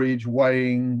 storage,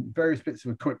 weighing, various bits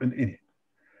of equipment in it.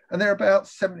 And they're about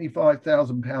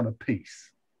 £75,000 a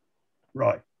piece.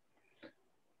 Right.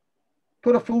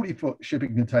 Put a 40-foot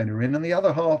shipping container in and the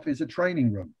other half is a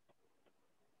training room.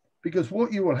 Because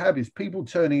what you will have is people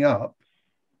turning up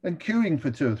and queuing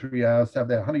for 2 or 3 hours to have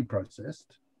their honey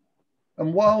processed.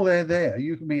 And while they're there,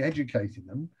 you can be educating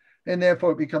them. And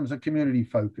therefore it becomes a community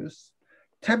focus.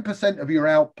 10% of your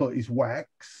output is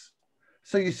wax.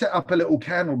 So you set up a little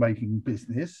candle making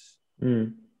business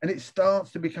and it starts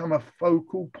to become a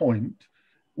focal point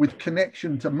with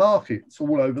connection to markets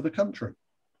all over the country.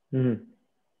 Mm.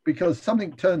 Because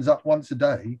something turns up once a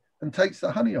day and takes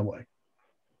the honey away,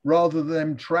 rather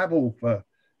than travel for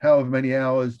however many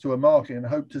hours to a market and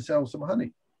hope to sell some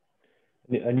honey.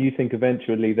 And you think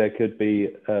eventually there could be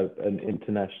an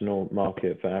international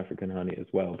market for African honey as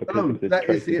well? Because that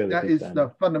is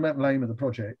the fundamental aim of the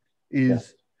project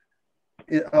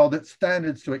are the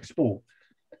standards to export.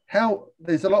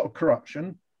 There's a lot of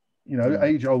corruption, you know,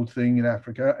 age-old thing in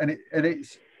Africa, and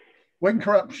it's when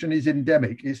corruption is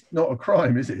endemic, it's not a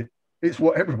crime, is it? It's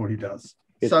what everybody does.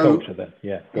 It's culture then,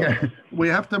 yeah. We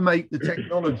have to make the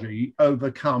technology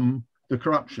overcome the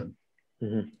corruption.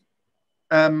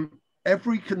 Mm-hmm.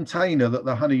 Every container that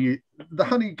the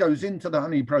honey goes into the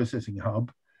honey processing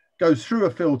hub, goes through a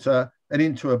filter and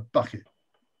into a bucket.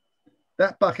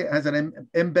 That bucket has an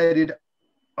embedded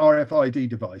RFID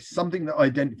device, something that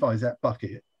identifies that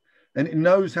bucket, and it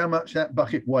knows how much that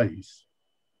bucket weighs.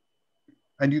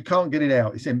 And you can't get it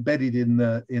out. It's embedded in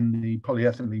the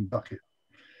polyethylene bucket.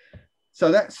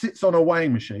 So that sits on a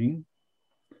weighing machine.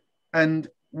 And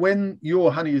when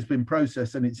your honey has been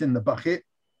processed and it's in the bucket,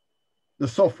 the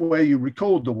software, you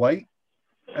record the weight,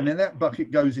 and then that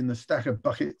bucket goes in the stack of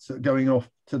buckets that are going off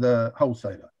to the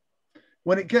wholesaler.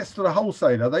 When it gets to the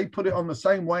wholesaler, they put it on the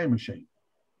same weighing machine.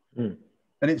 And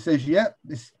it says,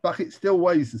 this bucket still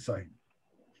weighs the same.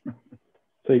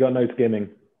 So you got no skimming.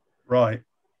 Right.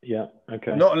 Yeah,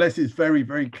 okay. Not unless it's very,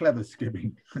 very clever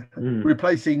skimming,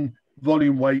 replacing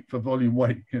volume weight for volume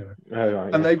weight. You know? Oh,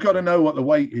 right, and they've got to know what the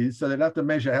weight is, so they'll have to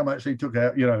measure how much they took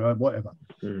out, you know, whatever.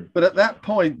 But at that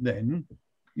point, then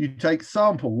you take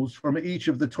samples from each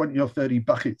of the 20 or 30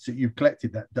 buckets that you've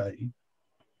collected that day,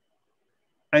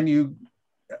 and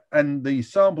the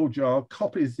sample jar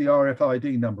copies the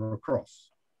RFID number across.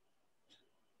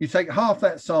 You take half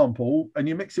that sample and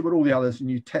you mix it with all the others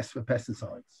and you test for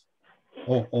pesticides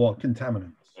or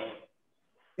contaminants.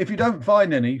 If you don't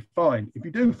find any, fine. If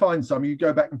you do find some, you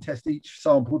go back and test each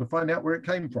sample to find out where it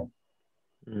came from.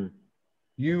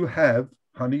 You have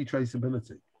honey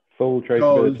traceability. Full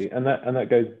traceability. And that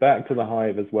goes back to the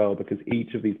hive as well, because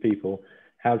each of these people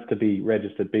has to be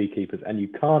registered beekeepers, and you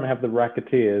can't have the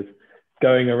racketeers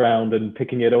going around and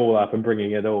picking it all up and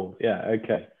bringing it all. Yeah,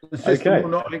 okay. The system will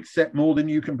not accept more than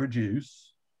you can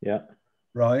produce. Yeah.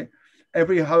 Right.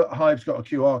 Every hive's got a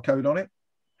QR code on it.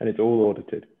 And it's all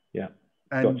audited. Yeah.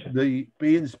 And gotcha. The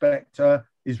bee inspector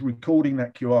is recording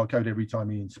that QR code every time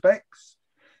he inspects.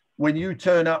 When you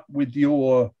turn up with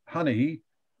your honey,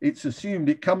 it's assumed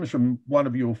it comes from one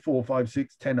of your 4, 5,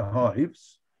 6, 10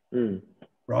 hives.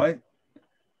 Right.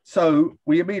 So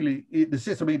the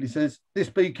system immediately says, this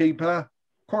beekeeper,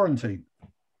 quarantine.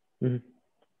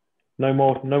 No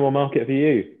more market for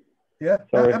you. Yeah.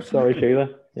 Sorry, Sheila.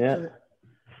 Yeah.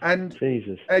 And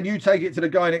Jesus. And you take it to the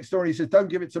guy next door and he says, don't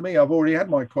give it to me. I've already had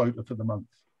my quota for the month.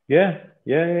 Yeah.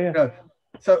 You know,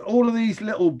 so all of these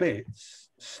little bits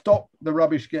stop the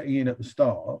rubbish getting in at the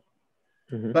start,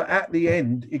 but at the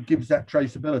end, it gives that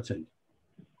traceability.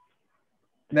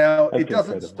 Now, it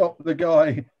doesn't stop the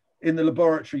guy in the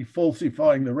laboratory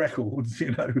falsifying the records,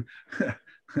 you know.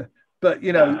 But,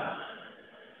 you know,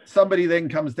 somebody then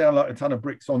comes down like a ton of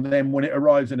bricks on them when it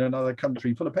arrives in another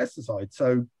country full of pesticides.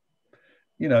 So,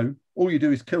 you know, all you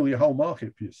do is kill your whole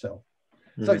market for yourself.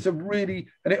 So it's and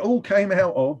it all came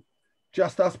out of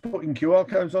just us putting QR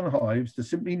codes on hives to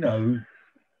simply know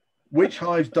which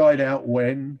hives died out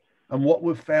when and what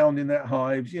was found in that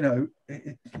hives, you know.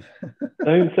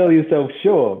 Don't sell yourself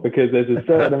short, because there's a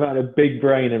certain amount of big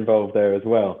brain involved there as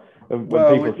well. When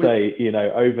people say, you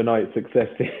know, overnight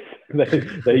successes,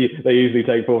 they usually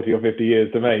take 40 or 50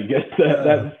 years to make.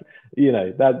 That's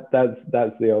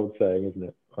the old saying, isn't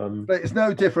it? But it's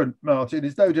no different, Martin.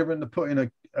 It's no different than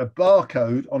putting a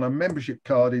barcode on a membership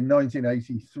card in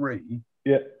 1983.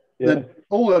 Yeah.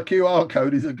 All a QR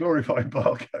code is a glorified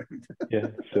barcode. Yeah,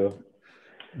 sure.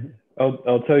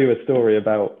 I'll tell you a story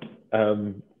about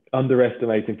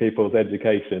underestimating people's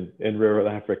education in rural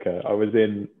Africa. I was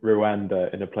in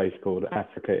Rwanda in a place called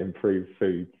Africa Improved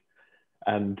Foods,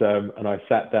 and I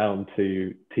sat down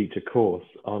to teach a course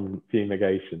on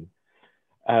fumigation.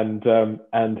 And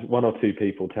one or two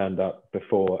people turned up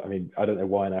before. I mean, I don't know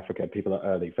why in Africa people are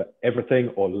early for everything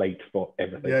or late for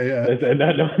everything.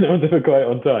 No one's ever quite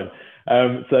on time.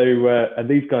 And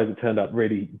these guys had turned up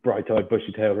really bright-eyed,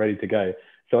 bushy-tailed, ready to go.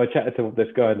 So I chatted to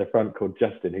this guy in the front called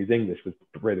Justin, whose English was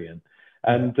brilliant.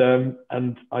 And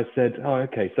I said, oh,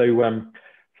 okay. So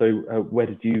where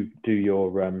did you do your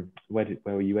where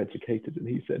were you educated? And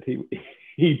he said he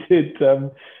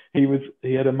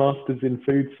had a master's in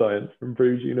food science from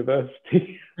Bruges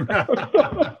University.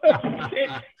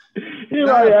 Here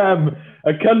I am,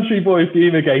 a country boy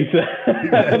fumigator,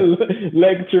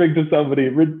 lecturing to somebody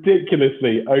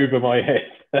ridiculously over my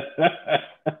head.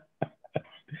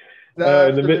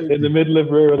 In the middle of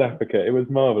rural Africa. It was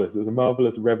marvelous. It was a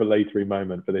marvelous revelatory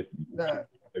moment for this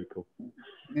local.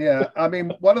 Yeah, I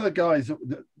mean, one of the guys,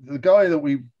 the guy that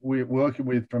we're working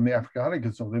with from the Africa Honey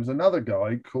Consortium, there was another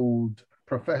guy called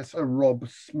Professor Rob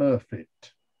Smurfit.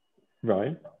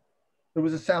 Right. There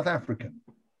was a South African.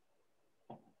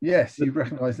 Yes, you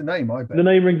recognise the name, I bet. The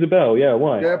name rings a bell, yeah,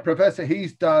 why? Yeah, Professor,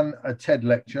 he's done a TED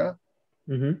lecture.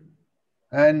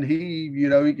 And he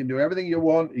can do everything you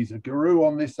want. He's a guru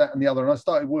on this, that, and the other. And I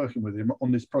started working with him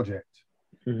on this project.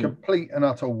 Complete and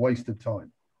utter waste of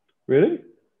time. Really?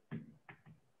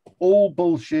 All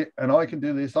bullshit. And I can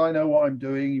do this. I know what I'm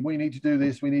doing. We need to do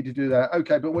this. We need to do that.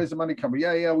 Okay, but where's the money coming?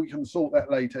 Yeah, we can sort that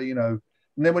later, you know.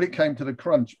 And then when it came to the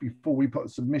crunch, before we put a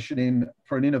submission in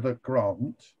for an Innovate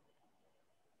grant,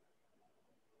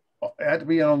 it had to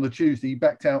be on the Tuesday. He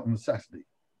backed out on the Saturday.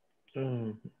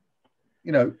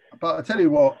 You know, but I tell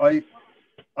you what, I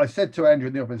said to Andrew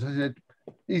in the office, I said,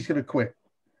 he's going to quit.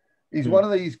 He's one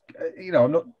of these, you know,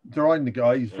 I'm not deriding the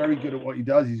guy. He's very good at what he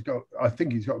does. I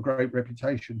think he's got a great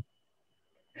reputation.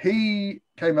 He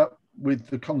came up with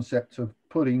the concept of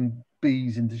putting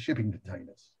bees into shipping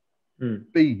containers.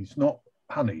 Bees, not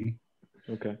honey.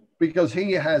 Okay. Because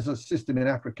he has a system in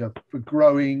Africa for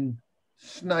growing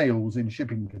snails in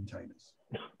shipping containers.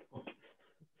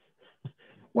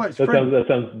 Well, that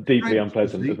sounds deeply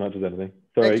unpleasant as much as anything.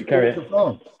 Sorry, carry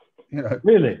on. You know.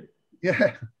 Really?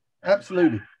 Yeah,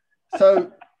 absolutely.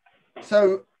 So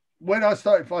when I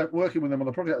started working with them on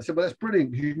the project, I said, well, that's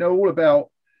brilliant, because you know all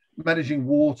about managing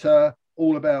water,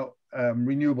 all about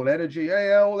renewable energy,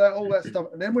 all that stuff.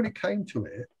 And then when it came to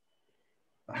it,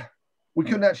 we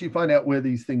couldn't actually find out where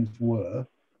these things were.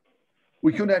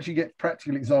 We couldn't actually get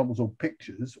practical examples or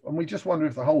pictures. And we just wondered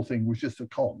if the whole thing was just a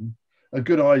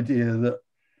good idea that.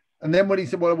 And then when he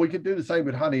said, well, we could do the same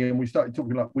with honey, and we started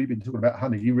talking like we've been talking about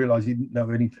honey, he realized he didn't know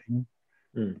anything.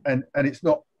 And it's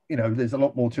not, you know, there's a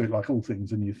lot more to it, like all things,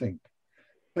 than you think.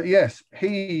 But yes,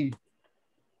 he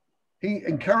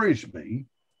encouraged me,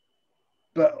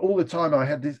 but all the time I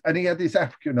had this, and he had this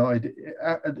African idea,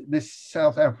 this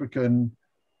South African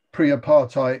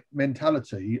pre-apartheid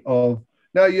mentality of,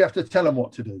 no, you have to tell them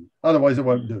what to do, otherwise they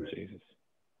won't do it. Jesus.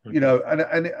 You know, and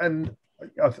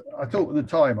I thought at the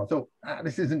time,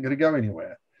 this isn't going to go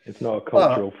anywhere. It's not a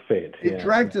cultural fit. It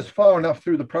dragged us far enough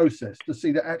through the process to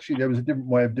see that actually there was a different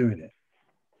way of doing it,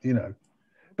 you know.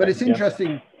 But it's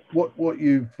interesting what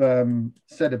you've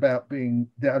said about being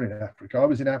down in Africa. I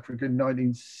was in Africa in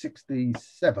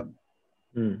 1967.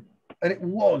 And it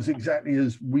was exactly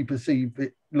as we perceive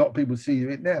it. A lot of people see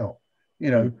it now.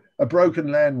 You know, a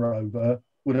broken Land Rover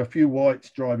with a few whites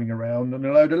driving around and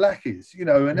a load of lackeys, you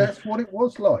know, and that's what it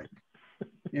was like.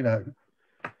 You know,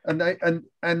 and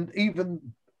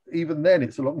even then,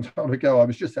 it's a long time ago. I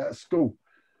was just out of school.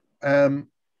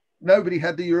 Nobody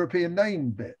had the European name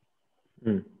bit,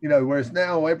 you know. Whereas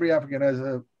now, every African has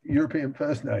a European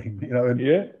first name, you know. And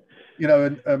you know,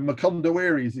 and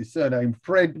Makondaweri is his surname,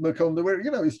 Fred Makondaweri.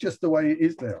 You know, it's just the way it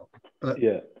is now. But,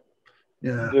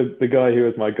 The guy who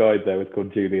was my guide there was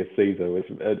called Julius Caesar, which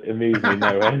amused me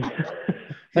no end.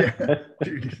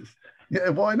 Julius. Yeah,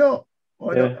 why not?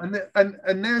 Why not?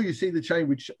 And now you see the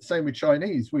same with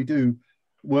Chinese. We do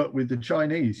work with the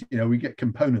Chinese. You know, we get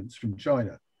components from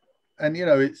China, and you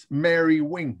know it's Mary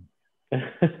Wing.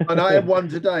 And I had one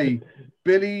today,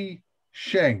 Billy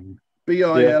Sheng,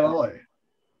 Bili.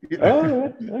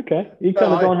 Oh, okay. You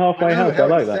kind of gone halfway house. I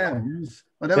like that. Sounds.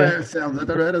 I know how it sounds. I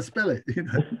don't know how to spell it. You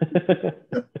know.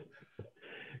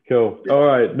 Cool. All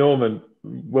right, Norman.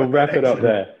 We'll wrap it up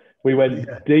there. We went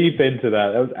deep into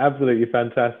that. That was absolutely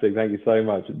fantastic. Thank you so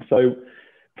much. And so,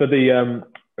 for the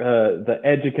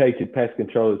educated pest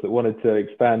controllers that wanted to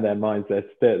expand their minds, they're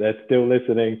still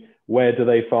listening. Where do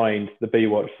they find the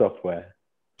BeeWatch software?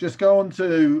 Just go on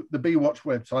to the BeeWatch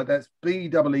website. That's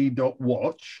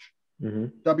bee.watch.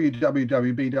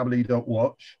 www.bee.watch.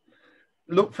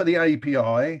 Look for the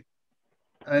API,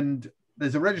 and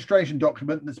there's a registration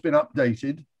document that's been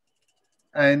updated,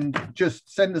 and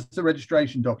just send us the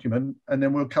registration document and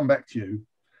then we'll come back to you.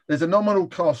 There's a nominal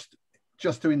cost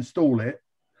just to install it,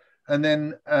 and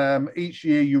then each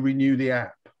year you renew the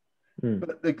app.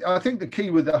 But I think the key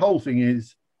with the whole thing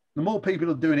is the more people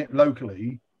are doing it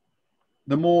locally,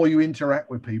 the more you interact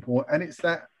with people, and it's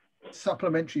that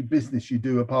supplementary business you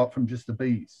do apart from just the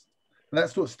bees. And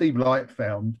that's what Steve Light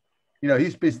found. You know,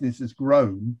 his business has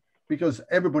grown because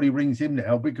everybody rings him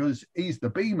now because he's the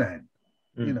bee man.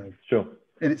 You know, sure.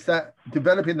 And it's that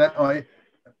developing that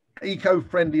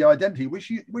eco-friendly identity,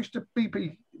 which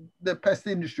the pest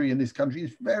industry in this country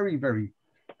is very, very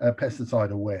pesticide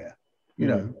aware. You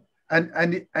know,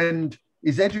 and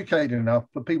is educated enough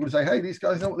for people to say, hey, these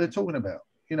guys know what they're talking about.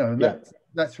 You know, and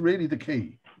that's really the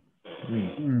key.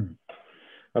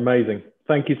 Amazing.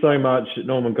 Thank you so much,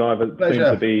 Norman Guiver.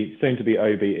 Soon to be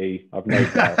OBE. I've no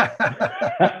doubt.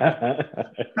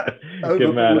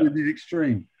 Good man. In the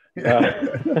extreme. Okay,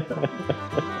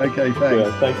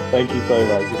 thanks. Thank you so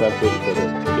much. It's absolutely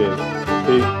brilliant. Cheers.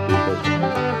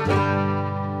 Peace.